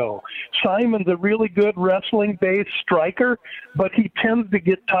cardio. Simon's a really good wrestling-based striker, but he tends to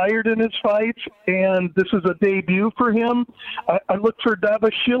get tired in his fights, and this is a debut for him. I look for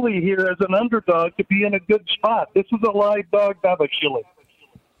Davasheli here as an underdog to be in a good spot. This is a live dog, Davasheli.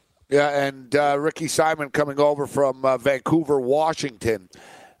 Yeah, and Ricky Simon coming over from Vancouver, Washington,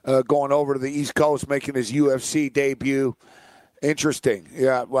 going over to the East Coast, making his UFC debut. Interesting.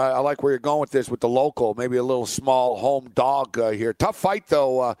 Yeah, well, I like where you're going with this, with the local, maybe a little small home dog here. Tough fight,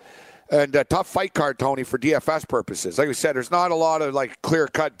 though, and a tough fight card, Tony, for DFS purposes. Like we said, there's not a lot of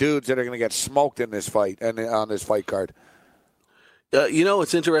clear-cut dudes that are going to get smoked in this fight and on this fight card.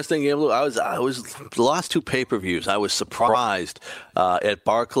 It's interesting. I was the last two pay-per-views. I was surprised at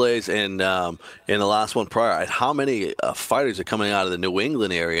Barclays and in the last one prior at how many fighters are coming out of the New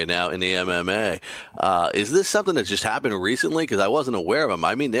England area now in the MMA. Is this something that just happened recently? Because I wasn't aware of them.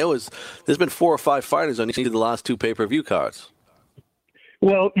 I mean, there's been 4 or 5 fighters on each of the last 2 pay-per-view cards.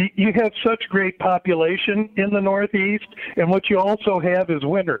 Well, you have such great population in the Northeast, and what you also have is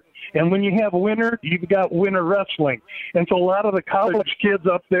winter. And when you have winter, you've got winter wrestling. And so a lot of the college kids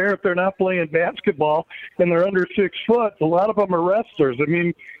up there, if they're not playing basketball and they're under 6 foot, a lot of them are wrestlers. I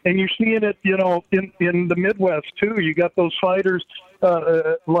mean, and you're seeing it, in the Midwest too. You got those fighters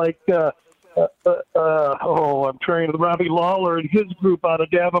I'm trying to Robbie Lawler and his group out of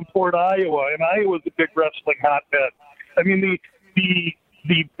Davenport, Iowa. And Iowa's a big wrestling hotbed. I mean,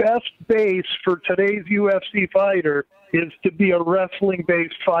 the best base for today's UFC fighter is to be a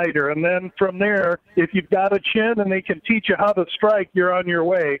wrestling-based fighter. And then from there, if you've got a chin and they can teach you how to strike, you're on your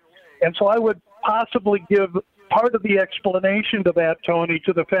way. And so I would possibly give part of the explanation to that, Tony,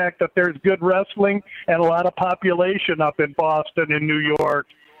 to the fact that there's good wrestling and a lot of population up in Boston and New York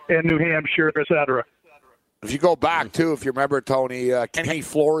and New Hampshire, et cetera. If you go back, too, if you remember, Tony, Kenny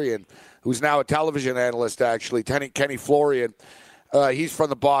Florian, who's now a television analyst, actually, Kenny Florian, he's from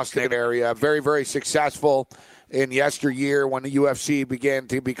the Boston area, very, very successful in yesteryear when the UFC began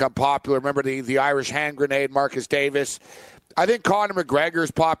to become popular. Remember the Irish hand grenade, Marcus Davis. I think Conor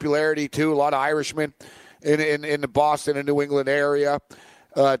McGregor's popularity, too, a lot of Irishmen in the Boston and New England area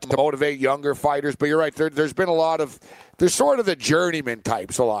to motivate younger fighters. But you're right, there's been a lot of – there's sort of the journeyman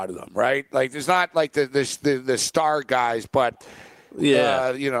types, a lot of them, right? Like, there's not like the star guys, but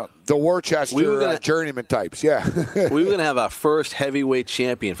Yeah. The Worcester journeyman types. Yeah. We were going to have our first heavyweight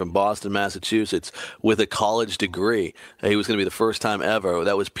champion from Boston, Massachusetts, with a college degree. He was going to be the first time ever.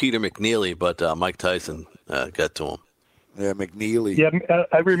 That was Peter McNeely, but Mike Tyson got to him. Yeah, McNeely. Yeah,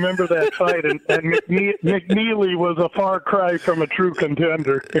 I remember that fight, and McNeely was a far cry from a true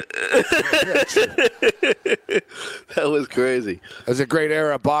contender. That was crazy. It was a great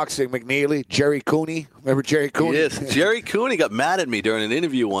era of boxing. McNeely, Jerry Cooney. Remember Jerry Cooney? Yes, Jerry Cooney got mad at me during an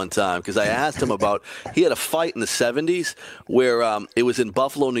interview one time because I asked him about he had a fight in the 70s where it was in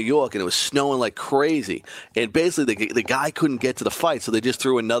Buffalo, New York, and it was snowing like crazy. And basically the guy couldn't get to the fight, so they just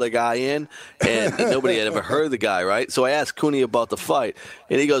threw another guy in, and nobody had ever heard of the guy, right? So I asked Cooney about the fight,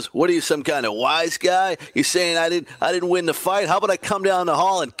 and he goes, "What are you, some kind of wise guy? You're saying I didn't win the fight? How about I come down the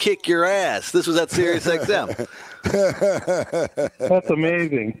hall and kick your ass?" This was at Sirius XM. That's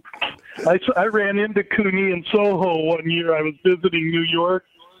amazing. I ran into Cooney in Soho one year. I was visiting New York,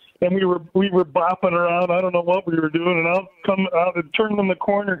 and we were bopping around. I don't know what we were doing, and out and turned in the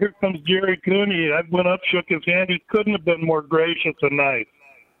corner. Here comes Jerry Cooney. I went up, shook his hand. He couldn't have been more gracious and nice.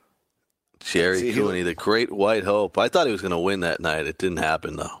 Jerry Cooney, the great white hope. I thought he was going to win that night. It didn't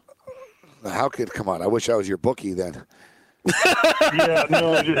happen, though. Come on. I wish I was your bookie then.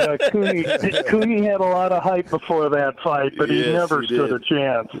 Cooney had a lot of hype before that fight, but he never stood a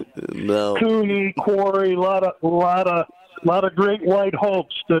chance. No. Cooney, Quarry, a lot of great white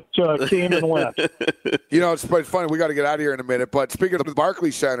hopes that came and went. It's funny. We got to get out of here in a minute. But speaking of the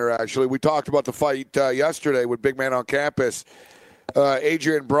Barclays Center, actually, we talked about the fight yesterday with Big Man on Campus.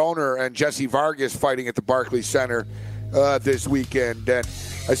 Adrian Broner and Jesse Vargas fighting at the Barclays Center this weekend. And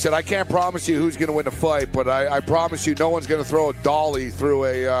I said, I can't promise you who's going to win the fight, but I promise you no one's going to throw a dolly through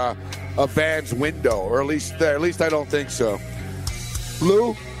a van's window, or at least I don't think so.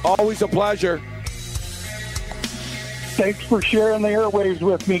 Lou, always a pleasure. Thanks for sharing the airwaves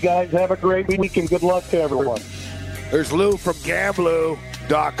with me, guys. Have a great week and good luck to everyone. There's Lou from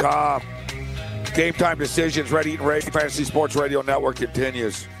Gamblu.com. Game Time Decisions, Ready and Rage, Fantasy Sports Radio Network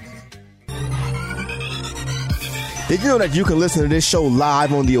continues. Did you know that you can listen to this show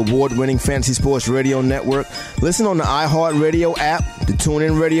live on the award-winning Fantasy Sports Radio Network? Listen on the iHeartRadio app, the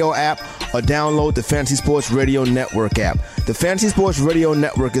TuneIn Radio app, or download the Fantasy Sports Radio Network app. The Fantasy Sports Radio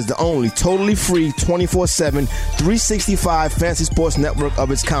Network is the only totally free 24/7, 365 Fantasy Sports Network of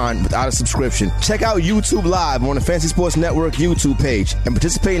its kind without a subscription. Check out YouTube Live on the Fantasy Sports Network YouTube page and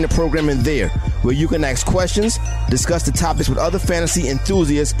participate in the programming there, where you can ask questions, discuss the topics with other fantasy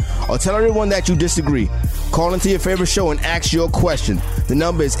enthusiasts, or tell everyone that you disagree. Call into your favorite show and ask your question. The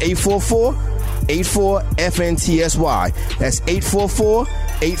number is 844-84-FNTSY. That's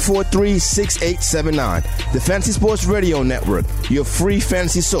 844-843-6879. The Fantasy Sports Radio Network, your free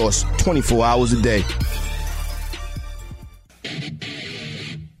fantasy source 24 hours a day.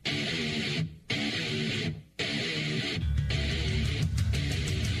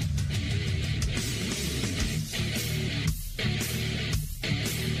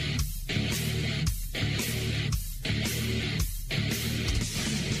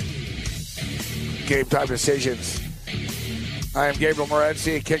 Game Time Decisions. I am Gabriel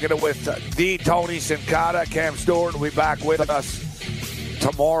Morency, kicking it with the Tony Sincata. Cam Stewart will be back with us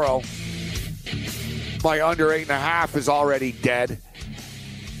tomorrow. My under 8.5 is already dead.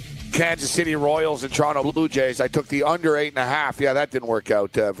 Kansas City Royals and Toronto Blue Jays. I took the under 8.5. Yeah, that didn't work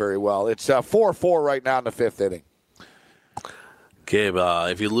out very well. It's 4-4 right now in the fifth inning. Gabe,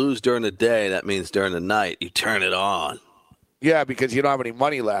 if you lose during the day, that means during the night you turn it on. Yeah, because you don't have any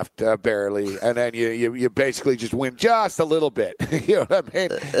money left, barely, and then you basically just win just a little bit. You know what I mean?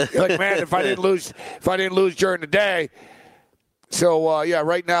 You're like, man, if I didn't lose during the day. So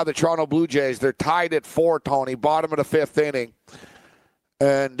right now the Toronto Blue Jays, they're tied at 4, Tony, bottom of the fifth inning,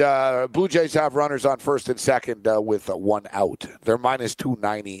 and Blue Jays have runners on first and second with 1 out. They're minus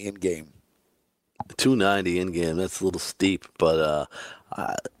 290 in game. 290 in game. That's a little steep, but.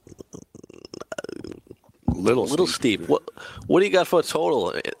 Little steep. What do you got for a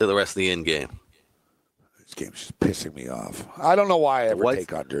total the rest of the end game? This game's just pissing me off. I don't know why I ever take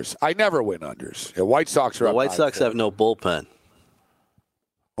unders. I never win unders. The White Sox are up. The White Sox have no bullpen.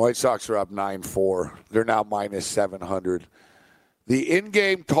 White Sox are up 9-4. They're now minus 700. The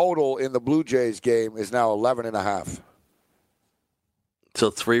in-game total in the Blue Jays game is now 11.5. So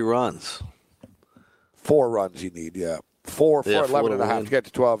 3 runs. 4 runs you need, yeah. 4 11.5 to get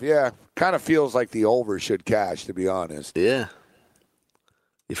to 12. Yeah, kind of feels like the over should cash, to be honest. Yeah.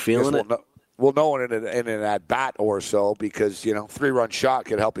 You feeling it? We'll know in an at-bat or so because, 3-run shot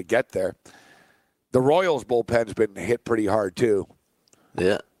could help it get there. The Royals' bullpen's been hit pretty hard, too.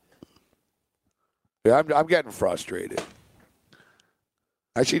 Yeah. Yeah, I'm getting frustrated.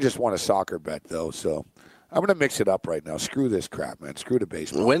 I actually just want a soccer bet, though, so I'm going to mix it up right now. Screw this crap, man. Screw the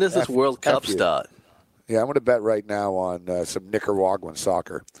baseball. When does this World Cup start? Yeah, I'm going to bet right now on some Nicaraguan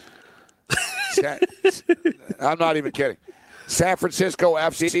soccer. I'm not even kidding. San Francisco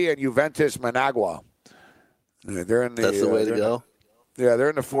FC and Juventus Managua. They're in the. That's the way to go. They're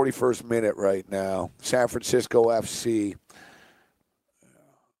in the 41st minute right now. San Francisco FC.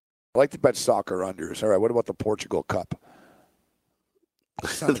 I like to bet soccer unders. All right, what about the Portugal Cup?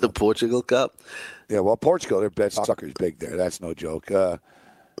 The Portugal Cup? Yeah, well, Portugal, their bet soccer's big there. That's no joke.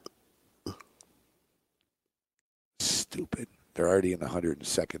 Stupid. They're already in the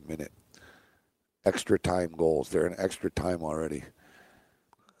 102nd minute. Extra time goals. They're in extra time already.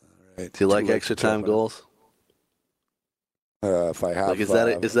 Right. Do you like extra time goals? If I have, like,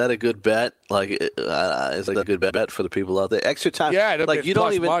 is that a good bet? Like, is that a good bet for the people out there? Extra time. Yeah, like you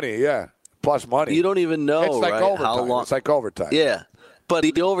don't even money. Yeah, plus money. You don't even know. It's like right? overtime. How long? It's like overtime. Yeah, but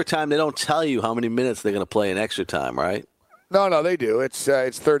the overtime, they don't tell you how many minutes they're going to play in extra time, right? No, they do. It's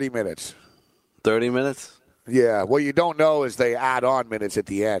 30 minutes. 30 minutes. Yeah. What you don't know is they add on minutes at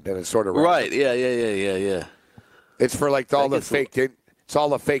the end, and it's sort of right. Yeah. It's for like all the fake. It's all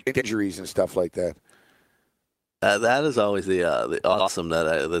the fake injuries and stuff like that. That is always the awesome.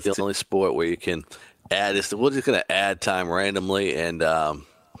 That's the only sport where you can add. We're just going to add time randomly, and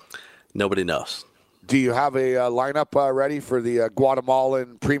nobody knows. Do you have a lineup ready for the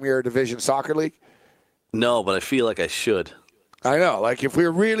Guatemalan Premier Division Soccer League? No, but I feel like I should. I know. Like, if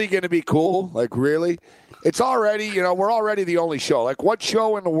we're really going to be cool, like, really, it's already, we're already the only show. Like, what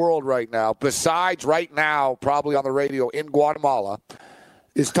show in the world right now, besides right now, probably on the radio in Guatemala,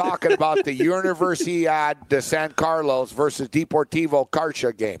 is talking about the Universidad de San Carlos versus Deportivo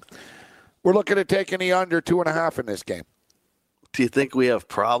Carcha game? We're looking at taking the under 2.5 in this game. Do you think we have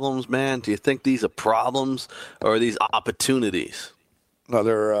problems, man? Do you think these are problems or are these opportunities? No,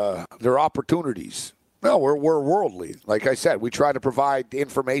 they're opportunities. No, we're worldly. Like I said, we try to provide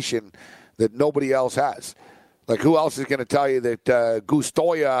information that nobody else has. Like, who else is going to tell you that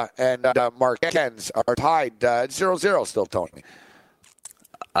Gustoya and Marquez are tied 0-0 still, Tony?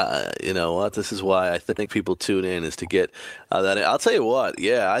 You know what? This is why I think people tune in, is to get that. I'll tell you what.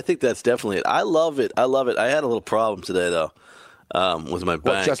 Yeah, I think that's definitely it. I love it. I had a little problem today, though, with my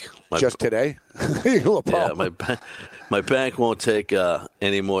bank. Just today? Yeah, my bank won't take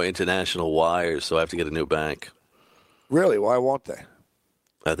any more international wires, so I have to get a new bank. Really? Why won't they?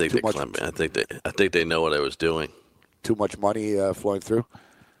 I think they know what I was doing. Too much money flowing through?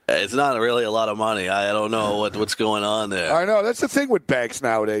 It's not really a lot of money. I don't know what's going on there. I know. That's the thing with banks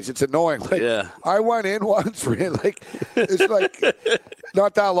nowadays. It's annoying. Like, yeah. I went in once, it's like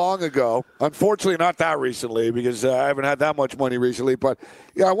not that long ago. Unfortunately, not that recently, because I haven't had that much money recently. But,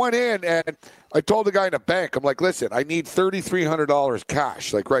 yeah, I went in and I told the guy in the bank, I'm like, listen, I need $3,300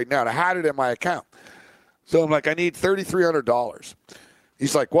 cash, like right now. And I had it in my account. So I'm like, I need $3,300.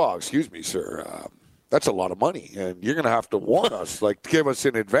 He's like, well, excuse me, sir. That's a lot of money, and you're going to have to warn us, like give us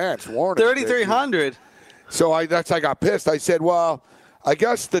in advance warning. $3,300. So I got pissed. I said, well, I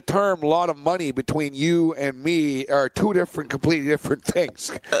guess the term "lot of money" between you and me are two completely different things.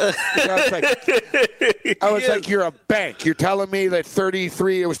 I was like, you're a bank. You're telling me that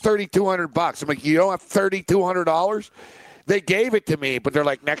it was $3,200. I'm like, you don't have $3,200? They gave it to me, but they're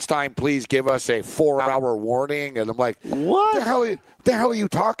like, next time, please give us a 4-hour warning. And I'm like, what the hell are you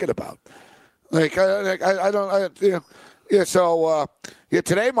talking about? Like, So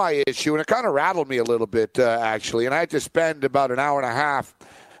today my issue, and it kind of rattled me a little bit, actually, and I had to spend about an hour and a half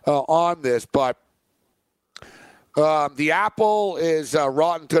on this, but the Apple is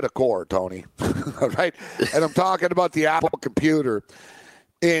rotten to the core, Tony, right? And I'm talking about the Apple computer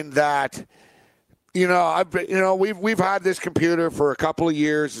in that, we've had this computer for a couple of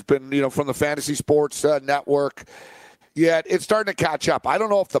years. It's been, from the Fantasy Sports Network, yet it's starting to catch up. I don't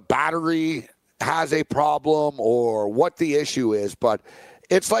know if the battery has a problem or what the issue is, but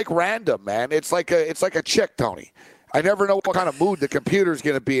it's like random, man. It's like a chick, Tony. I never know what kind of mood the computer's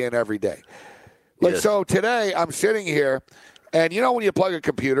going to be in every day. Like, yes. So today I'm sitting here, and when you plug a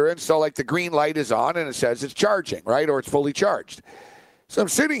computer in, so like the green light is on and it says it's charging, right? Or it's fully charged. So I'm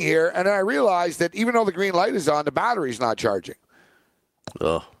sitting here and I realize that even though the green light is on, the battery's not charging.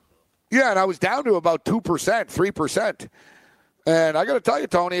 Oh. Yeah, and I was down to about 2%, 3%. And I got to tell you,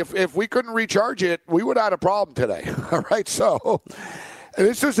 Tony, if we couldn't recharge it, we would have had a problem today. All right, so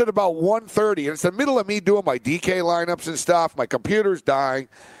this is at about 1:30, and it's the middle of me doing my DK lineups and stuff. My computer's dying.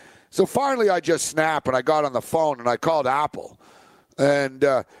 So finally I just snapped, and I got on the phone, and I called Apple. And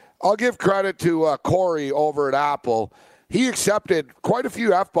I'll give credit to Corey over at Apple. He accepted quite a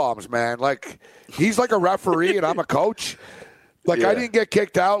few F-bombs, man. Like, he's like a referee, and I'm a coach. Like, I didn't get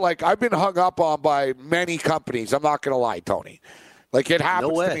kicked out. Like, I've been hung up on by many companies. I'm not going to lie, Tony. Like, it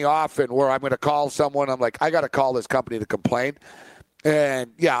happens to me often where I'm going to call someone. I'm like, I got to call this company to complain.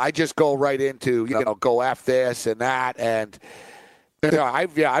 And, yeah, I just go right into, go F this and that. And, I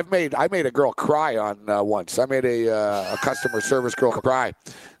made a girl cry on once. I made a customer service girl cry.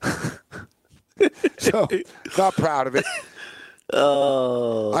 So, not proud of it.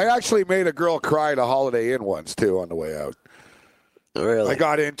 Oh. I actually made a girl cry at a Holiday Inn once, too, on the way out. Really? I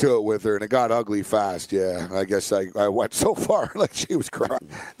got into it with her, and it got ugly fast, yeah. I guess I went so far, like she was crying.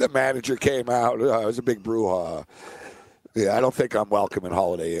 The manager came out. It was a big brouhaha. Yeah, I don't think I'm welcome in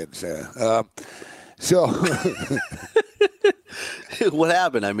Holiday Inns. Yeah. So... What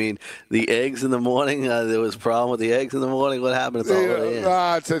happened? I mean, the eggs in the morning, there was a problem with the eggs in the morning. What happened at the Holiday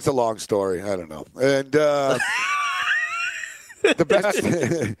Inn? It's a long story. I don't know. And the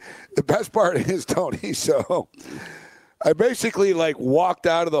best part is, Tony, so... I basically, walked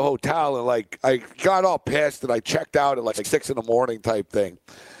out of the hotel and, I got all pissed and I checked out at, 6 in the morning type thing.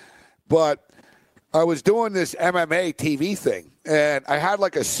 But I was doing this MMA TV thing, and I had,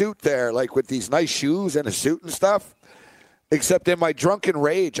 a suit there, with these nice shoes and a suit and stuff, except in my drunken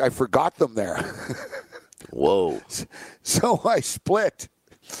rage, I forgot them there. Whoa. So I split.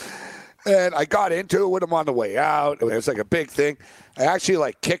 And I got into it with them on the way out. It was, a big thing. I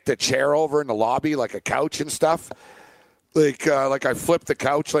actually, kicked a chair over in the lobby, a couch and stuff. Like I flipped the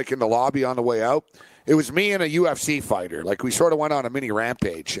couch in the lobby on the way out. It was me and a UFC fighter. We sort of went on a mini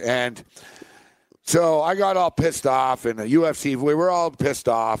rampage. And so I got all pissed off, and the UFC, we were all pissed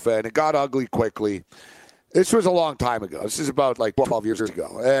off, and it got ugly quickly. This was a long time ago. This is about 12 years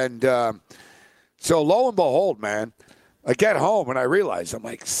ago. And so lo and behold, man, I get home and I realize, I'm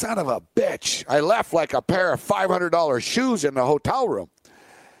like, son of a bitch. I left a pair of $500 shoes in the hotel room.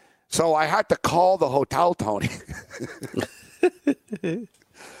 So I had to call the hotel, Tony.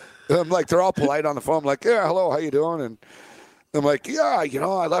 I'm like, they're all polite on the phone. I'm like, yeah, hello, how you doing? And I'm like, yeah, I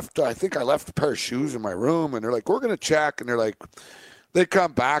think I left a pair of shoes in my room. And they're like, we're going to check. And they're like, they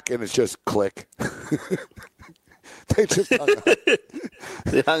come back and it's just click. They just hung up.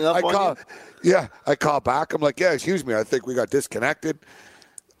 They hung up on you? Yeah, I call back. I'm like, yeah, excuse me, I think we got disconnected.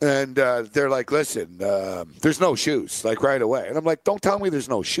 And they're like, listen, there's no shoes, right away. And I'm like, don't tell me there's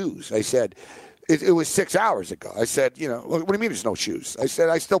no shoes. I said, it was 6 hours ago. I said, what do you mean there's no shoes? I said,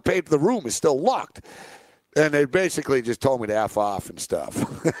 I still paid, the room is still locked. And they basically just told me to F off and stuff.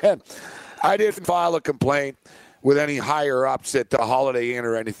 And I didn't file a complaint with any higher-ups at the Holiday Inn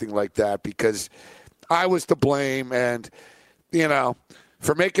or anything like that because I was to blame. And,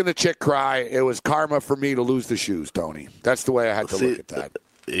 for making the chick cry, it was karma for me to lose the shoes, Tony. That's the way I had to look at that.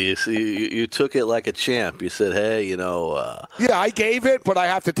 You see, you took it like a champ. You said, "Hey, Yeah, I gave it, but I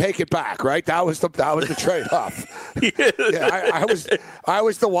have to take it back, right? That was the trade-off. Yeah, I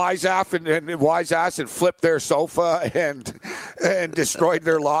was the wise ass and flipped their sofa and destroyed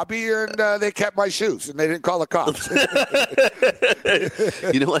their lobby, and they kept my shoes, and they didn't call the cops.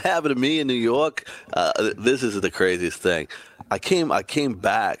 You know what happened to me in New York? This is the craziest thing. I came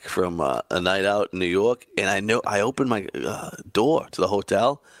back from a night out in New York, and I opened my door to the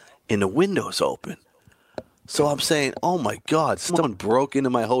hotel, and the window's open. So I'm saying, oh, my God, someone broke into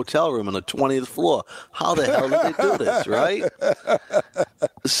my hotel room on the 20th floor. How the hell did they do this, right?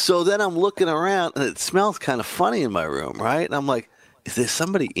 So then I'm looking around, and it smells kind of funny in my room, right? And I'm like, is there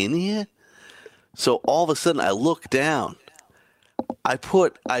somebody in here? So all of a sudden, I look down. I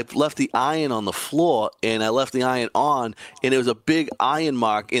left the iron on the floor, and I left the iron on, and there was a big iron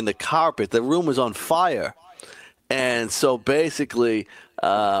mark in the carpet. The room was on fire. And so basically,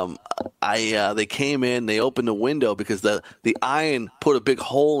 they came in, they opened the window because the iron put a big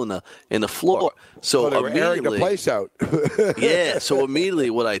hole in the floor. So they were airing the place out. Yeah. So immediately,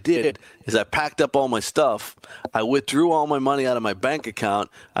 what I did is I packed up all my stuff. I withdrew all my money out of my bank account.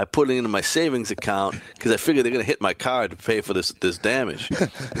 I put it into my savings account because I figured they're going to hit my card to pay for this damage.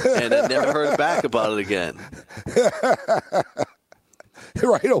 And I never heard back about it again.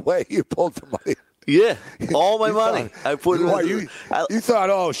 Right away, you pulled the money. Yeah, all my money. I put it. You thought,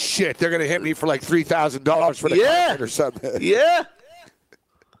 oh shit, they're gonna hit me for $3,000 for the card or something. Yeah.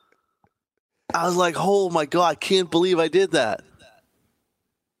 I was like, oh my God, I can't believe I did that.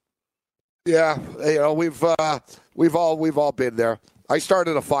 Yeah, we've all been there. I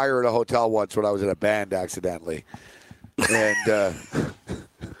started a fire at a hotel once when I was in a band accidentally, and.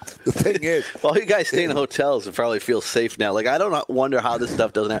 The thing is, all you guys stay in hotels and probably feel safe now. I don't wonder how this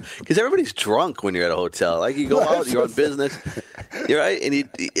stuff doesn't happen because everybody's drunk when you're at a hotel. You go out, you're on business, you're right, and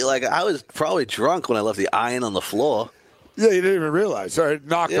I was probably drunk when I left the iron on the floor. Yeah, you didn't even realize. Or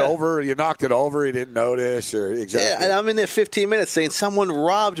knocked over. You knocked it over. You didn't notice. Or exactly. Yeah, and I'm in there 15 minutes saying someone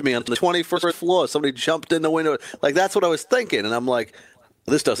robbed me on the 21st floor. Somebody jumped in the window. Like, that's what I was thinking. And I'm like,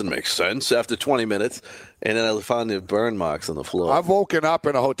 this doesn't make sense after 20 minutes. And then I found the burn marks on the floor. I've woken up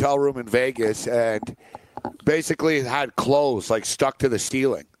in a hotel room in Vegas and basically had clothes like stuck to the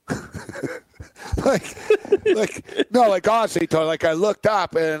ceiling. like honestly, Tony, like I looked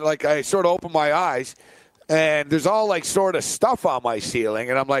up and like I sort of opened my eyes and there's all like sort of stuff on my ceiling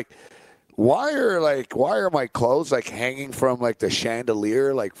and I'm like, why are my clothes like hanging from like the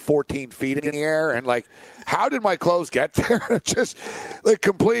chandelier like 14 feet in the air and like how did my clothes get there? Just like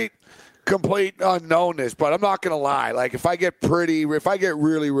complete unknownness. But I'm not gonna lie, like if I get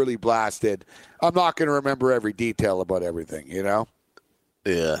really, really blasted, I'm not gonna remember every detail about everything, you know?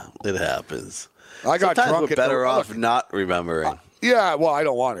 Yeah, it happens. I got Sometimes drunk. We're better off not remembering. Yeah, well, I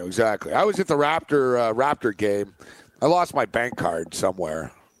don't want to, exactly. I was at the Raptor game. I lost my bank card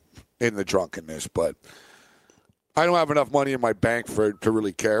somewhere in the drunkenness, but I don't have enough money in my bank to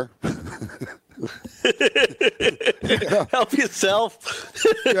really care. Help yourself.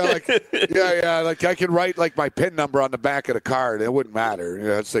 yeah. Like I can write like my PIN number on the back of the card. It wouldn't matter. You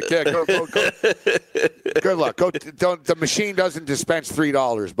know, it's like, yeah, go. Good luck. Go. Don't. The machine doesn't dispense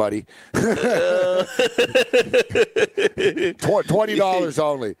 $3, buddy. $20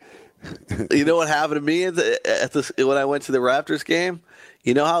 only. You know what happened to me when I went to the Raptors game?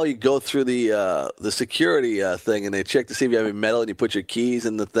 You know how you go through the security thing and they check to see if you have any metal and you put your keys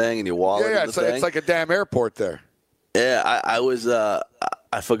in the thing and your wallet in the thing? It's like a damn airport there. Yeah, I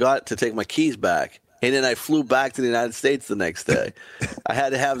forgot to take my keys back. And then I flew back to the United States the next day. I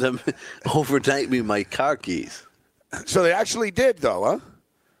had to have them overnight me my car keys. So they actually did, though, huh?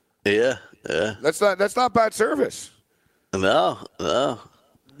 Yeah. That's not bad service. No.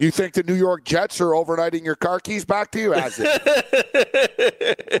 You think the New York Jets are overnighting your car keys back to you? As it?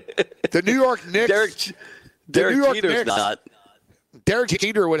 The New York Knicks. Derek Jeter's not. Derek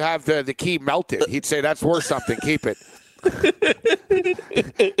Jeter would have the key melted. He'd say, that's worth something. Keep it.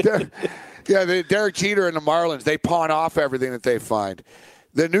 Derek Jeter and the Marlins, they pawn off everything that they find.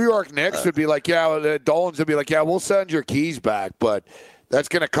 The New York Knicks would be like, the Dolans would be like, we'll send your keys back, but that's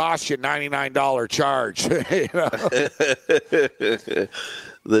going to cost you $99 charge. You know?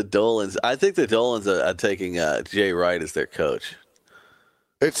 The Dolans. I think the Dolans are taking Jay Wright as their coach.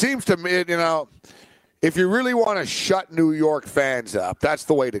 It seems to me, if you really want to shut New York fans up, that's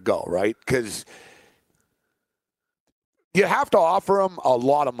the way to go, right? Because you have to offer them a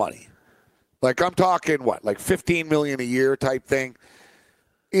lot of money. Like I'm talking, like $15 million a year type thing.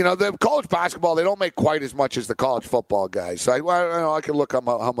 The college basketball, they don't make quite as much as the college football guys. So I can look up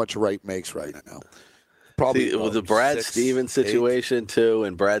how much Wright makes right now. Probably with the Brad Stevens situation, too,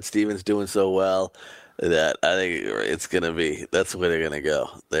 and Brad Stevens doing so well, that I think it's going to be – that's where they're going to go.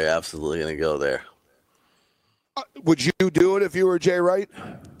 They're absolutely going to go there. Would you do it if you were Jay Wright?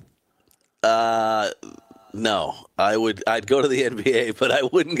 No. I'd go to the NBA, but I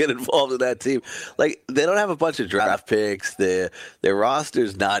wouldn't get involved in that team. Like, they don't have a bunch of draft picks. Their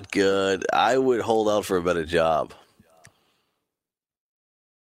roster's not good. I would hold out for a better job.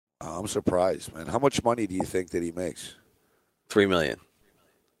 I'm surprised, man. How much money do you think that he makes? $3 million.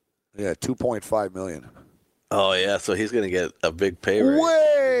 Yeah, $2.5 million. Oh, yeah, so he's going to get a big pay raise.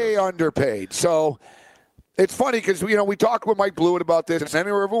 Way underpaid. So it's funny because, we talked with Mike Blewett about this, and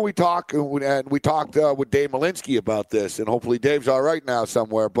whenever we talk, and we talked with Dave Malinsky about this, and hopefully Dave's all right now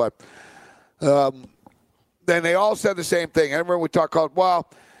somewhere, but then they all said the same thing. I remember we talked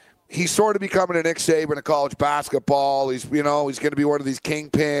about, he's sort of becoming a Nick Saban of college basketball. He's, he's going to be one of these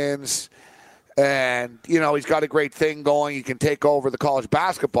kingpins. And, he's got a great thing going. He can take over the college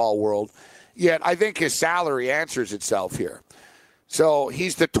basketball world. Yet I think his salary answers itself here. So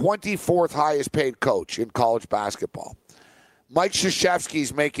he's the 24th highest paid coach in college basketball. Mike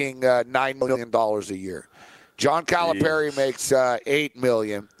Krzyzewski's making $9 million a year. John Calipari makes $8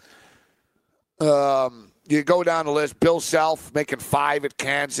 million. You go down the list. Bill Self making $5 million at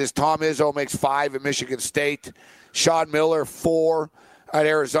Kansas. Tom Izzo makes $5 million at Michigan State. Sean Miller, $4 million at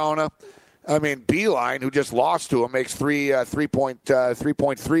Arizona. I mean, Beeline, who just lost to him, makes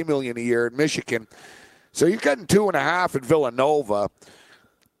 $3.3 million a year at Michigan. So you're getting $2.5 million at Villanova.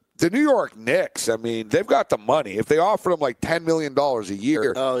 The New York Knicks, I mean, they've got the money. If they offer them like $10 million a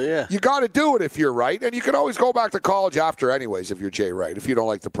year, you got to do it if you're right. And you can always go back to college after anyways if you're Jay Wright, if you don't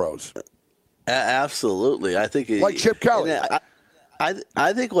like the pros. Absolutely. I think like Chip Kelly.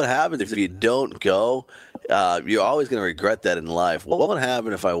 I think what happens if you don't go, you're always going to regret that in life. What would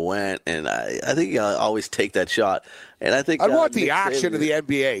happen if I went? And I think I'll always take that shot. And I think I want the action of the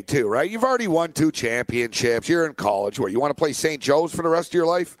NBA too, right? You've already won 2 championships. You're in college. What, you want to play St. Joe's for the rest of your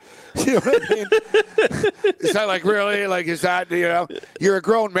life? You know what I mean? Is that like really? Like, is that, you're a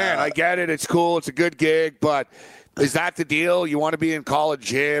grown man. I get it. It's cool. It's a good gig. But is that the deal? You want to be in college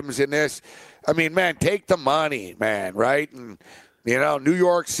gyms and this? I mean, man, take the money, man, right? And, New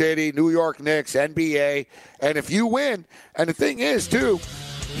York City, New York Knicks, NBA. And if you win, and the thing is, too,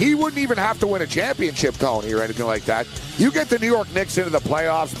 he wouldn't even have to win a championship, Tony, or anything like that. You get the New York Knicks into the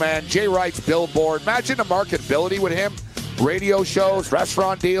playoffs, man. Jay Wright's billboard. Imagine the marketability with him. Radio shows,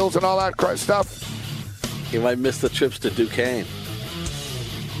 restaurant deals, and all that stuff. You might miss the trips to Duquesne.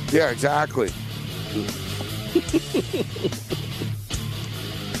 Yeah, exactly.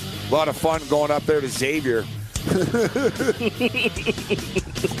 A lot of fun going up there to Xavier.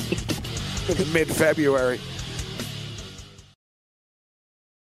 Mid-February.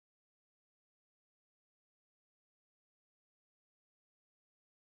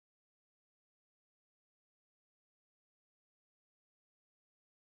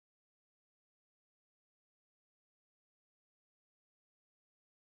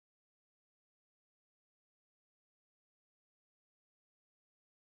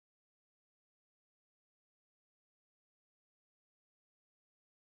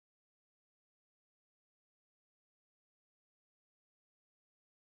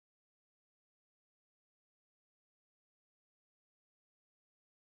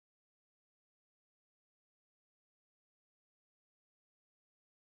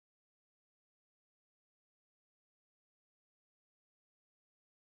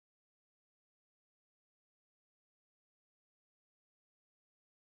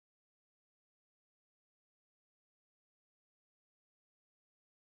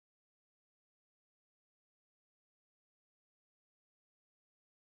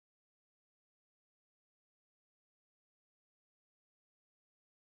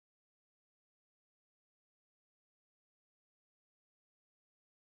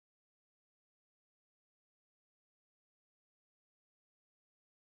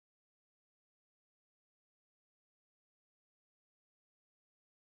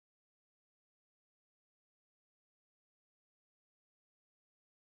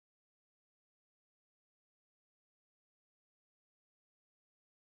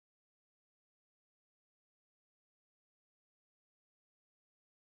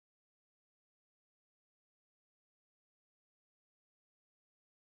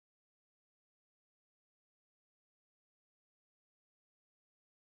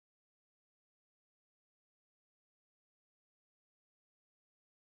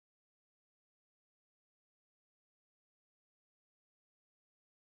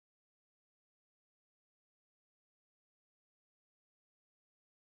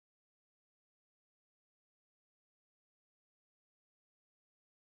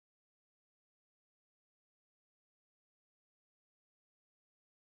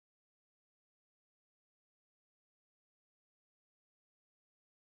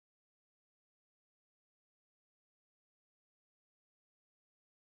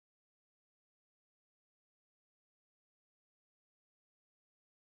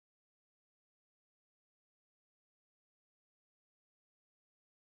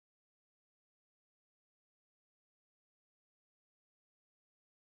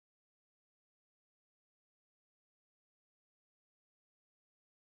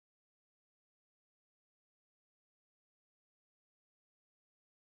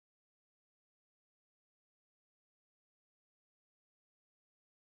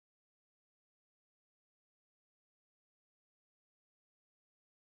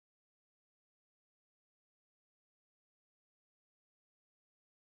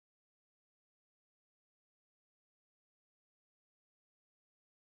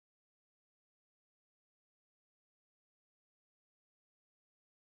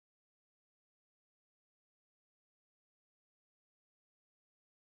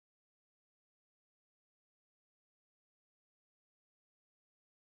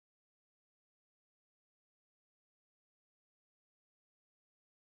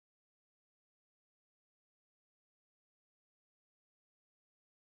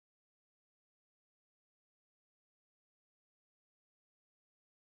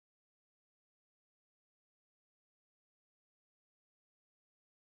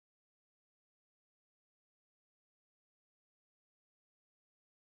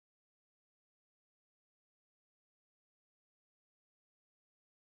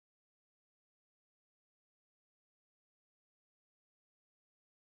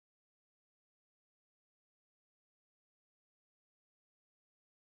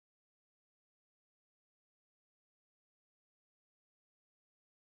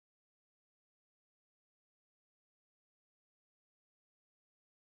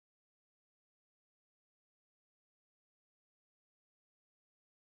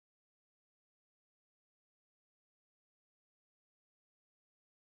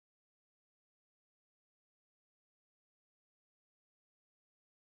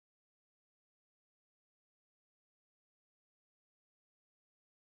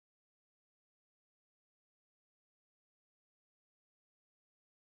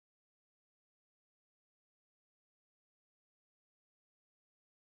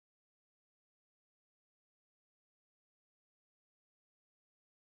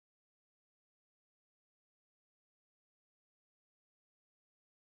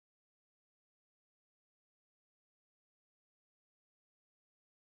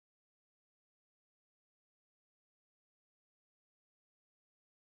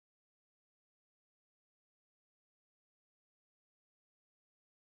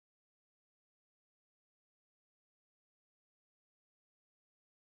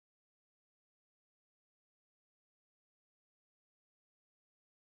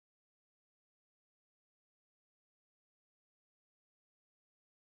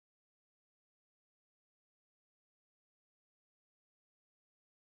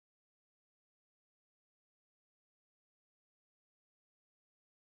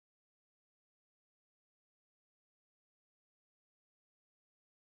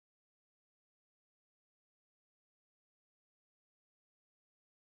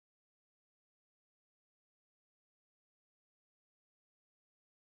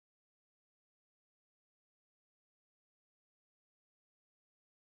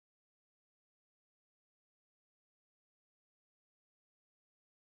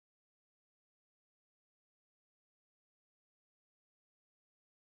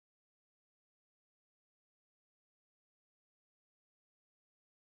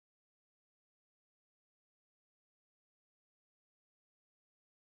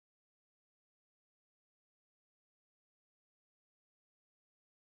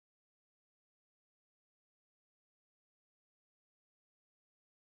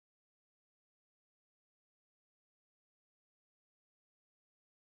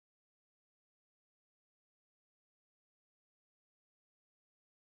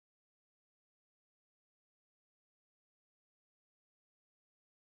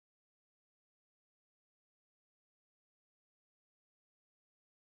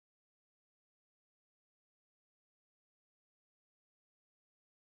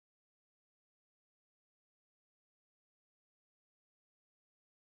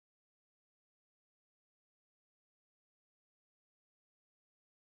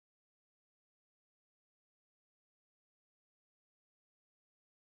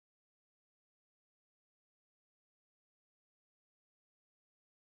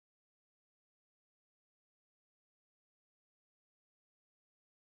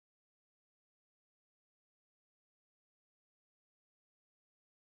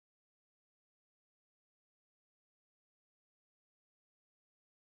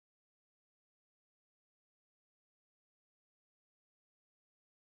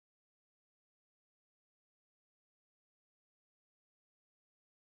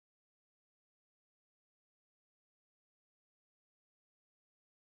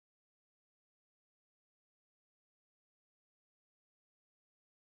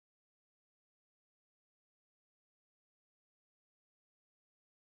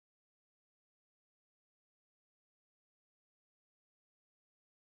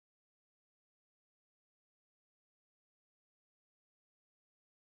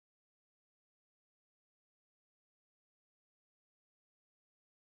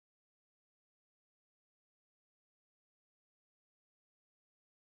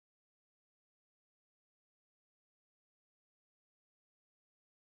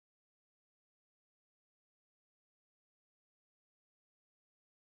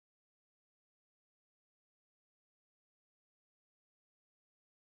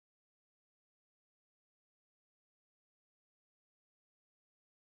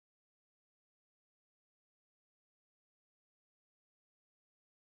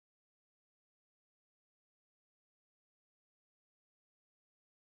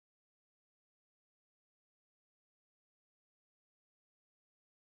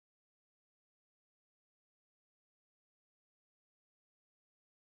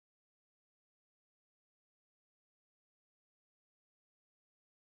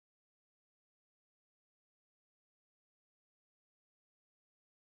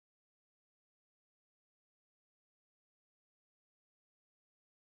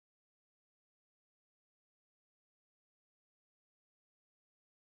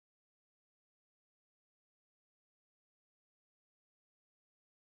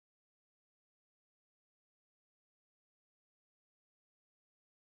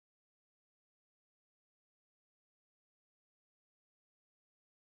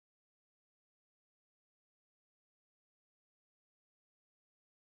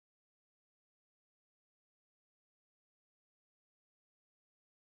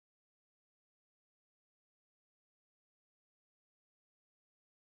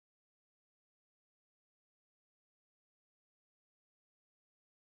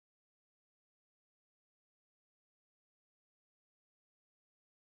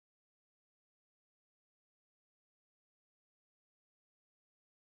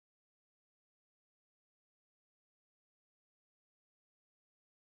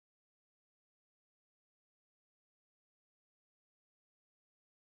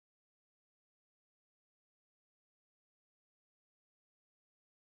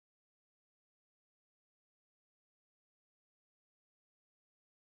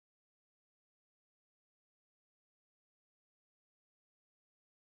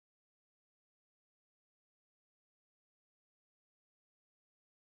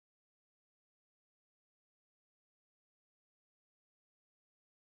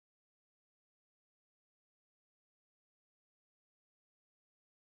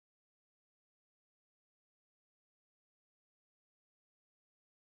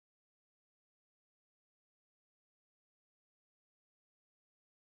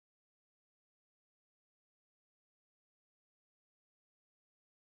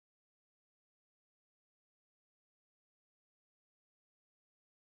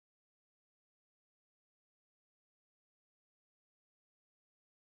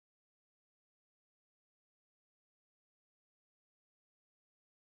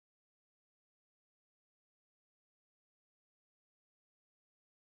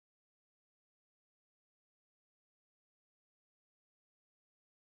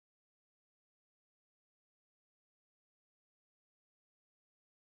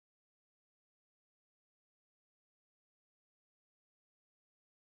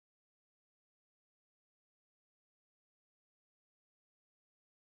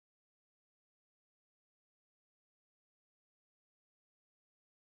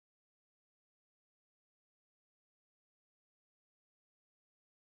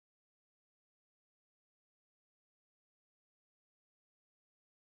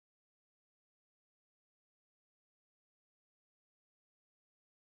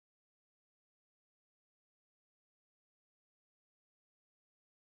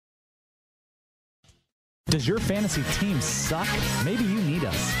 Does your fantasy team suck? Maybe you need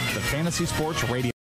us. The Fantasy Sports Radio